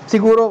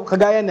siguro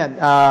kagaya niyan,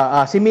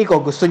 si Miko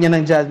gusto niya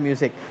ng jazz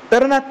music.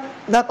 Pero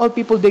not all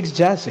people digs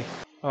jazz eh.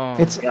 Oh.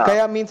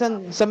 Kaya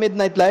minsan sa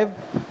Midnight Live,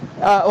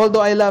 although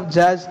I love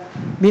jazz,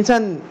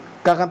 minsan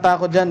kakanta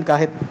ako diyan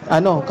kahit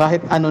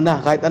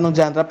anong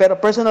genre. Pero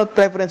personal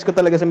preference ko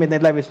talaga sa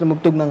Midnight Live is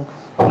tumugtog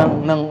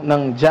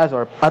ng jazz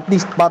or at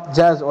least pop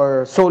jazz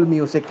or soul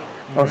music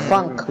or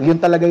funk.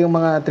 Yun talaga yung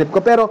mga trip ko.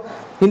 Pero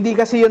hindi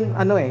kasi yun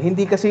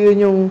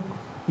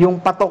yung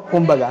patok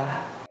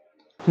kumbaga.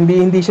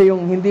 Hindi siya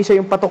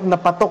yung patok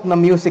na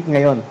music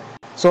ngayon.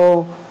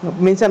 So,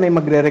 minsan may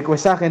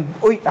magre-request sa akin,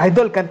 "Uy,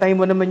 idol, kantahin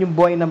mo naman yung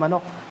Buhay na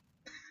Manok."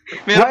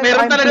 Meron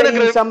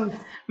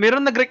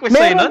nag-request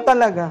sa'yo nun?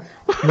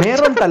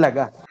 Meron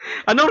talaga.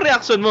 Anong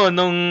reaction mo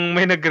nung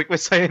may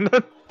nag-request sa'yo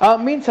nun?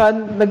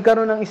 Minsan,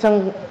 nagkaroon ng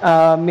isang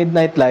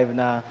Midnight Live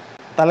na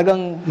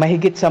talagang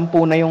mahigit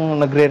 10 na yung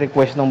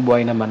nagre-request ng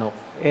Buhay na Manok.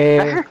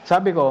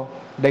 Sabi ko,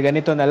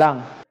 ganito na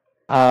lang.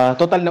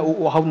 Total na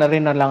uuhaw na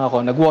rin na lang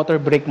ako. Nag-water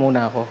break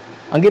muna ako.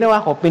 Ang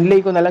ginawa ko, pinlay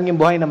ko na lang yung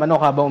Buhay na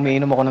Manok habang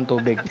umiinom ako ng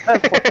tubig.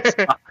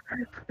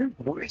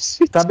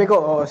 Sabi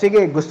ko,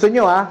 sige, gusto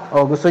nyo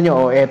gusto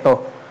nyo,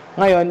 eto.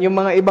 Ngayon, yung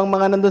mga ibang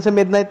mga nandun sa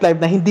Midnight Live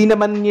na hindi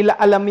naman nila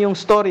alam yung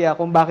storya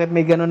kung bakit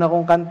may ganun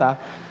akong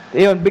kanta,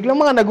 yun, biglang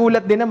mga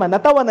nagulat din naman,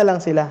 natawa na lang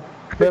sila.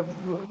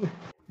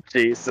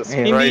 Jesus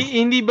Christ.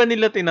 Hindi ba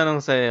nila tinanong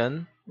sa'yo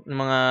yun?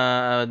 Mga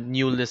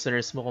new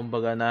listeners mo,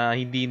 kumbaga, na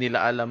hindi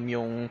nila alam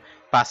yung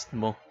past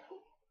mo?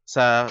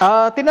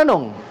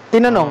 Tinanong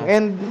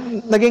and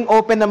naging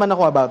open naman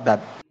ako about that.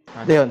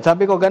 Ayun,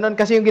 sabi ko ganun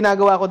kasi yung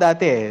ginagawa ko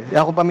dati eh.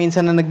 Ako pa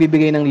minsan na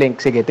nagbibigay ng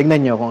link. Sige,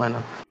 tingnan niyo kung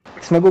ano.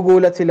 Tapos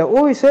magugulat sila,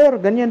 "Uy, sir,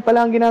 ganyan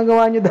pala ang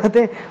ginagawa niyo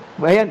dati."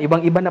 Ayan,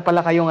 ibang-iba na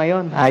pala kayo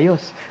ngayon.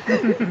 Ayos.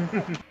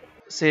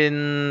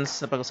 Since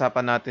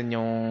napag-usapan natin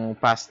yung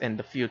past and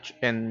the future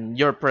and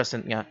your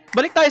present nga.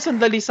 Balik tayo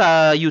sandali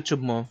sa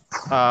YouTube mo.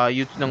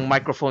 YouTube ng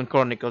Mikerapphone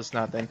Chronicles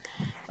natin.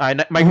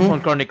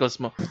 Mikerapphone Chronicles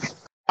mo.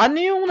 Ano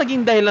yung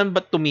naging dahilan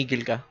ba't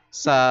tumigil ka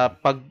sa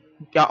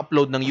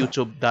pag-upload ng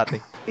YouTube dati?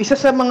 Isa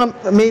sa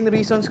mga main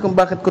reasons kung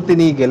bakit ko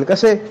tinigil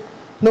kasi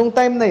nung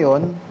time na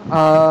yon,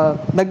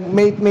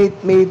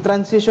 may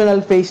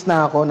transitional phase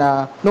na ako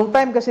na nung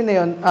time kasi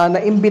na yon,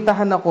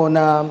 naimbitahan ako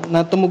na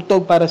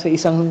tumugtog para sa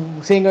isang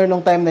singer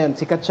nung time na yon.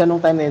 Sikat siya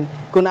nung time na yon.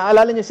 Kung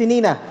naalala niyo si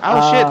Nina.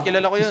 Shit,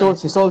 kilala ko yun.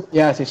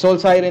 Si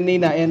Soul Siren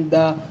Nina, and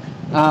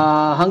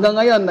hanggang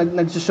ngayon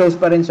nag-shows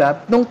pa rin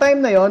siya. Nung time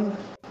na yon,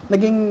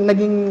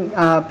 naging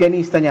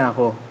pianista niya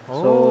ako.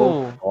 So,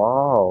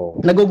 wow.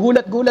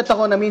 Nagugulat-gulat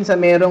ako na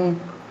minsan merong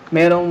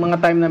mga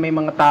time na may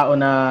mga tao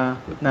na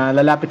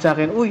lalapit sa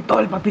akin, "Uy,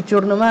 tol,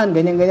 pa-picture naman,"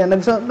 ganyan.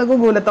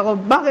 Nagugulat ako.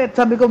 Bakit?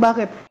 Sabi ko,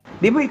 bakit?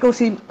 "Di ba ikaw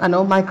si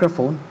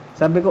Mikerapphone?"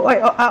 Sabi ko,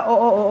 "Ay,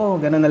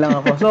 oo, ganun na lang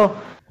ako."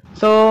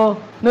 So,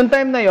 noong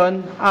time na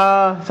yon,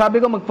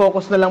 sabi ko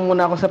mag-focus na lang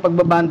muna ako sa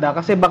pagbabanda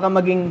kasi baka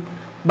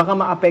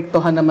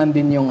maapektuhan naman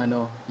din yung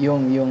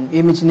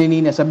image ni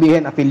Nina,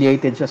 sabihin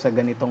affiliated siya sa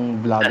ganitong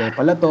vlogger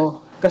pala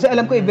to. Kasi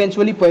alam ko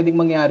eventually pwedeng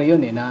mangyari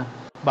yun na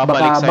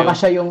baka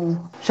siya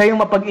yung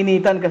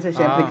mapag-initan kasi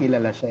syempre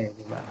kilala siya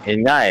di ba?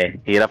 Yun nga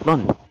hirap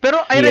nun.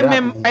 Pero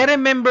I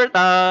remember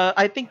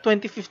I think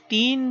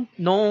 2015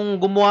 nung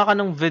gumawa ka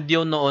ng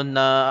video noon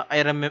na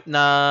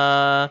na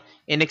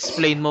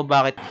in-explain mo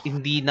bakit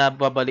hindi na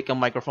babalik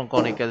ang Mikerapphone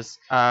Chronicles.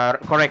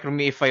 Correct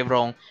me if I'm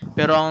wrong.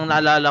 Pero ang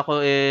naalala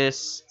ko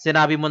is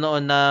sinabi mo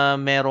noon na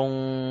merong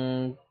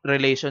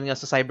relation nga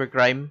sa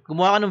cybercrime.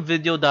 Gumawa ka ng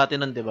video dati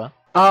nun, di ba?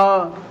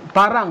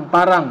 Parang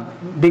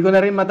di ko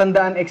na rin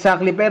matandaan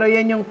exactly, pero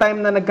yan yung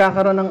time na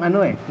nagkakaroon ng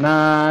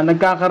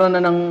nagkakaroon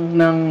na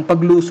ng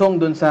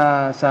paglusong doon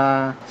sa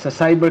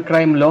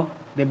cybercrime law,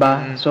 'di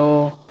ba?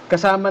 So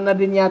kasama na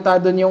din yata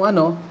doon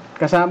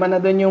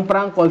yung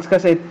prank calls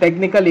kasi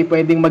technically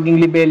pwedeng maging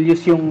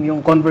libelous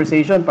yung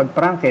conversation pag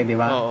prank 'di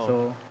ba?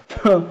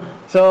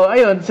 So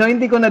ayun, so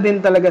hindi ko na din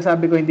talaga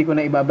hindi ko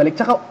na ibabalik.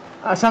 Tsaka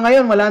sa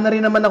ngayon, wala na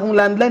rin naman akong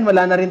landline,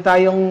 wala na rin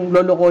tayong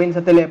lolokohin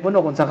sa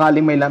telepono kung sakaling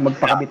may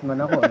magpakabit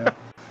man ako.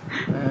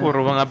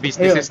 Puro mga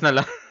businesses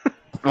na lang.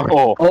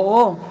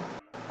 Oo,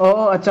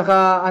 at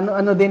saka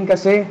ano din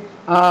kasi,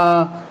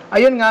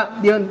 ayun nga,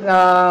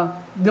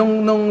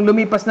 nung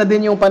lumipas na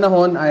din yung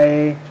panahon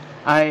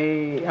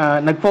ay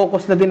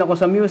nag-focus na din ako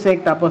sa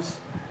music, tapos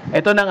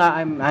eto na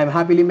nga, I'm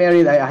happily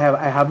married, I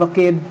have a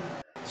kid.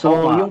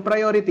 So, yung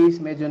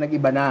priorities medyo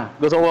nag-iba na.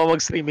 Gusto ko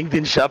mag-streaming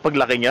din siya pag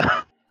laki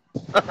niya.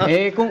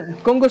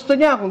 Kung gusto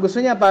niya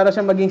para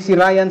siya maging si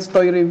Ryan's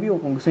Toy Review,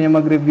 kung gusto niya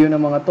mag-review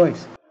ng mga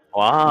toys.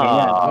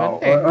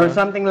 Wow. Or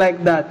something like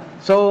that.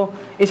 So,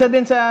 isa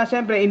din sa,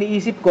 syempre,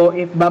 iniisip ko,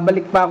 if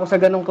babalik pa ako sa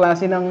ganong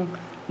klase ng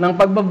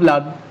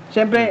pagbablog,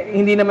 syempre,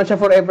 hindi naman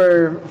siya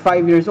forever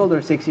 5 years old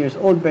or 6 years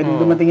old. Pwede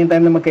dumating yung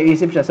time na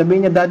magkaisip siya.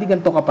 Sabihin niya, "Daddy,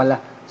 ganito ka pala."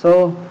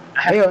 So,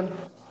 ayun.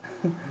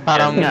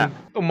 Parang Yes,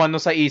 nga.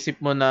 umano sa isip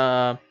mo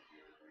na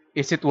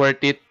is it worth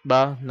it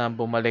ba na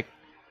bumalik?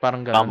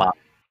 Parang gano'n. Tama.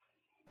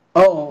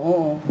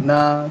 Oo.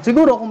 Na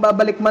siguro kung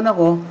babalik man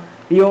ako,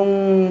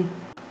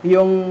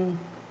 yung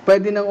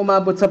pwede nang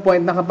umabot sa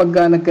point na kapag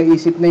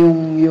nagkaisip na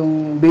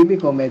yung baby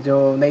ko,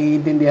 medyo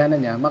naiintindihan na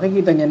niya,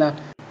 makikita niya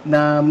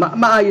na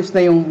maayos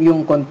na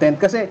yung content.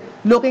 Kasi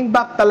looking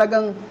back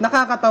talagang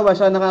nakakatawa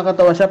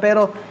siya,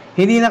 pero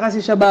hindi na kasi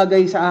siya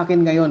bagay sa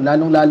akin ngayon,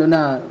 lalong-lalo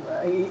na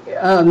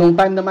nung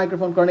time na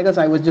Mikerapphone Chronicles,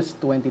 I was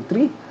just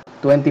 23,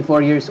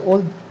 24 years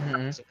old.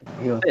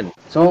 Yun.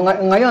 So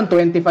ngayon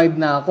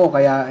 25 na ako,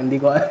 kaya hindi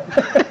ko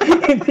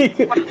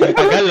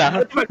Tagal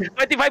ah.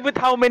 25 with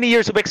how many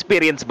years of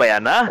experience ba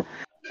yan, ha?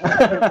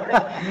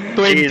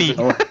 20.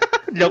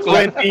 Joke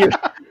lang.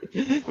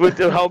 20 with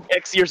how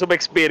X years of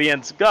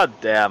experience. God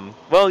damn.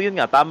 Well,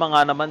 yun nga, tama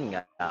nga naman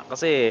nga.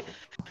 Kasi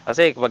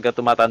kapag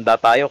tumatanda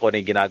tayo, kung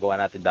ano yung ginagawa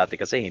natin dati,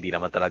 kasi hindi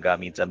naman talaga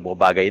minsan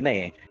bumabagay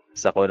na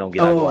sa kung anong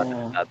ginagawa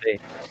natin dati.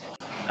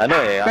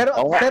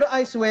 Pero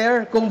I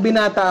swear, kung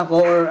binata ako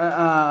or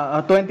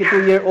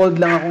 22-year-old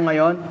lang ako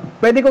ngayon,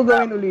 pwede ko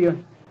gawin uli yun.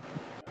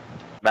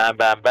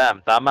 Bam.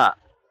 Tama.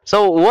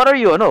 So, what are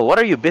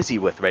you busy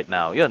with right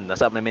now? Yun,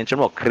 nasa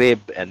na-mention mo, crib,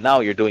 and now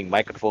you're doing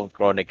Mikerapphone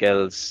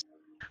Chronicles.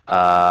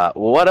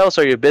 What else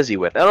are you busy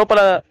with? Ano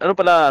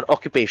pala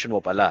occupation mo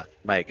pala,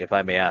 Mike, if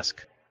I may ask?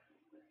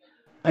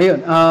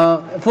 Ayun,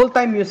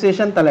 full-time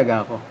musician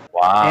talaga ako.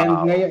 Wow. And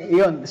ngayon,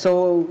 yun.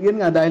 So,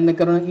 yun nga, dahil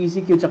nagkaroon ng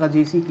ECQ tsaka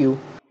GCQ,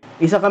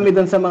 isa kami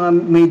doon sa mga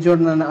major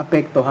na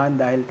naapektuhan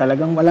dahil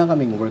talagang wala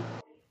kaming work.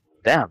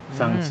 Damn.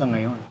 Sa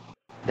ngayon.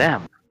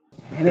 Damn.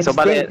 And it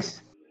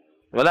stinks.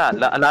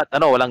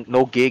 Walang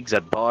no gigs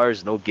at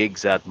bars, no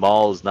gigs at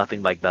malls,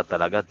 nothing like that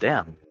talaga.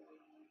 Damn.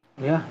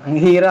 Yeah, ang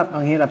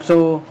hirap.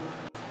 So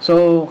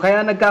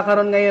kaya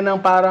nagkakaroon ngayon ng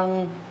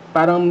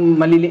parang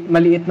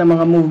maliit na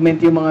mga movement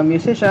yung mga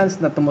musicians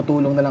na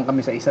tumutulong na lang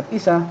kami sa isa't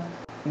isa.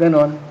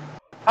 Ganon.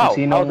 How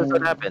does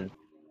that happen?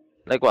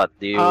 Like what?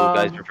 Do you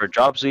guys refer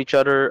jobs to each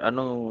other?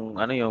 Ano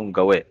yung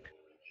gawe?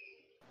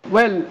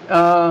 Well,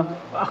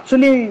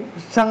 actually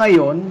sa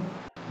ngayon,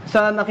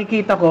 sa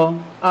nakikita ko,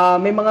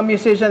 may mga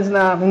musicians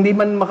na hindi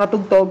man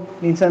makatugtog,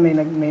 minsan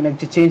may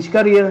nag-change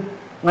career.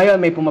 Ngayon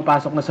may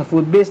pumapasok na sa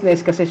food business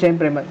kasi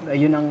syempre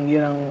yun ang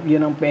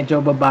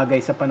medyo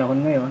babagay sa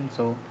panahon ngayon.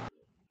 So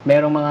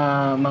merong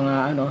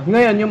mga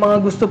ngayon yung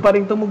mga gusto pa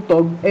ring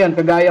tumugtog, ayan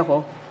kagaya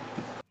ko.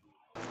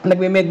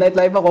 Nagme-midnight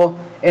live ako,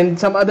 and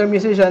some other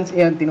musicians,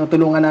 ayan,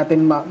 tinutulungan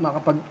natin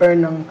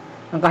makapag-earn ng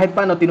kahit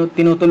paano,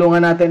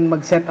 tinutulungan natin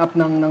mag-set up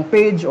ng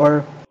page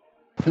or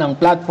ng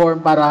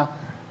platform para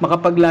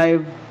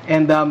makapag-live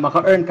and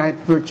maka-earn kahit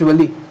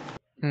virtually.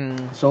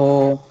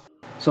 So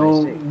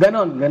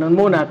ganon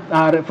muna.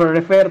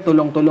 Refer,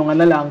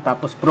 tulong-tulungan na lang,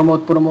 tapos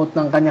promote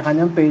ng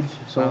kanya-kanyang page.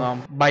 So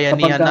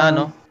bayanihan na,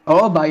 no?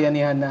 Oo,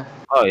 bayanihan na.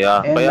 Oh,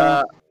 yeah.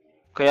 And,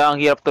 kaya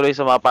ang hirap tuloy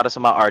para sa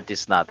mga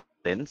artists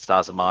natin, sa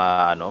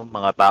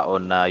mga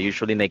tao na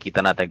usually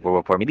nakikita natin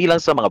nagpo-perform, hindi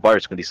lang sa mga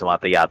bars kundi sa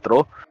mga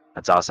teatro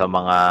at saka sa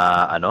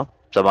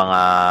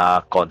mga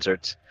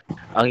concerts.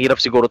 Ang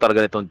hirap siguro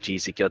talaga nitong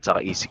GCQ at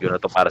saka ECQ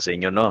na to para sa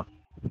inyo, no?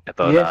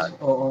 Ito yes,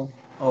 oo.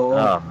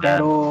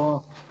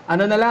 Pero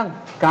ano na lang,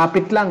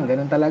 kapit lang,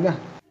 ganun talaga.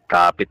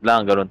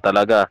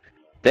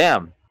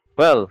 Damn.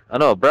 Well,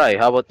 Bri,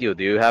 how about you?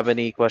 Do you have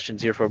any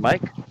questions here for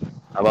Mike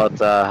about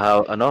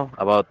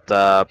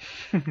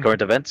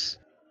current events?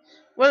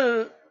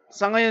 Well,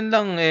 sa ngayon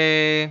lang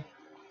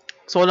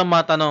gusto ko lang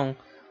matanong,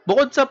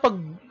 bukod sa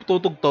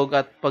pagtutugtog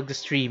at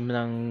pag-stream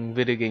ng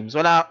video games,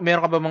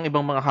 meron ka ba mga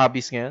ibang mga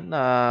hobbies ngayon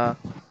na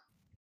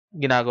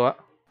ginagawa?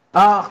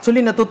 Actually,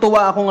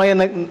 natutuwa ako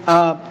ngayon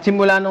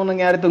simula nung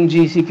nangyari tong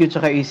GCQ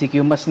tsaka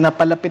ECQ, mas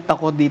napalapit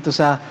ako dito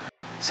sa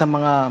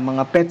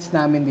mga pets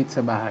namin dito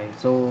sa bahay.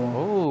 So,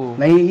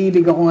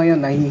 nahihilig ako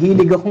ngayon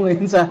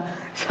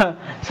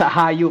sa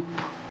hayop.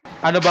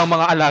 Ano bang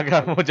mga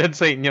alaga mo dyan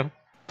sa inyo?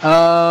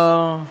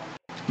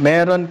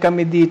 Meron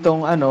kami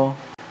ditong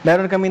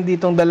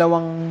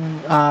dalawang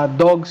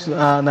dogs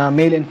na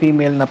male and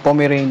female na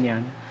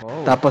Pomeranian.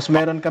 Tapos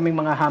meron kaming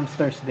mga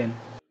hamsters din.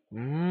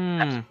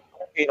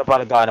 Okay na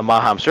para ng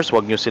mga hamsters,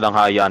 wag nyo silang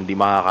hayaan di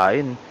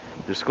makakain.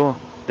 Diyos ko,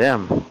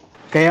 damn.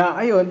 Kaya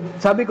ayun,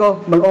 sabi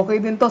ko, okay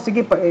din to.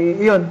 Sige,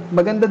 yun,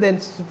 maganda din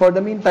for the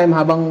meantime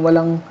habang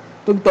walang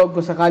tugtog,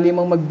 kung sakali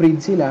mang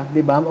mag-breed sila,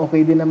 'di ba?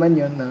 Okay din naman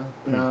 'yon na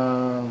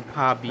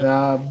hobby.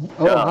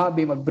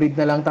 Hobby, mag-breed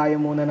na lang tayo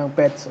muna ng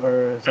pets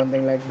or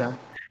something like that.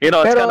 It's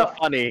kind of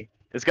funny.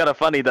 It's kind of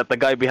funny that the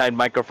guy behind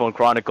Mikerapphone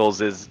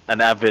Chronicles is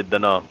an avid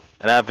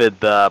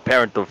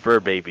parent of fur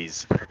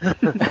babies.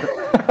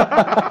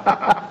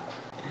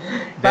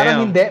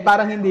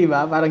 Parang hindi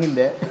ba? Parang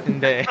hindi.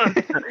 Hindi.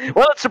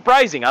 Well, it's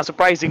surprising.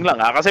 Surprising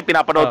lang kasi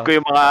pinapanood ko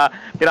yung mga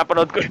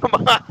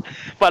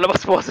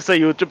palabas po sa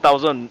YouTube,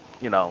 tapos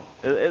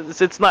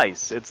it's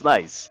nice. It's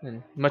nice.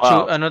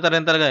 Mature,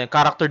 talaga,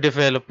 character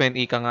development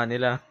ika nga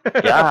nila.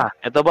 Yeah.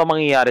 Ito ba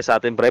mangyayari sa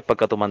atin, pre,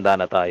 pagka tumanda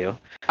na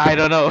tayo? I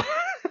don't know.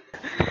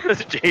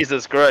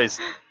 Jesus Christ.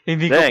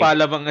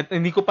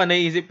 Hindi ko pa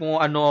naisip kung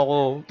ano ako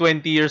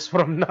 20 years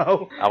from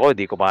now. Ako,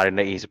 hindi ko pa rin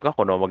naisip ko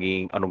kung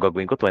anong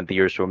gagawin ko 20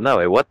 years from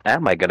now. What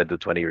am I gonna do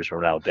 20 years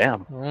from now?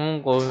 Damn.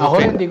 Ako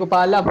hindi ko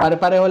pa alam.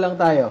 Pare-pareho lang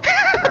tayo.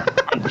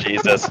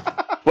 Jesus.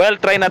 Well,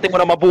 try natin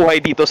muna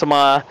mabuhay dito sa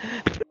mga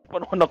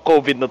panahon ng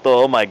COVID na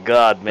to. Oh my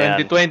God, man.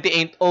 2020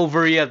 ain't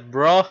over yet,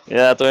 bro.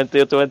 Yeah,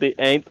 2020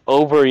 ain't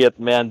over yet,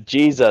 man.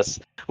 Jesus.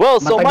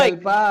 Well, so Matagal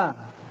Mike. pa.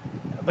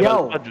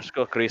 Yo. Diyos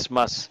ko,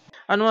 Christmas.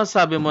 Ano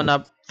masabi mo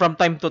na from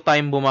time to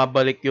time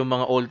bumabalik yung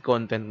mga old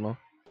content mo?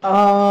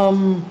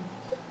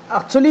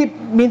 Actually,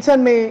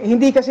 minsan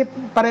hindi kasi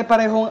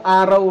pare-parehong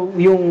araw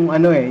yung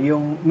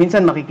yung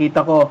minsan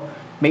makikita ko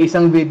may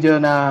isang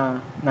video na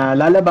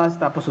lalabas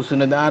tapos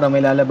susunod na araw may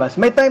lalabas.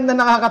 May time na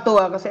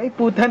nakakatuwa kasi ay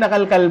puta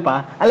nakalkal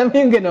pa. Alam mo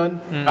yung gano'n?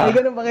 May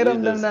gano'n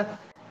pakiramdam na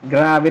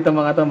grabe itong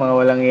mga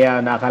walang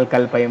iya,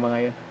 nakalkal pa yung mga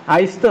yun.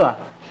 Ayos to ah.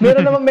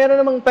 Meron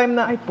namang time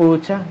na ay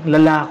puta,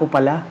 lalako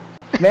pala.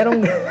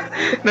 Merong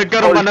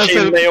nagkaroon ka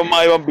ng na yung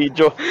mga ibang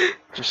video.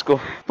 Diyos ko.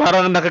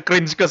 Parang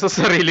nakaka-cringe ka sa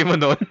sarili mo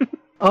noon.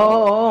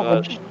 Oo.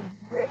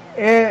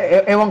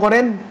 Ewan ko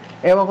rin.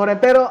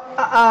 Pero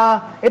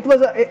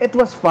it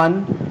was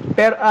fun.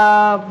 Pero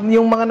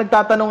yung mga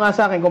nagtatanong nga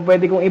sa akin kung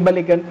pwede kong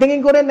ibalik yun.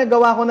 Tingin ko rin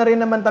nagawa ko na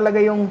rin naman talaga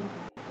yung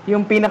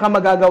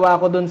pinakamagagawa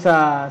ko dun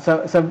sa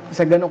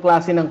ganung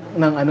klase ng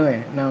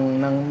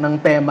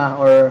tema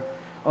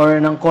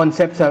or ng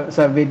concept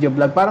sa video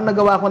vlog. Parang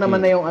nagawa ko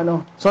naman na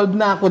yung solve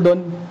na ako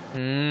doon.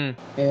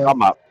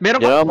 Tama. Meron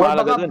ka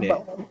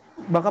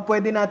baka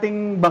pwede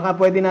nating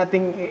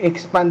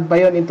expand pa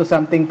yon into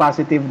something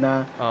positive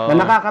na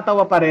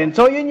nakakatawa pa rin.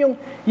 So yun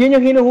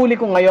yung hinuhuli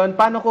ko ngayon.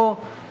 Paano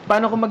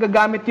ko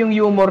magagamit yung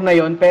humor na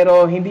yon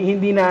pero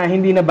hindi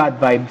na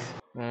bad vibes.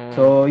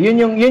 So yun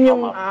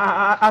yung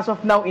as of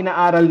now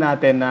inaaral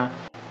natin na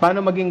paano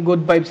maging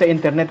good vibes sa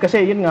internet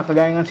kasi yun nga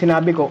kagaya ng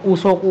sinabi ko,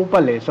 uso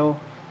kupal eh. So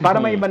para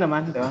may iba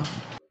naman, 'di ba?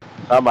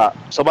 Tama.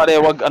 So bale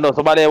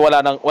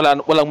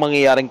walang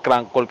mangyayaring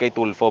crank call kay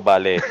Tulfo,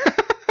 bale.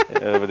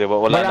 Diba?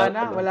 Wala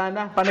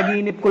na.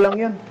 Panaginip ko lang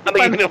 'yun.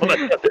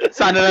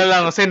 Sana na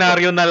lang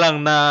scenario na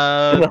lang na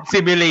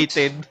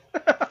simulated.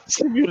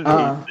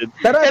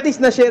 Pero at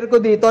least na-share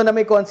ko dito na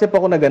may concept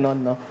ako na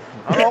gano'n, no?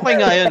 Okay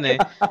nga 'yun eh.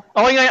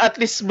 Okay nga at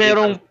least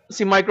merong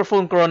si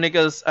Mikerapphone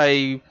Chronicles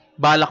ay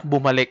balak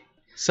bumalik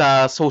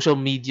sa social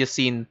media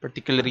scene,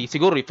 particularly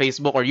siguro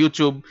Facebook or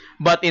YouTube,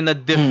 but in a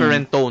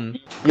different tone.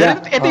 Yeah.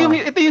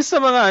 Ito yung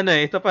sa mga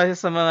ito pa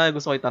sa mga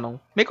gusto ko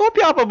itanong. May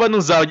kopya ka pa ba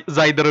nung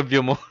Zyder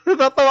review mo?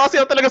 Natatawa kasi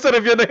ako talaga sa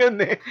review na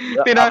yun eh.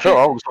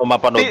 Gusto ko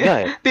mapanood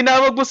niya eh.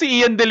 Tinawag mo si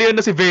Ian De Leon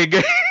na si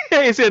Vega.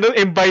 Si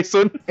M.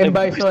 Bison.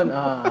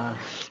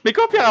 May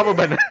kopya ka pa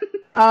ba na?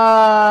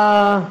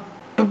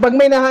 Pag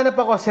may nahanap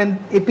ako,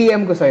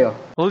 i-PM ko sa'yo.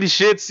 Holy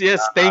shit,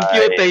 yes. Thank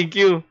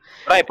you.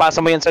 Right, pasa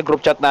mo yan sa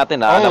group chat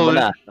natin, alam mo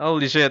na.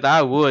 Holy shit,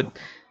 I would.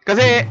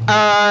 Kasi,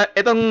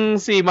 itong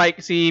si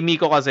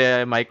Miko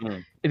kasi, Mike,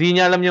 hindi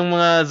niya alam yung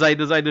mga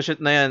Zydo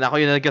shit na yan.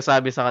 Ako yung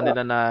nagkasabi sa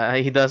kanila na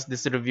he does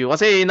this review.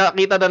 Kasi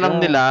nakita na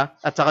lang nila,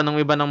 at saka ng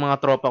iba ng mga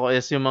tropa ko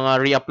is yung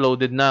mga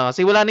re-uploaded na.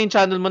 Kasi wala na yung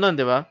channel mo nun,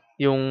 di ba?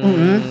 Yung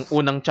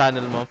unang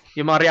channel mo.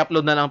 Yung mga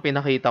re-upload na lang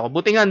pinakita ko.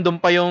 Buti nga,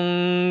 doon pa yung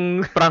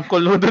prank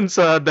call mo doon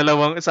sa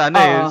sa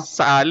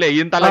Ale.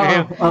 Yun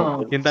talaga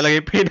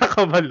yung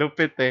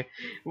pinakamalupit eh.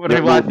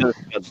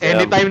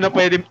 Anytime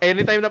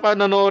na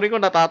panonoorin ko,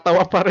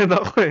 natatawa pa rin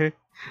ako eh.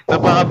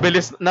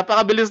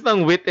 Napakabilis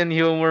ng wit and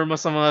humor mo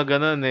sa mga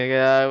ganun eh.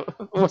 Kaya,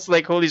 it was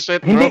like, holy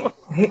shit, bro.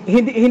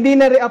 Hindi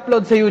na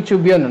re-upload sa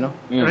YouTube yun, ano?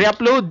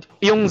 Re-upload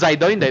yung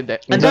Zydo, hindi.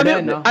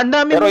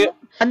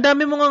 Ang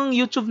dami mong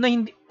YouTube na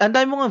ang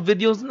dami mong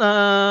videos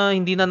na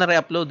hindi na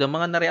na-re-upload. Ang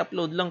mga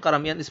na-re-upload lang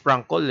karamihan is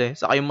prank call eh.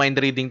 Saka yung mind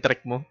reading trick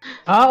mo.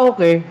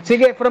 Okay.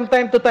 Sige, from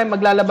time to time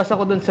maglalabas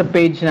ako dun sa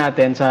page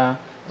natin sa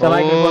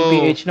Mikerapphone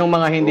PH nung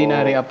mga hindi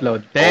na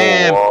re-upload.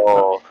 Damn.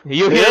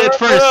 You hear it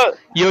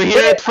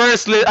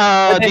first,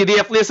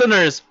 DDF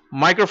listeners.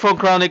 Mikerapphone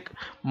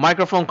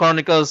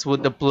Chronicles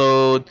would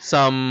upload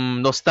some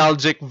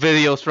nostalgic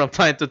videos from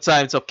time to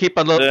time. So keep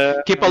a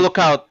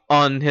lookout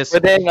on his.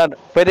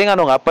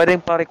 Pwedeng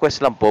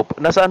pa-request lang po.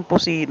 Nasaan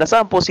po si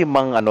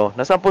Mang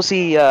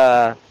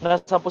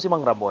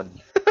Ramon?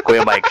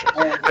 Kuya Mike.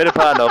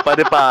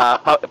 Pwede pa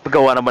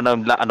gawa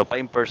naman ng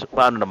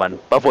paano naman?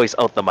 Pa-voice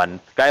out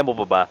naman. Kaya mo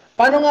ba?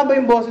 Paano nga ba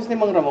yung boses ni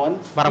Mang Ramon?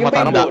 Parang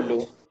matanda.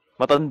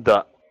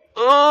 Matanda.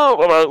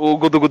 Parang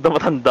ugod-ugod na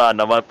matanda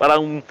naman.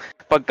 Parang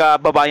pagka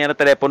baba niya ng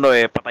telepono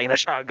patay na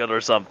siya agad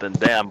or something.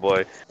 Damn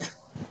boy.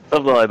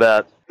 Something like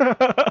that.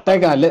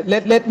 Teka,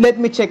 let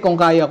me check kung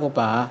kaya ko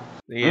pa.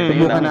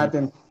 Subukan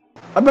natin.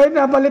 Abay,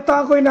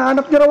 nabalita ako,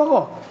 hinahanap niyo raw ako.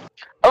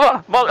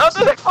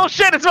 Oh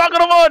shit, it's Mang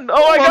Ramon!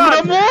 Oh my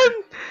God!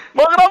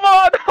 Mang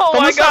Ramon! Oh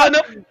my God!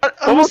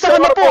 Kamusta ka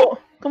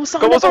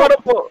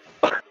na po?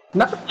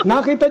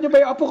 Nakita niyo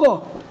ba yung apo ko?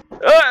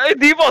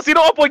 Hindi po.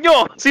 Sino apo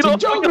niyo? Si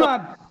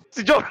Jograb!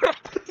 Si Jograb.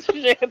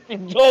 Shit, si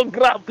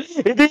Jograb.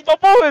 Hindi pa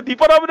po. Hindi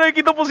pa namin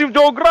nakikita po si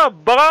Jograb.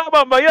 Baka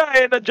mamaya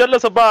nandyan lang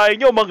sa bahay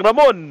niyo, Mang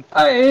Ramon.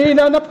 Ay,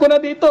 hinanap ko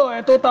na dito.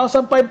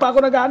 2005 pa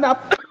ako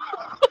naghanap.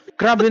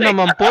 Grabe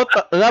naman po.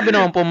 Grabe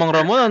naman po, Mang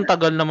Ramon. Ang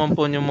tagal naman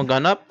po niyong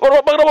maghanap.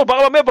 Pero Mang Ramon,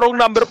 baka may wrong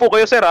number po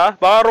kayo, sir, ha?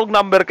 Baka wrong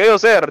number kayo,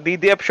 sir.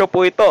 DDF show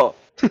po ito.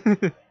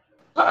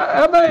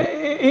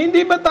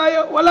 Hindi ba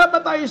tayo, wala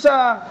ba tayo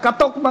sa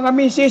katok mga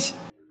misis?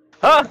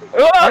 Ha?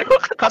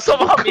 Kaso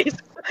mga miss.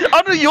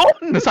 Ano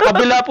yun? Nasa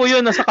kabila po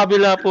yun. Nasa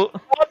kabila po.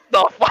 What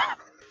the fuck?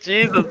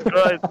 Jesus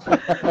Christ.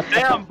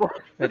 Damn.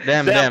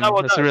 Damn.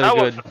 That's really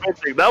good.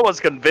 That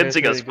was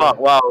convincing That's as really fuck.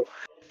 Wow.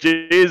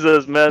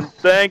 Jesus, man.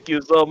 Thank you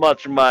so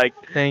much, Mike.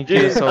 Thank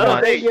you so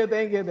much. Thank you.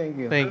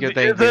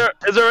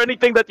 Is there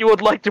anything that you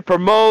would like to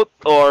promote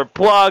or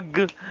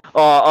plug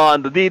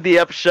on the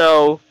DDF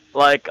show?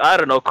 Like, I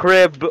don't know,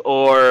 crib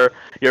or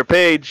your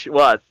page?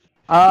 What?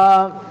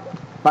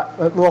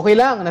 Okay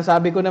lang,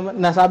 nasabi ko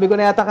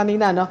na yata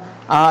kanina, no?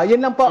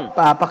 Yun lang po,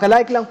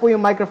 paki-like lang po yung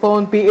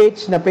Mikerapphone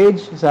PH na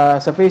page sa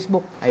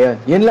Facebook. Ayun,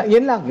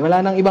 yun lang. Wala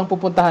nang ibang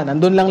pupuntahan.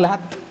 Nandun lang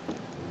lahat.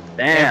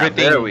 Damn,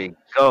 there we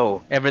go.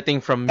 Everything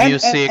from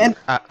music. And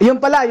yun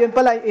pala,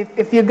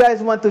 if you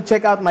guys want to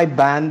check out my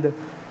band,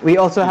 we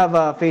also have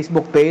a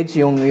Facebook page,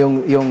 yung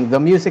The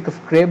Music of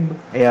Crib.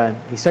 Ayan,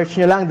 i-search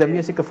nyo lang The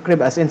Music of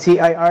Crib as in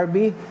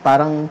CIRB,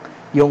 parang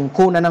yung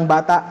kuna ng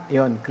bata,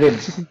 yun, Crib.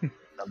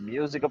 The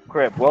Music of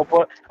Crib.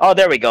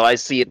 There we go. I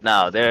see it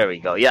now. There we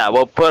go. Yeah,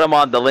 we'll put them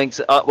on the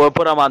links. We'll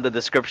put them on the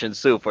description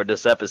too for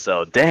this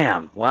episode.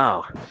 Damn.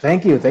 Wow.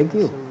 Thank you. So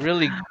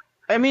really,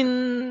 I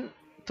mean,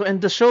 to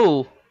end the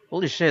show,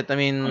 holy shit. I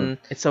mean,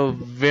 it's a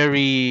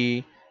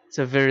very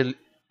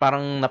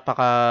parang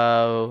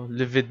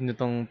napaka-livid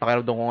nitong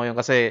pakiramdam ko ngayon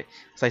kasi,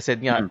 as I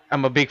said nga,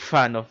 I'm a big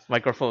fan of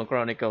Mikerapphone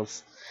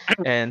Chronicles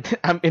and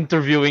I'm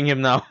interviewing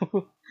him now.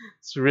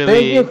 It's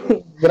really... Thank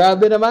you.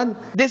 Grabe naman.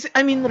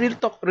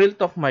 Real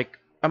talk, Mike.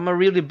 I'm a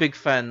really big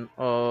fan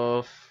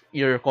of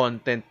your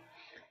content.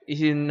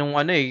 Nung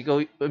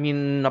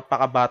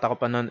napakabata ko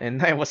pa noon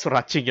and I was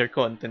watching your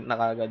content na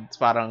kagad.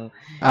 Parang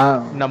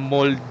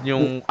na-mold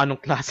yung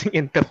anong klaseng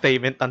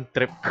entertainment ang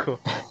trip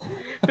ko.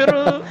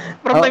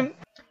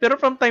 Pero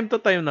from time to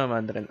time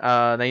naman rin.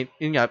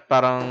 Yun nga,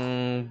 parang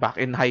back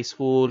in high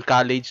school,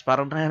 college,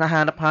 parang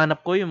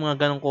nahanap-hanap ko yung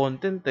mga ganong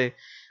content eh.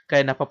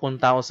 Kaya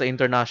napapunta ako sa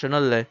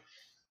international eh.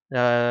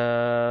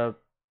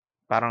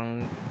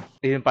 Parang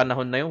yung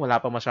panahon na yun, wala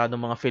pa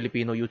masyadong mga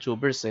Filipino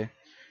YouTubers eh.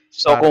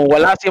 So kung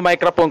wala si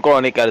Mikerapphone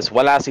Chronicles,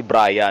 wala si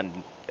Brian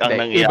ang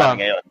nangyayari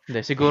ngayon.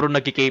 Hindi, siguro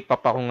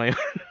nagki-K-pop ako ngayon.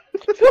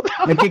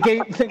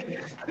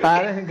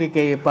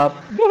 Nagki-K-pop.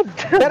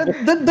 Pero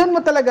doon mo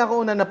talaga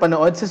ako una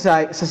napanood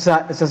sa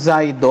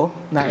Zaido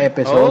na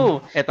episode.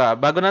 Eto,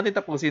 bago natin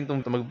tapusin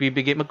itong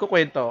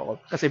magkukwento ako.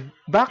 Kasi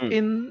back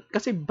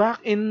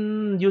in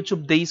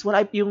YouTube days,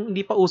 wala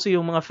hindi pa uso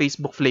yung mga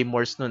Facebook flame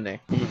wars noon eh.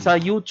 Sa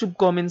YouTube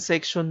comment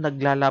section,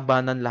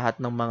 naglalabanan lahat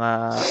ng mga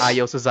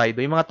ayaw sa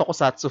Zaido. Yung mga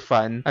tokusatsu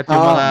fan at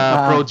yung mga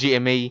pro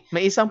GMA.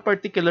 May isang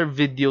particular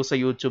video sa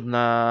YouTube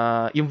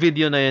na yung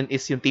video na yun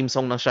is yung theme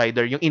song ng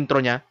Shider. Yung intro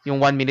niya,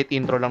 yung 1-minute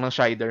intro lang ng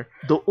Shider.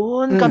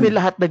 Doon kami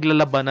lahat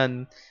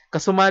naglalabanan.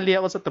 Kasumali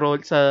ako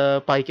sa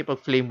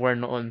pakikipag-flame war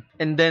noon.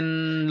 And then,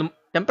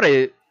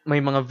 siyempre, may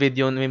mga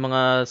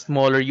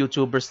smaller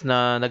YouTubers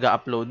na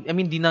nag-upload.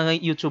 Di na nga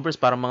YouTubers,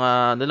 parang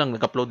mga,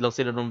 nag-upload lang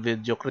sila ng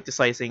video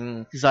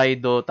criticizing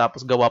Zaido,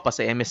 tapos gawa pa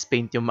sa MS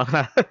Paint yung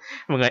mga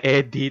mga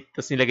edit,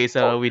 tapos nilagay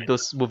sa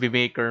Windows Movie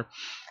Maker.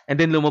 And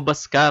then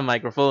lumabas ka,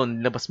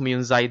 Mikerapphone, labas mo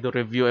yung Zaido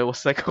review. I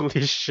was like,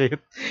 holy shit,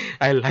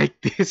 I like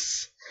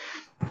this.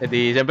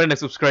 Edi, siyempre,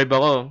 nag-subscribe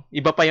ako.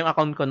 Iba pa yung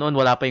account ko noon,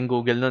 wala pa yung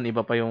Google noon.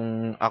 Iba pa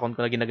yung account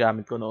ko na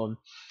ginagamit ko noon.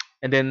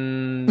 And then,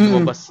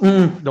 lumabas,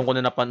 doon ko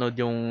na napanood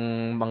yung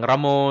Mang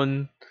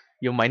Ramon,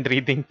 yung mind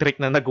reading trick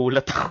na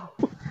nagulat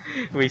ako.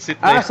 Waste it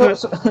na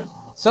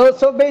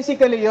So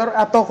basically, you're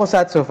a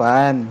tokusatsu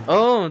fan.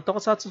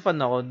 Tokusatsu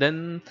fan ako.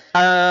 Then,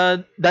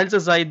 dahil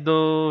sa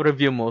Zaido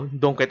review mo,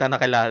 doon kita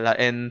nakilala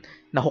and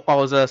nahook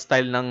ako sa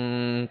style ng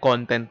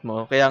content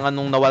mo. Kaya nga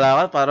nung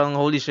nawala ka, parang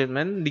holy shit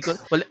man,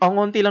 ang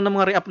konti lang ng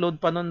mga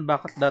re-upload pa noon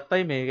back at that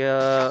time eh. Kaya,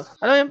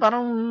 alam mo yun,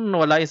 parang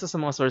nawala isa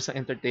sa mga source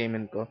ng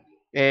entertainment ko.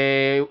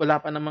 Wala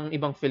pa namang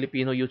ibang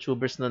Filipino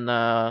YouTubers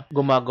na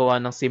gumagawa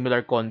ng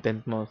similar content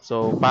mo.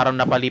 So, parang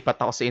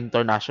napalipat ako sa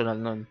international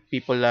nun.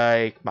 People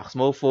like Max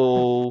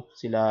Mofo,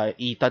 sila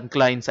Ethan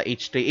Klein sa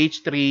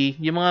H3H3,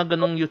 yung mga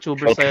ganong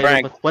YouTubers.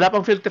 Wala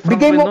pang Filter Frank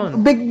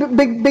nun.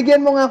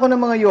 Bigyan mo nga ako ng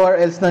mga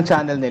URLs ng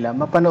channel nila.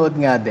 Mapanood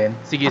nga din.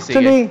 Sige.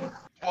 Actually,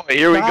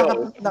 here we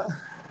go.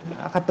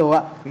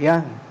 Nakakatuwa.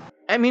 Yan.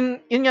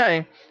 Yun nga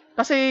eh.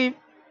 Kasi,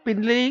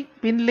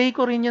 pinlay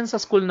ko rin yan sa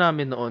school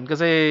namin noon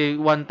kasi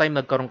one time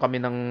nagkaroon kami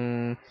ng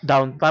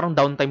parang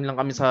downtime lang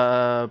kami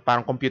sa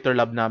parang computer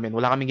lab namin.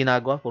 Wala kaming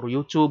ginagawa, puro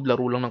YouTube,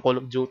 laro lang ng Call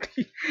of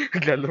Duty.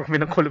 Naglalaro kami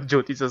ng Call of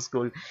Duty sa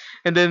school.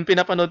 And then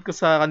pinapanood ko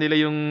sa kanila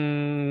yung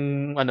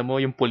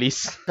yung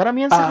police.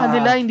 Karamihan sa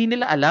kanila hindi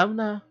nila alam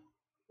na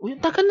yung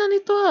tagal na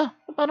nito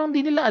Parang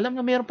hindi nila alam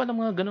na mayroon pa ng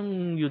mga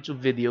ganong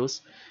YouTube videos.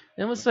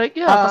 And I was like,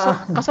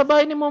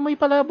 kasabahay ni Momoy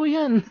Palabo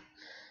yan.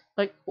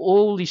 Like,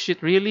 holy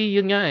shit, really?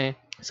 Yun nga eh.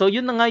 So,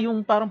 yun na nga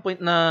yung parang point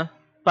na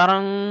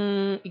parang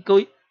ikaw,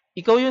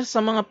 ikaw yung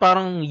sa mga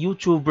parang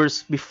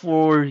YouTubers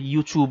before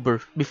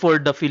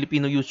the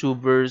Filipino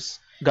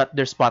YouTubers got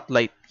their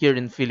spotlight here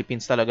in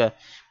Philippines talaga.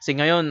 Kasi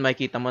ngayon,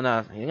 makikita mo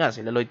na, yun nga,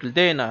 sila Lloyd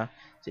Caldena,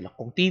 sila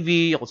Kong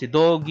TV, ako si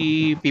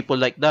Doggy, people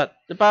like that.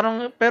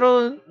 Parang,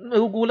 pero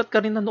nagugulat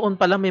ka rin na noon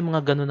pala may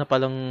mga ganun na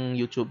palang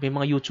may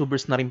mga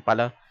YouTubers na rin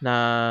pala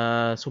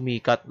na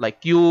sumikat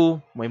like you,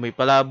 Moy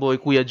Palaboy,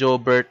 Kuya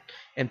Jobert,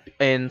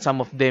 and some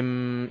of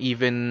them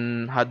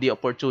even had the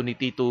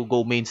opportunity to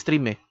go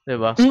mainstream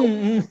diba?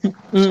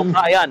 So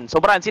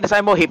Brian,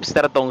 sinasabi mo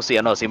hipster tong si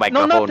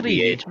Mikerapphone. No, not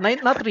really.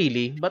 Not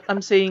really, but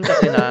I'm saying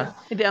kasi na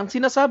hindi, ang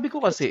sinasabi ko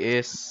kasi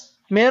is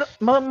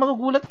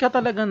magugulat ka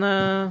talaga na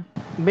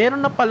meron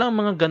na palang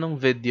mga ganong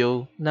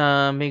video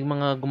na may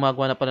mga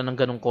gumagawa na pala ng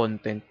ganong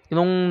content.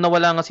 Nung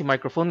nawala nga si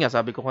Mikerapphone nga,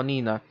 sabi ko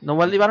kanina,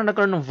 parang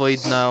nagkaroon ng void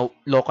na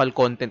local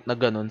content na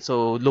ganon.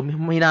 So,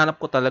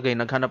 hinanap ko talaga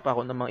naghanap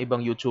ako ng mga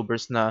ibang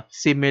YouTubers na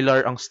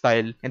similar ang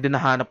style and then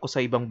nahanap ko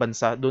sa ibang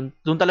bansa. Doon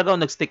talaga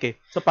ako nagstick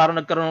So, parang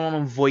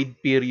nagkaroon ng void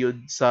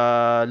period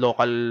sa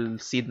local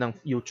scene ng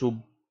YouTube.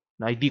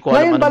 Na hindi ko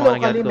alam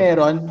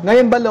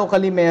Ngayon ba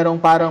locally meron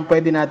parang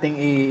pwede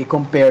nating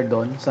i-compare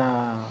doon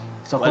sa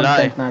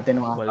content natin?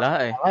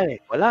 Wala.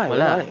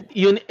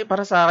 Yun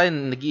para sa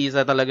akin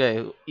nag-iisa talaga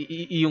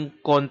yung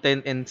content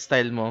and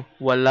style mo.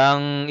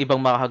 Walang ibang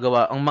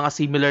makakagawa. Ang mga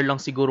similar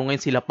lang siguro ngayon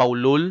sila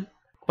Paulol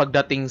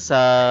pagdating sa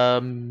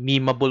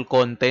memeable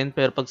content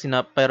pero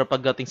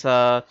pagdating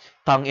sa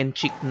tongue and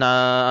cheek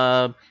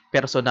na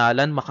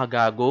personalan,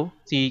 Makagago.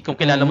 Kung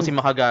kilala mo si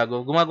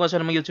Makagago, gumagawa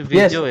siya ng mga YouTube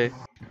video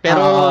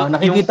Pero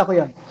nakikita ko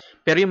 'yan.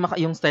 Pero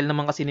yung style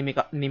naman kasi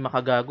ni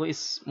Makagago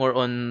is more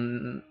on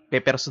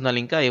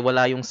pe-personaling ka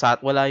wala yung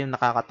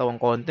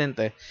nakakatawang content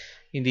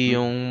Hindi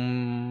yung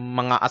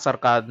mga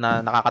asarkad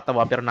na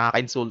nakakatawa pero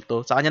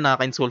nakaka-insulto. Sa kanya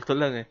nakaka-insulto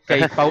lang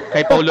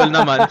Kay Paulol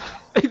naman,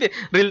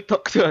 real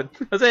talk yun.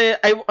 Kasi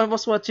I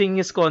was watching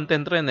his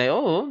content rin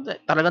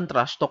talagang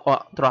trash talk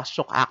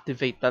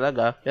activate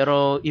talaga.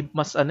 Pero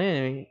mas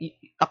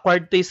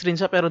acquired taste rin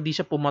siya pero di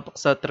siya pumatok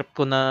sa trip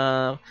ko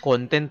na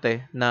content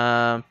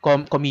na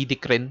comedic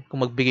rin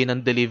kung magbigay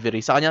ng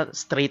delivery. Sa kanya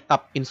straight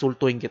up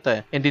insultuhin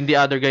kita And then the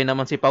other guy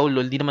naman si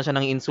Paulol, di naman siya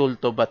nang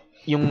insulto but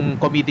yung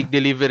comedic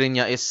delivery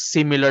niya is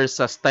similar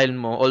sa style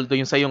mo. Although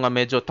yung sa'yo nga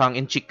medyo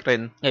tongue-in-cheek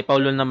rin. Kay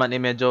Paulol naman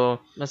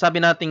medyo,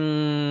 masabi nating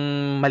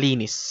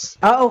malinis.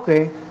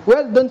 Okay.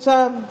 Well, doon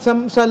sa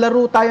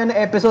laro tayo na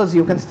episodes,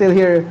 you can still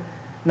hear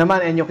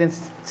naman and you can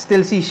still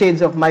see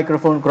shades of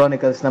Mikerapphone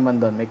Chronicles naman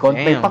doon. May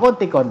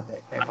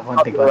pakonti-konti.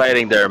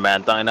 Riding there,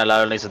 man. Tangina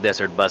lalo na sa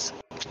desert bus.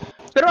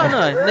 Pero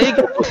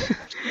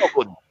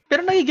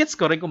pero nagigets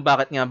ko rin kung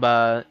bakit nga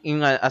ba,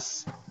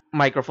 as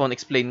Mikerapphone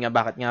explain nga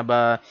bakit nga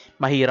ba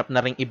mahirap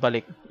na ring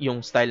ibalik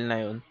yung style na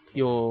yun,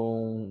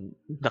 yung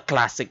the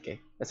classic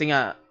Kasi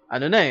nga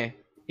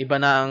iba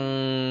na ang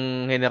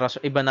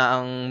generasyon, iba na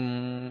ang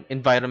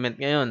environment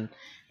ngayon.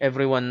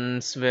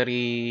 Everyone's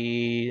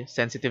very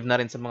sensitive na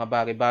rin sa mga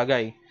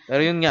bagay-bagay.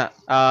 Pero yun nga.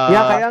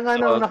 Kaya nga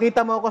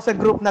nakita mo ako sa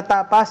group na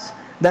Tapas,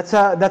 that's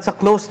a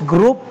closed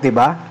group, 'di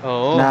ba?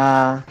 Oo.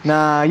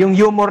 Na yung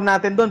humor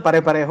natin doon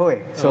pare-pareho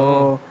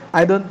So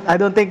I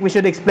don't think we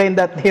should explain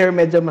that here.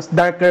 Medyo mas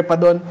darker pa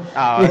doon.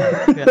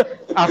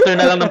 After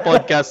na lang ng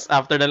podcast,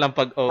 after na lang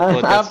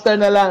podcast. After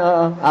na lang.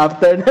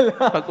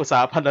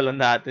 Pag-usapan na lang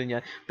natin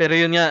yan. Pero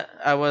yun nga,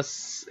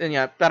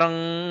 parang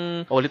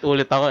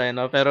ulit-ulit ako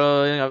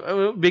Pero yun nga,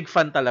 big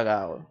fan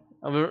talaga ako.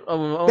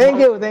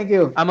 Thank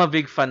you. I'm a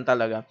big fan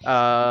talaga.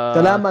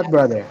 Salamat,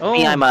 brother.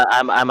 Me, I'm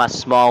a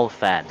small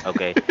fan.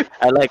 Okay.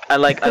 I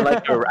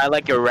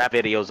like your rap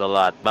videos a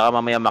lot. Baka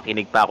mamaya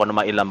makinig pa ako ng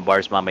mga ilang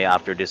bars mamaya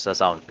after this sa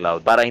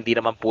SoundCloud. Para hindi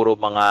naman puro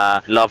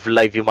mga love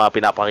life yung mga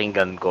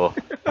pinapakinggan ko.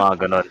 Mga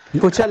ganon.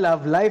 Pucha,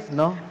 love life,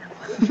 no?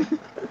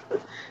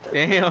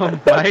 Damn,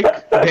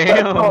 Mike.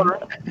 Damn.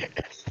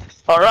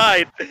 All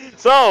right.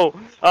 So,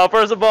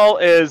 first of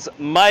all is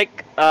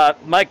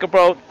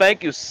Mikerapphone,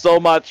 thank you so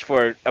much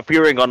for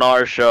appearing on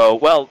our show.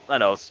 Well,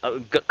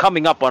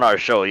 coming up on our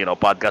show,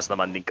 podcast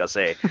naman din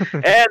kasi.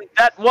 And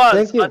that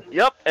was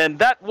and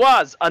that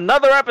was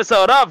another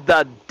episode of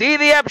the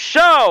DDF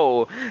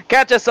show.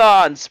 Catch us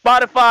on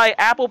Spotify,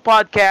 Apple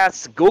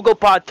Podcasts, Google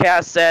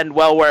Podcasts, and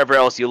wherever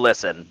else you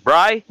listen.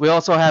 Bri? We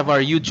also have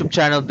our YouTube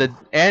channel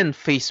and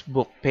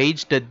Facebook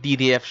page, the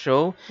DDF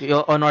show.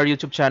 On our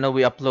YouTube channel,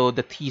 we upload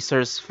the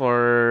teasers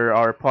for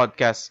our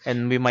podcast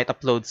and we might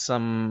upload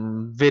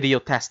some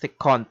video-tastic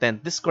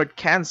content. Discord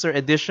Cancer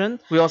Edition.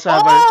 We also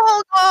have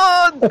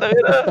God!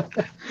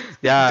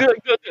 Yeah.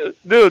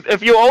 Dude,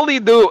 if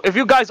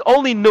you guys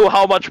only knew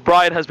how much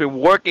Brian has been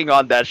working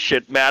on that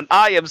shit, man.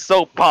 I am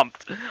so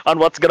pumped on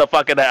what's gonna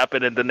fucking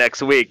happen in the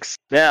next weeks.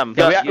 Damn.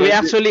 Yeah, we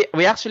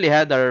actually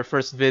had our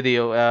first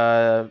video.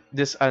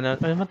 This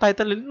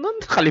title?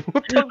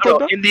 Nakalimutan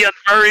ko. Indian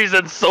furries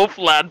and so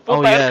flat.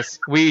 Oh yes,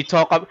 we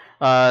talk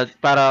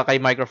Para kay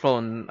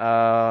Microphone,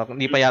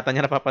 hindi pa yata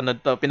niya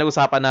napapanood to.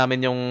 Pinag-usapan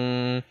namin yung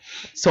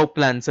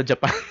soapland sa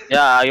Japan.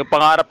 Yeah, yung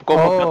pangarap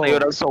ko magpatayo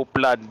ng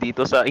soapland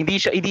dito sa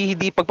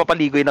hindi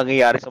pagpapaligoy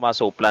nangyayari sa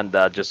mga soapland,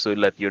 just to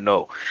let you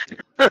know.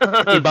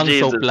 Ibang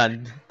Jesus.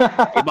 soapland.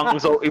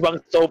 ibang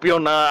soap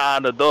yung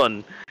na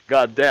doon.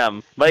 God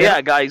damn. But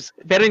yeah, guys.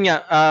 Pero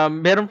nga,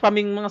 meron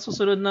kaming mga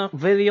susunod na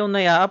video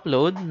na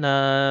i-upload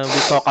na we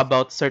talk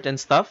about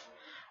certain stuff.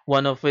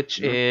 One of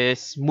which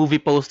is movie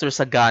poster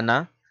sa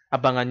Ghana.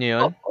 Abangan nyo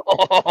yun.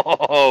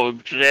 Oh,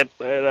 shit.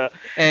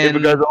 And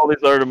you guys always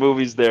are the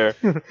movies there.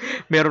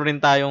 meron rin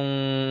tayong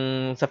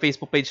sa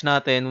Facebook page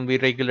natin, we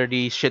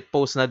regularly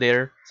shitpost na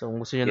there. So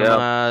kung gusto nyo ng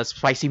mga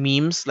spicy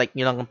memes, like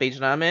nyo lang ang page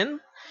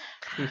namin.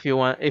 If you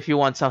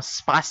want some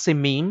spicy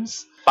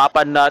memes,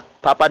 Papa Nut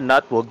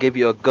will give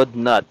you a good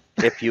nut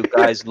if you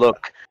guys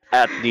look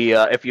at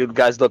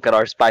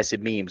our spicy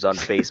memes on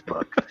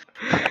Facebook.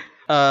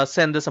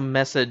 Send us a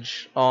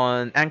message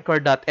on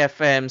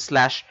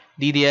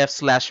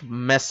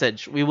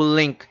anchor.fm/DDF/message. We will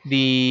link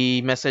the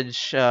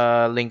message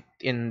link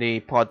in the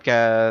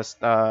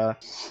podcast sa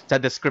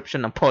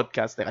description ng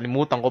podcast.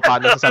 Kalimutan ko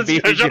paano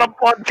sasabihin. Description ng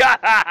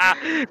podcast.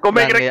 Kung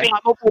may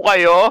reklamo po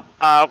kayo,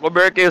 kung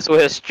may kayo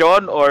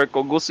suggestion, or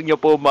kung gusto niyo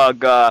po mag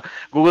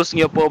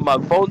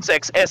phone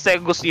sex,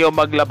 gusto niyo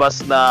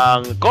maglabas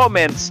ng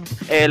comments,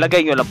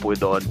 lagay niyo lang po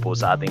doon po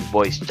sa ating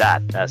voice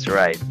chat. That's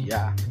right.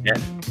 Yeah.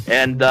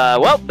 And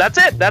well,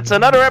 that's it. That's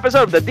another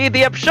episode of the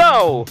DDF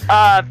show.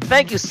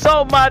 Thank you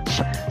so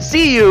much.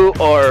 See you,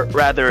 or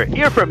rather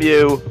hear from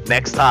you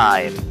next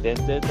time.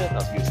 That's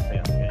music.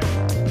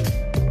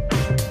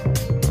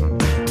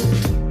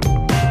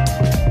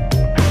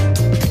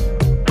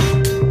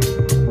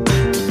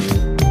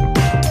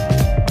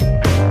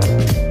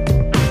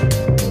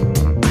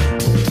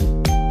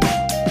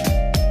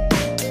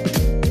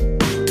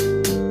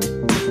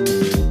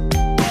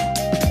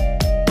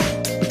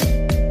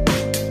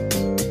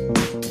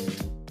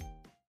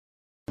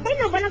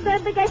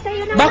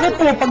 Bakit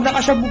po? Pag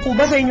nakasyabu po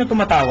ba sa inyo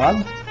tumatawag?